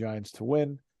taking the Giants to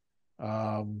win.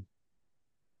 I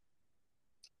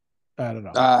don't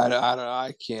know. I don't know.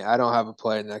 I can't. I don't have a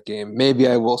play in that game. Maybe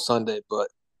I will Sunday, but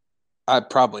I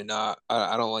probably not.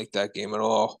 I don't like that game at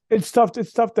all. It's tough.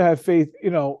 It's tough to have faith,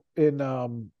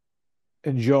 in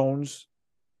Jones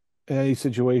in any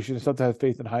situation. It's tough to have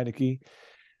faith in Heineke.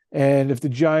 And if the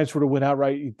Giants were to win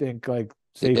outright, you think like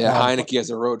Saquon. Yeah, Heineke as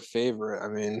a road favorite. I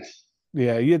mean,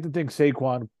 yeah, you have to think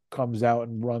Saquon comes out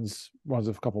and runs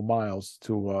a couple miles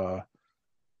to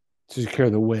secure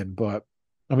the win. But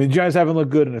I mean, the Giants haven't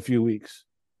looked good in a few weeks.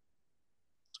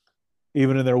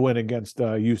 Even in their win against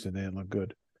Houston, they didn't look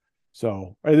good.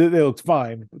 So they looked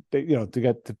fine. They,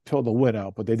 to pull the win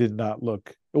out, but they did not look.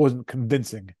 It wasn't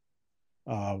convincing.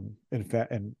 In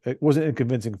fact, and it wasn't in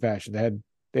convincing fashion.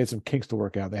 They had some kinks to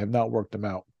work out. They have not worked them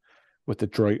out with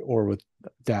Detroit or with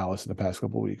Dallas in the past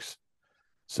couple of weeks.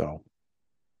 So,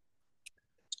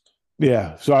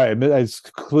 yeah. Sorry, I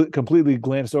completely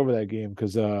glanced over that game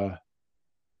because,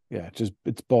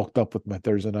 it's bulked up with my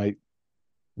Thursday night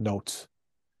notes.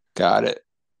 Got it.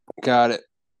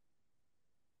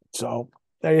 So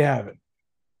there you have it.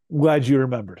 Glad you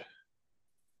remembered.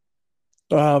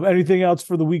 Anything else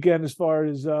for the weekend as far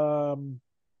as is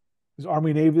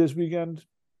Army Navy this weekend?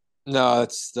 No,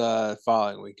 it's the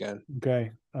following weekend.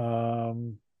 Okay.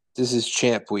 This is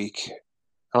Champ Week.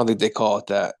 I don't think they call it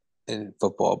that in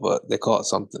football, but they call it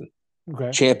something.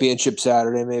 Okay. Championship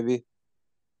Saturday, maybe.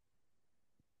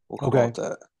 We'll call it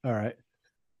that. All right.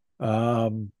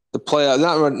 The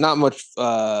playoff, not much.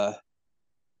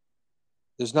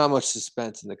 There's not much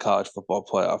suspense in the college football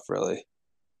playoff, really.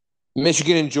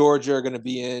 Michigan and Georgia are going to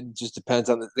be in. Just depends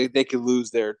on they could lose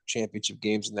their championship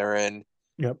games and they're in.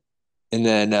 Yep. And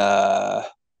then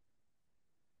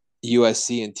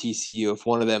USC and TCU, if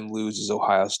one of them loses,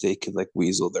 Ohio State could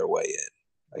weasel their way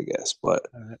in, I guess. But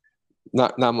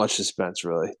not much suspense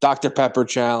really. Dr. Pepper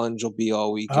Challenge will be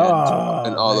all weekend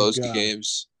and all those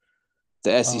games.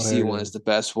 The SEC one is the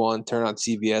best one. Turn on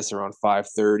CBS around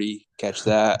 5:30. Catch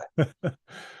that.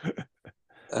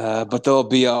 But they'll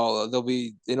be in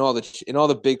all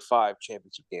the Big Five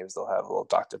championship games. They'll have a little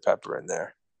Dr. Pepper in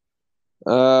there.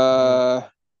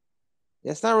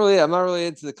 It's not really. I'm not really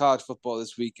into the college football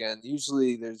this weekend.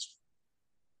 Usually there's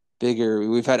bigger.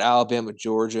 We've had Alabama,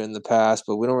 Georgia in the past,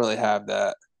 but we don't really have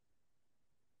that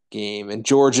game. And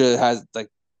Georgia has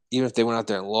even if they went out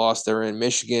there and lost, they're in.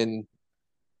 Michigan,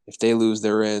 if they lose,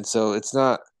 they're in. So it's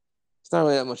not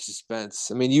really that much suspense.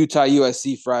 I mean, Utah,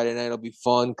 USC Friday night will be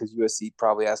fun because USC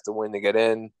probably has to win to get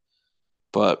in.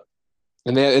 But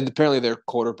and apparently their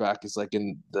quarterback is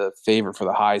in the favor for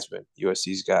the Heisman,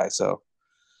 USC's guy. So,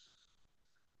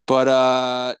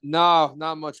 but no,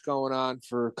 not much going on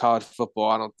for college football.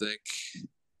 I don't think.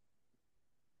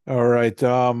 All right.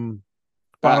 College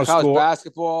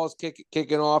basketball is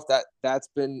kicking off. I've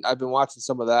been watching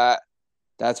some of that.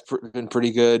 That's been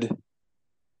pretty good.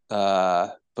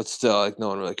 But still, no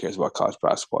one really cares about college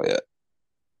basketball yet.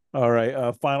 All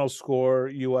right. Final score: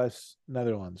 U.S.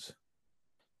 Netherlands.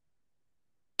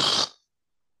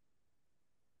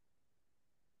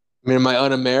 I mean, am I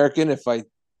un-American if I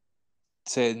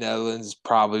say the Netherlands is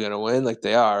probably going to win like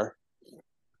they are?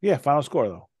 Yeah, final score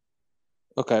though.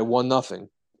 Okay, 1-0.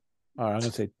 All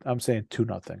right, I'm saying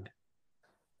 2-0.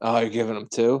 Oh, you're giving them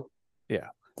 2? Yeah.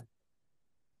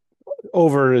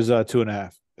 Over is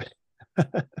 2.5.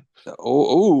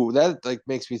 Oh, that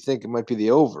makes me think it might be the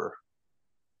over.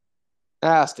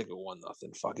 I'll stick with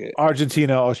 1-0. Fuck it.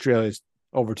 Argentina, Australia's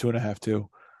over 2.5 too.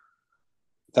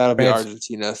 That'll be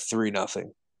Argentina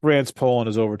 3-0. France, Poland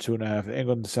is over 2.5.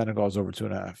 England, Senegal is over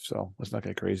 2.5. So let's not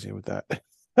get crazy with that.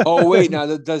 Oh wait, now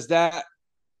does that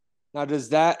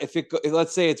if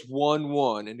let's say it's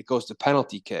 1-1 and it goes to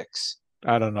penalty kicks?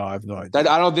 I don't know. I have no idea.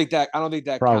 I don't think that counts.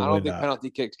 I don't think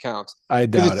penalty kicks counts. I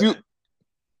doubt it.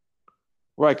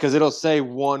 Right, because it'll say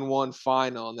 1-1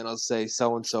 final, and then it'll say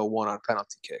so and so won on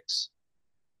penalty kicks.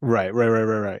 Right.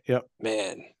 Yep.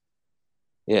 Man,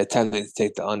 yeah, tempting to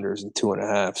take the unders and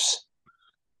 2.5s.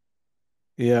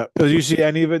 Yeah. Did you see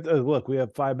any of it? Look, we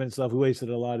have 5 minutes left. We wasted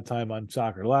a lot of time on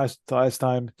soccer last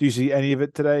time. Do you see any of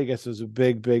it today? I guess it was a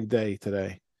big day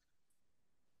today.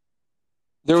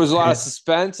 There was a lot of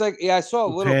suspense. I saw a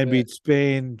little bit. Japan beat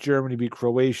Spain. Germany beat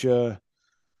Croatia.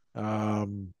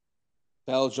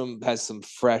 Belgium has some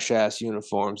fresh ass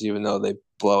uniforms, even though they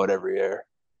blow it every year.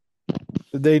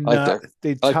 They like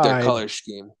their color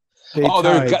scheme.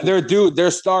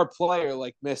 Their star player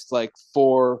missed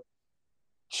 4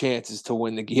 chances to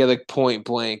win the game. He had point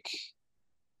blank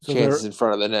chances in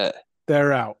front of the net.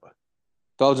 They're out.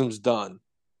 Belgium's done.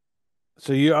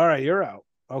 So you're out.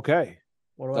 Okay.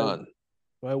 Done.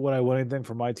 Why would I want anything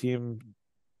for my team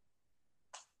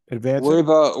advancing?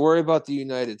 Worry about the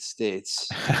United States.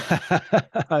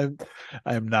 I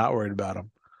am not worried about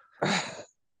them.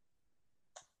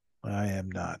 I am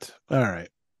not. All right.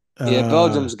 Yeah,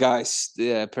 Belgium's guy.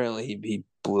 Yeah, apparently he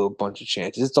blew a bunch of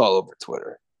chances. It's all over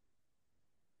Twitter.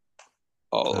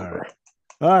 All over. Right.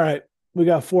 All right. We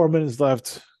got 4 minutes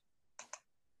left.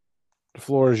 The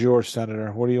floor is yours,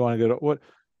 Senator. What do you want to get? What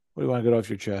do you want to get off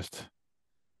your chest?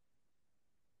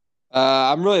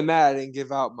 I'm really mad I didn't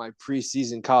give out my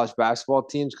preseason college basketball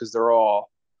teams because they're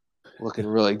all looking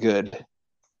really good.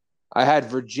 I had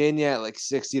Virginia at like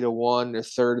 60-1. They're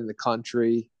third in the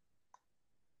country.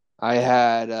 I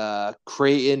had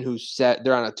Creighton,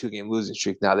 they're on a 2-game losing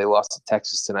streak now. They lost to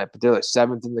Texas tonight, but they're like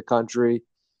 7th in the country.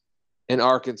 And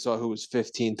Arkansas, who was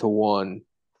 15-1.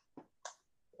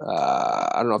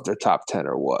 I don't know if they're top 10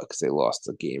 or what because they lost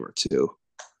a game or two.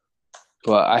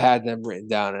 But I had them written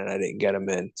down and I didn't get them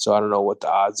in. So I don't know what the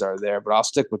odds are there, but I'll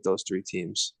stick with those 3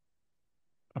 teams.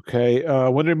 Okay.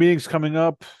 Winter meetings coming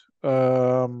up.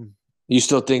 You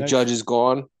still think Judge is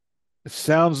gone? It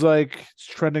sounds like it's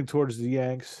trending towards the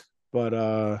Yanks, but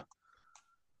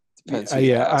depends.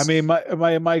 Yeah. I mean,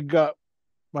 my gut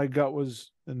was,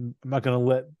 and I'm not going to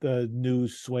let the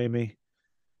news sway me.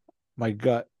 My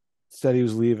gut said he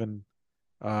was leaving.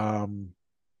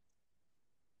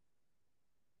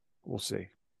 We'll see.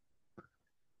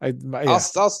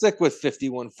 I'll stick with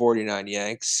 51-49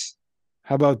 Yanks.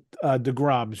 How about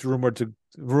DeGrom?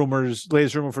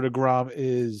 Latest rumor for DeGrom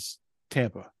is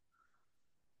Tampa.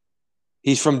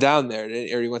 He's from down there,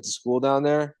 or he went to school down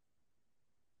there?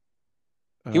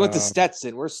 He went to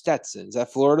Stetson. Where's Stetson? Is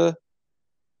that Florida?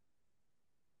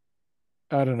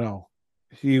 I don't know.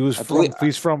 He's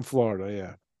from Florida,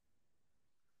 yeah.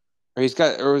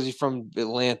 Or was he from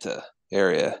Atlanta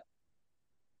area?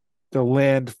 The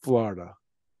land, Florida.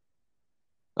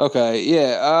 Okay,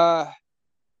 yeah.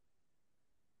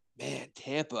 Man,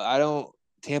 Tampa.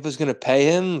 Tampa's gonna pay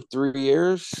him 3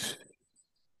 years.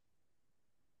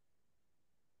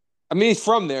 I mean, he's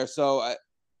from there, so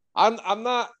I'm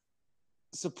not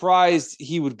surprised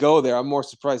he would go there. I'm more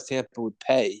surprised Tampa would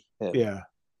pay him. Yeah.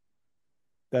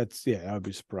 That would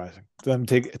be surprising. Them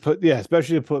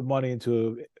especially to put money into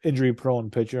an injury-prone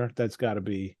pitcher. That's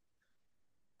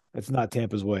not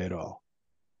Tampa's way at all.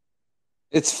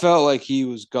 It's felt like he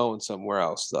was going somewhere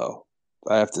else, though.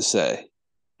 I have to say.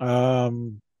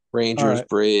 Rangers, right.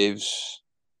 Braves.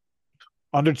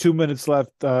 Under 2 minutes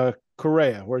left.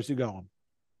 Correa, where's he going?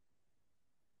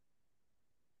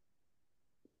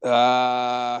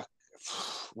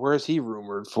 Where's he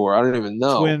rumored for? I don't even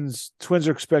know. Twins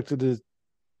are expected to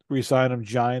re-sign him.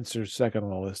 Giants are second on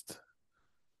the list,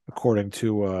 according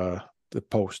to the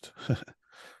Post.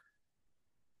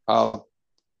 Oh,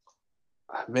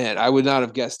 man, I would not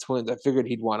have guessed Twins. I figured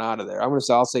he'd want out of there.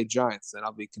 I'll say Giants, then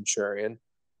I'll be contrarian.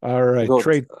 All right,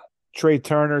 Trey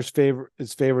Turner's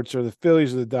favorites are the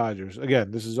Phillies or the Dodgers.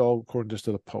 Again, this is all according just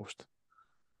to the Post.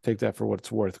 Take that for what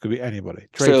it's worth. It could be anybody.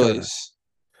 Phillies.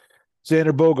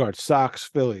 Xander Bogaerts, Sox,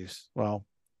 Phillies. Well,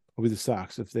 it'll be the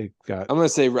Sox if they got. I'm going to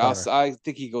say I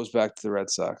think he goes back to the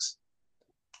Red Sox.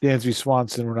 Dansby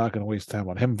Swanson, we're not going to waste time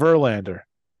on him. Verlander.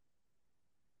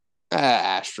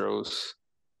 Astros.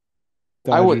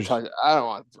 Dodgers. I wouldn't touch. I don't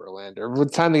want Verlander. The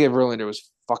time to get Verlander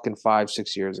was fucking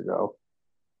 5-6 years ago.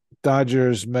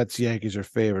 Dodgers, Mets, Yankees are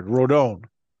favored. Rodon.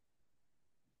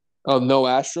 Oh, no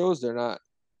Astros. They're not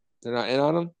in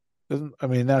on him.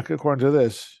 Not according to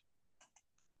this.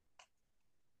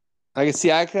 I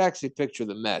could actually picture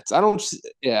the Mets. I don't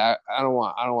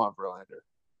want Verlander.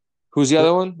 Who's the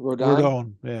other one?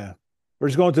 Rodon. Yeah. We're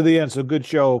just going to the end. So good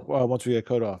show once we get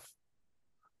cut off.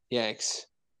 Yanks.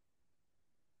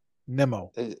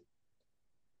 Nemo.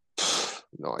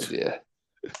 No idea.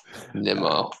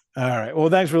 Nemo. All right. Well,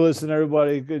 thanks for listening,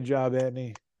 everybody. Good job,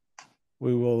 Anthony.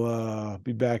 We will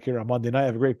be back here on Monday night.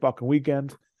 Have a great fucking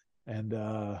weekend. And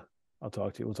I'll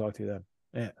talk to you. We'll talk to you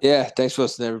then. Yeah. Thanks for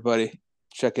listening, everybody.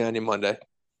 Check in on you Monday.